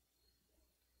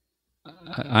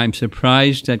 I'm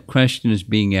surprised that question is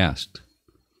being asked.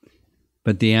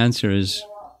 But the answer is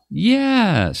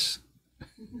yes.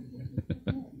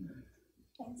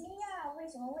 很惊讶，为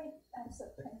什么很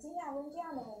惊讶问这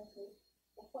样的问题？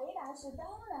我回答是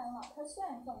当然了，他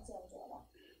算奉献者了。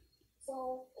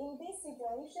So in this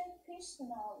situation,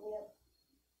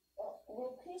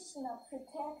 will Krishna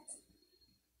protect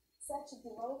such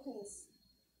devotees?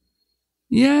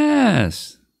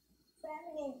 Yes.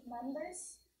 Family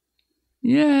members?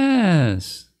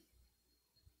 Yes.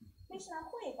 Krishna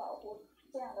会保护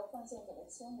这样的奉献者的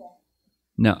亲人。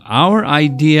Now, our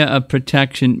idea of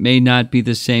protection may not be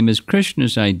the same as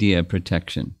Krishna's idea of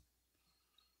protection.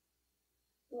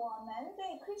 我们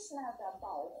对 Krishna 的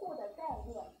保护的概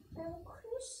念，跟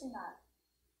Krishna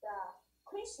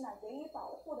给予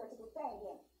保护的这个概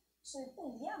念是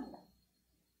不一样的。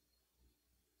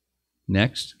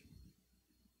Next.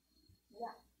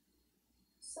 Yeah.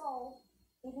 So,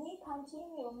 if we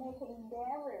continue making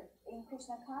endeavor in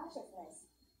Krishna consciousness,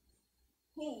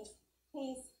 his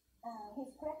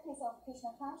practice of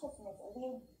Krishna consciousness will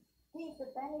give the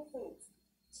benefits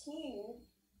to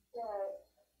the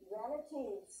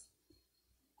relatives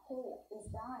who is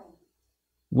dying.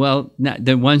 Well,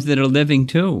 the ones that are living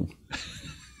too.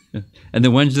 And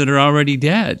the ones that are already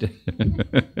dead. 就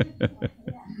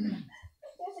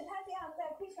是他这样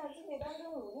在 Krishna 知觉当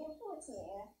中努力，不仅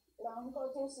能够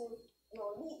就是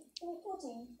不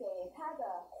仅给他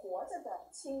的活着的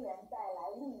亲人带来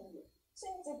利益，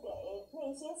甚至给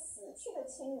那些死去的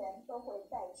亲人都会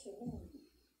带去利益。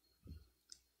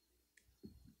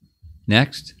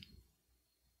Next.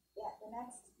 Yeah, the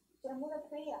next. Jamuna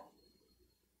Priya.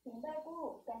 顶拜咕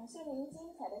噜，感谢您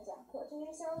精彩的讲课，这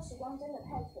些消时光真的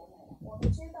太甜美了。我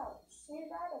们知道Sri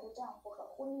Radha 的丈夫和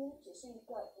婚姻只是一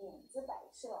个影子摆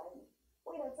设而已，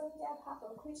为了增加他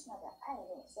和 Krishna 的爱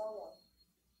恋消融。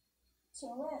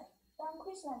请问，当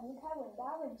Krishna 离开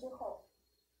Vrindavan 之后，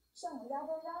圣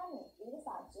Radharani 无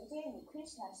法直接与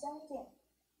Krishna 相见，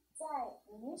在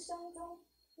余生中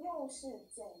又是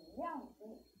怎样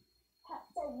他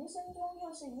在余生中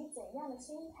又是以怎样的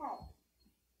心态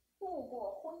度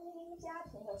过婚姻家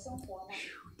庭的生活呢？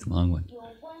 It's a long one. 有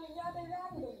关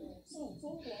Radharani 的语气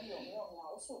经典有没有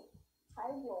描述？还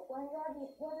有关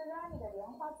Radharani 的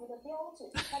莲花族的标志，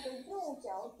它的右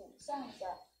脚底上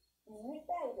的鱼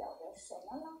代表着什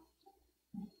么呢？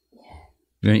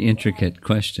 Very intricate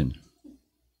question.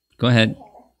 Go ahead.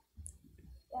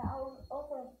 Yeah, I'll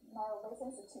offer my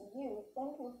obeisance to you.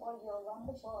 Thank you for your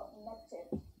wonderful lecture.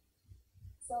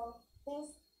 So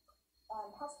these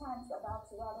pastimes about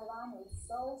Radharani is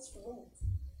so sweet.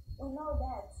 We know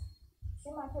that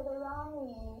Srimati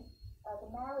Radharani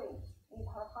married with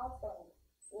her husband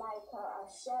like a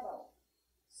shadow.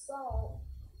 So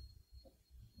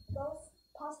those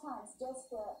pastimes just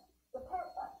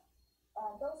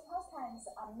those pastimes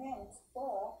are meant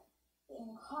for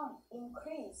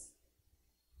increase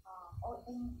or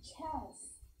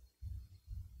enhance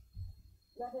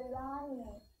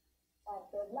Radharani,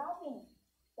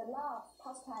 the love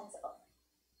pastimes of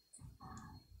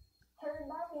her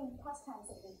loving pastimes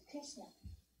with Krishna.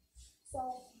 So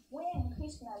when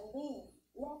Krishna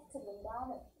left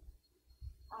Vrindavan,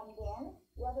 and then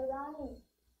Radharani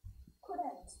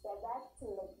couldn't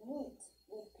directly meet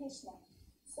with Krishna.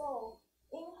 So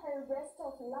in her rest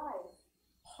of life,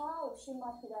 how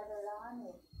Srimati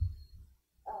Radharani,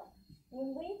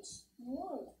 in which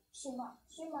mood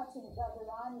Srimati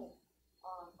Radharani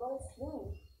goes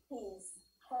through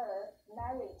her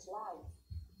marriage life?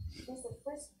 This is the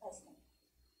first question.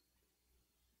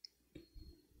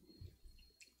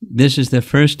 This is the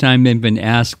first time they've been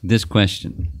asked this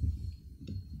question.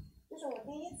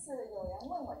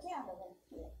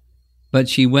 But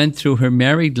she went through her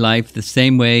married life the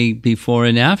same way before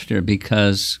and after,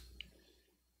 because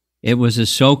it was a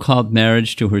so-called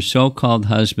marriage to her so-called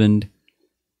husband,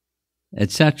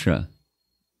 etc.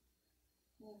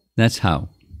 That's how.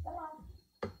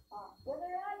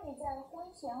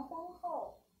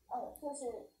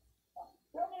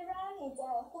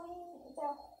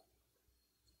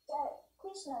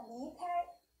 Krishna 离开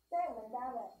在文达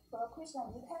文和 Krishna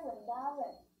离开文达文，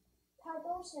他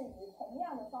都是以同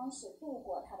样的方式度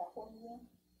过他的婚姻。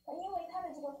因为他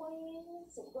的这个婚姻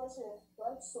只不过是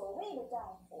和所谓的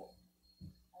丈夫，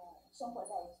生活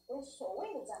在一起，跟所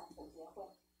谓的丈夫结婚。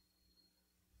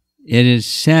It is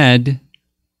said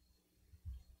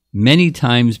many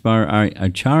times by our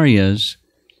acharyas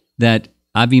that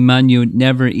Abhimanyu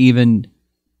never even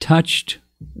touched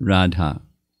Radha.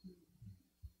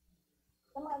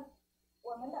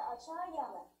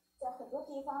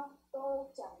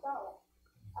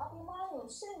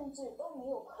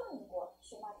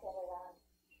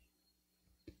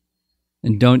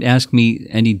 And don't ask me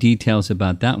any details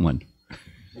about that one.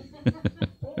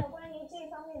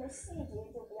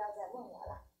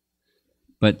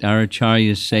 But our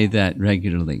acharyas say that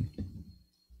regularly.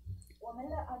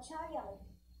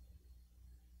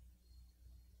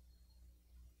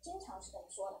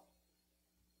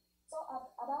 So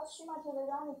about Srimati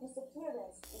Radharani's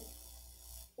disappearance, is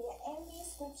there any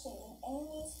description in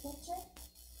any scripture?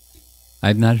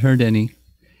 I've not heard any,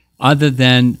 other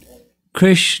than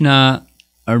Krishna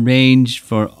arranged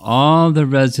for all the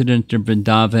residents of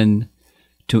Vrindavan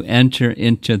to enter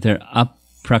into their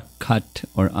aprakat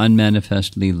or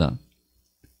unmanifest lila.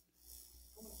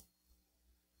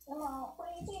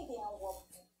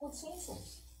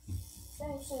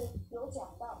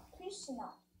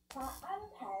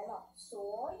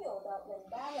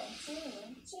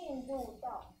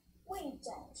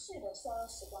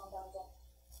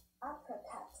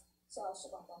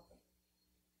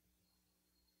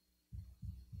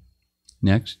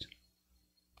 Next.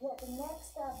 Yeah, the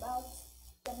next about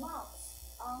the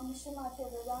marks on Srimati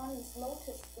Radharani's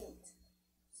lotus feet.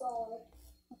 So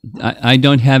I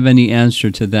don't have any answer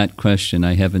to that question.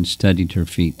 I haven't studied her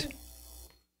feet.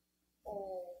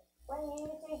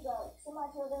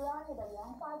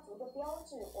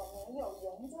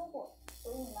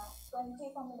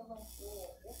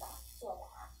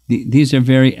 These are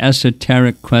very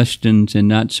esoteric questions and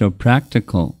not so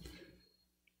practical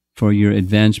for your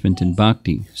advancement in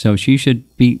bhakti. So she should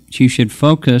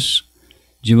focus,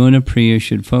 Jamuna Priya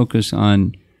should focus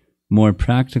on more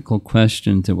practical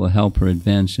questions that will help her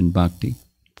advance in bhakti.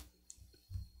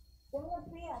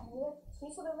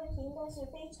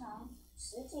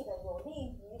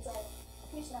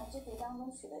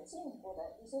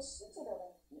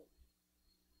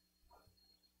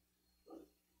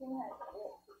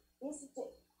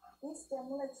 This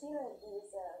Jamuna Priya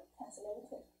is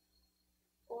translated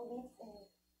who lives in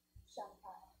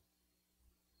Shanghai.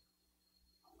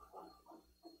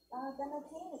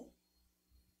 Danakini,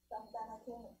 from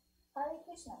Danakini. Hare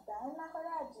Krishna，感恩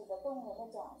Maharaj 的动人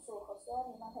的讲述和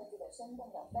Swami Mataji 的生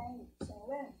动的翻译。请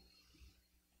问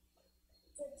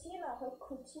Jatila 和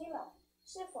Kutila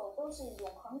是否都是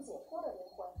永恒解脱的灵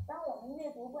魂？当我们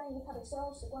阅读关于他的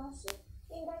消时光时，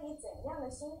应该以怎样的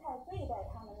心态对待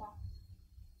他们呢？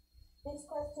 This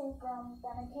question from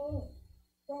Danakini.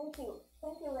 Thank you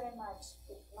very much,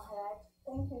 Maharaj.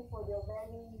 Thank you for your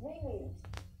very vivid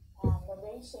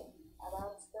narration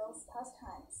about those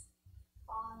pastimes.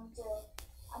 And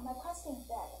my question is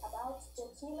that about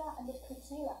Jatila and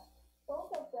Kutila,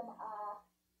 both of them are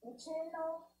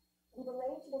eternal,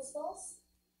 liberated souls.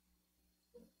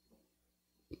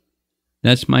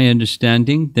 That's my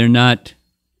understanding. They're not.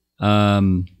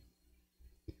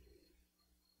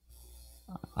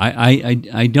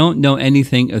 I don't know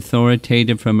anything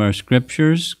authoritative from our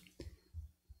scriptures,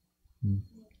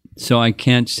 so I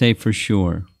can't say for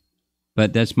sure.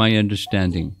 But that's my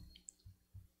understanding.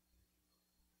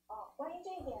 关于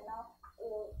这一点呢，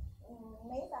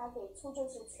没法给出就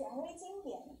是权威经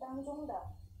典当中的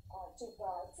这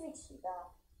个具体的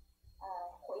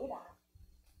回答，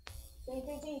所以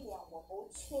对这一点我不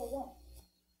确认。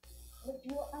But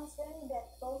you understand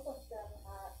that both of them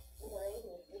are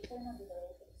liberated, eternal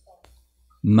liberated souls.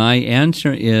 My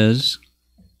answer is,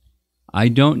 I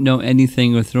don't know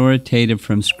anything authoritative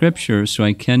from Scripture, so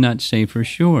I cannot say for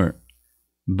sure.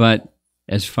 But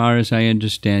as far as I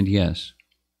understand, yes.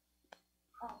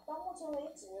 到目前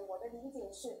为止，我的理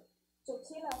解是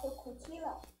 ，Jatila 和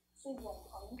Kutila 是永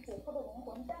恒解脱的灵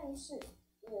魂，但是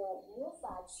我无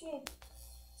法确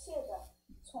切的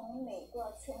从每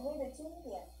个权威的经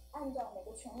典，按照每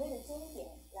个权威的经典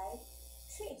来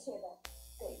确切的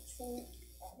给出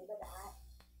一个答案。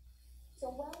So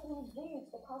when we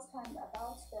read the pastime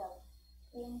about them,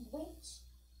 in which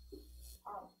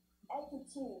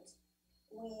attitude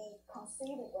we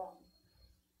consider them?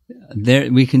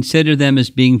 We consider them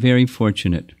as being very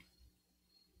fortunate.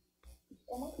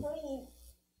 我们可以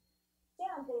这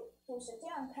样就是这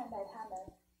样看待他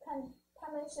们，看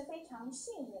他们是非常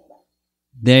幸运的。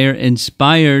They are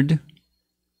inspired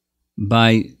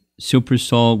by Super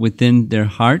Soul within their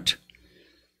heart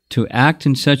to act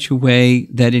in such a way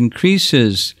that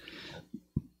increases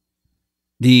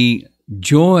the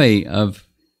joy of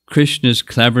Krishna's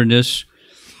cleverness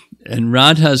and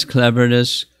Radha's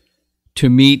cleverness to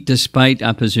meet despite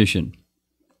opposition.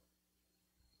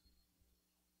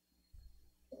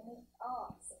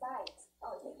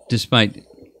 Despite.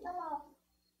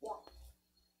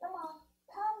 那么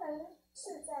他们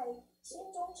是在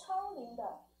心中超灵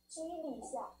的激励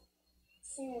下，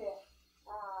去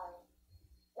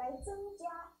来增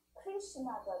加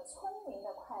Krishna 的聪明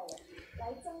的快乐，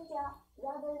来增加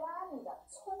Radharani 的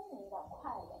聪明的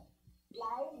快乐，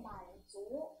来满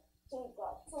足这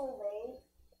个作为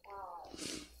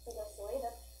这个所谓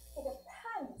的这个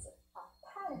探子的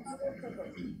这个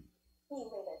地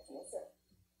位的角色，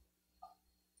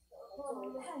作为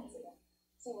探子的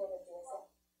地位的角色。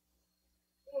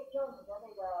就你的那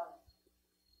个，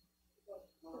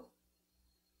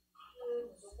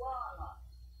你就忘了。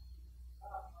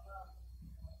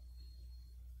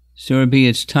Surabhi,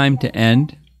 it's time to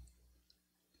end.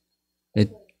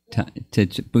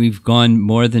 We've gone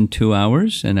more than 2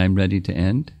 hours, and I'm ready to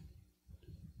end.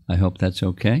 I hope that's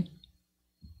okay.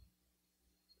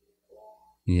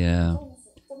 Yeah.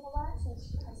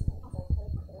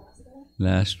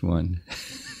 Last one.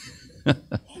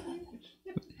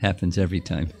 Happens every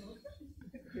time.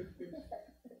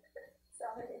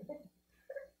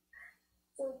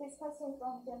 So this question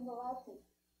from Jambalati.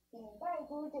 顶拜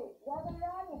姑对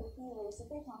Radharani 的地位是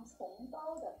非常崇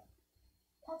高的，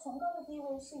他崇高的地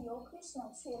位是由 Krishna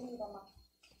确立的吗？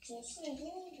只是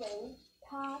因为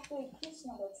他对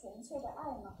Krishna 的纯粹的爱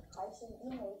吗？还是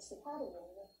因为其他的原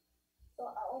因 ？So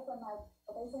I offer my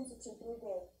obeisance to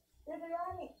Gurudev.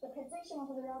 Radharani, the position of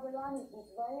Radharani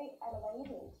is very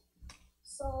elevated.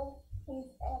 So his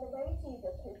elevated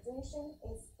position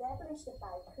is established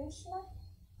by Krishna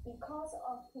because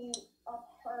of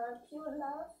her pure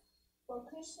love for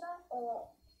Krishna or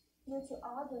due to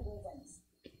other reasons?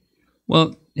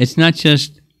 Well, it's not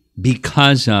just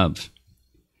because of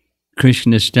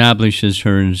Krishna establishes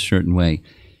her in a certain way.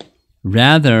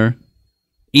 Rather,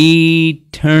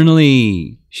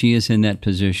 eternally she is in that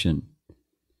position.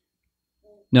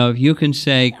 Now, if you can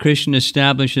say Krishna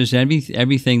establishes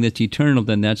everything that's eternal,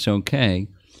 then that's okay.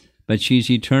 But she's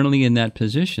eternally in that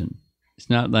position. It's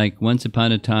not like once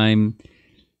upon a time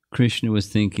Krishna was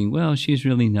thinking, well, she's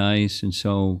really nice, and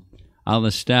so I'll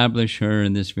establish her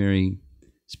in this very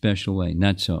special way.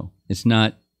 Not so. It's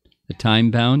not a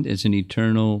time-bound. It's an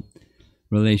eternal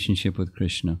relationship with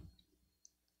Krishna.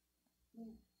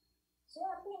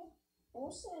 不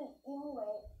是因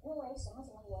为什么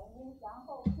什么原因，然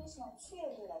后 Krishna 确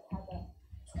立了他的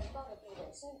崇高的地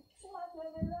位，是 Srimad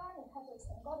Radharani 他的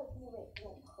崇高的地位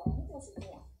永恒就是这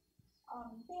样。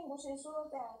并不是说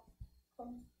在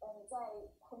很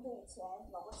久以前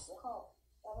某个时候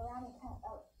Radharani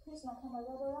Krishna 看到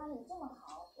Radharani 这么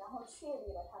好，然后确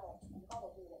立了他的崇高的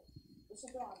地位，不是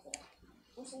这样子的，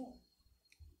不是，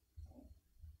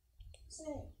是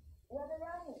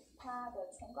Radharani 他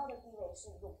的崇高的地位是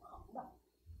永恒的，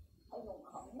他永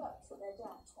恒的处在这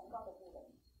样崇高的地位。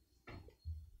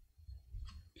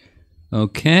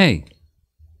Okay.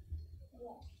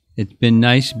 It's been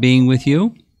nice being with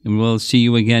you, and we'll see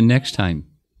you again next time.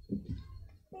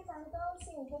 非常高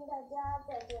兴跟大家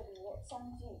在这里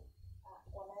相聚，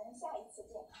我们下一次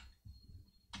见。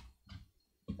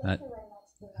Thank you very much.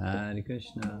 Hare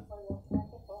Krishna. For your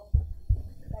wonderful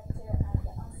lecture and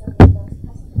answering those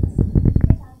questions.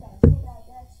 非常感谢大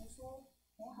家提出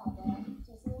美好的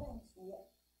这些问题。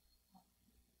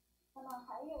那么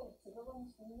还有几个问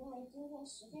题，因为今天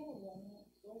时间的原因，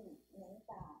所以没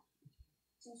法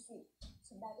继续，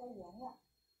请大家原谅。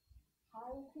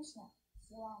Hare Krishna，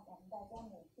 希望我们大家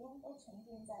每天都沉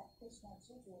浸在 Krishna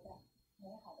知足的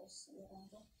美好的喜悦当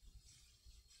中。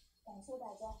感谢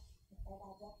大家，拜拜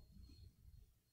大家。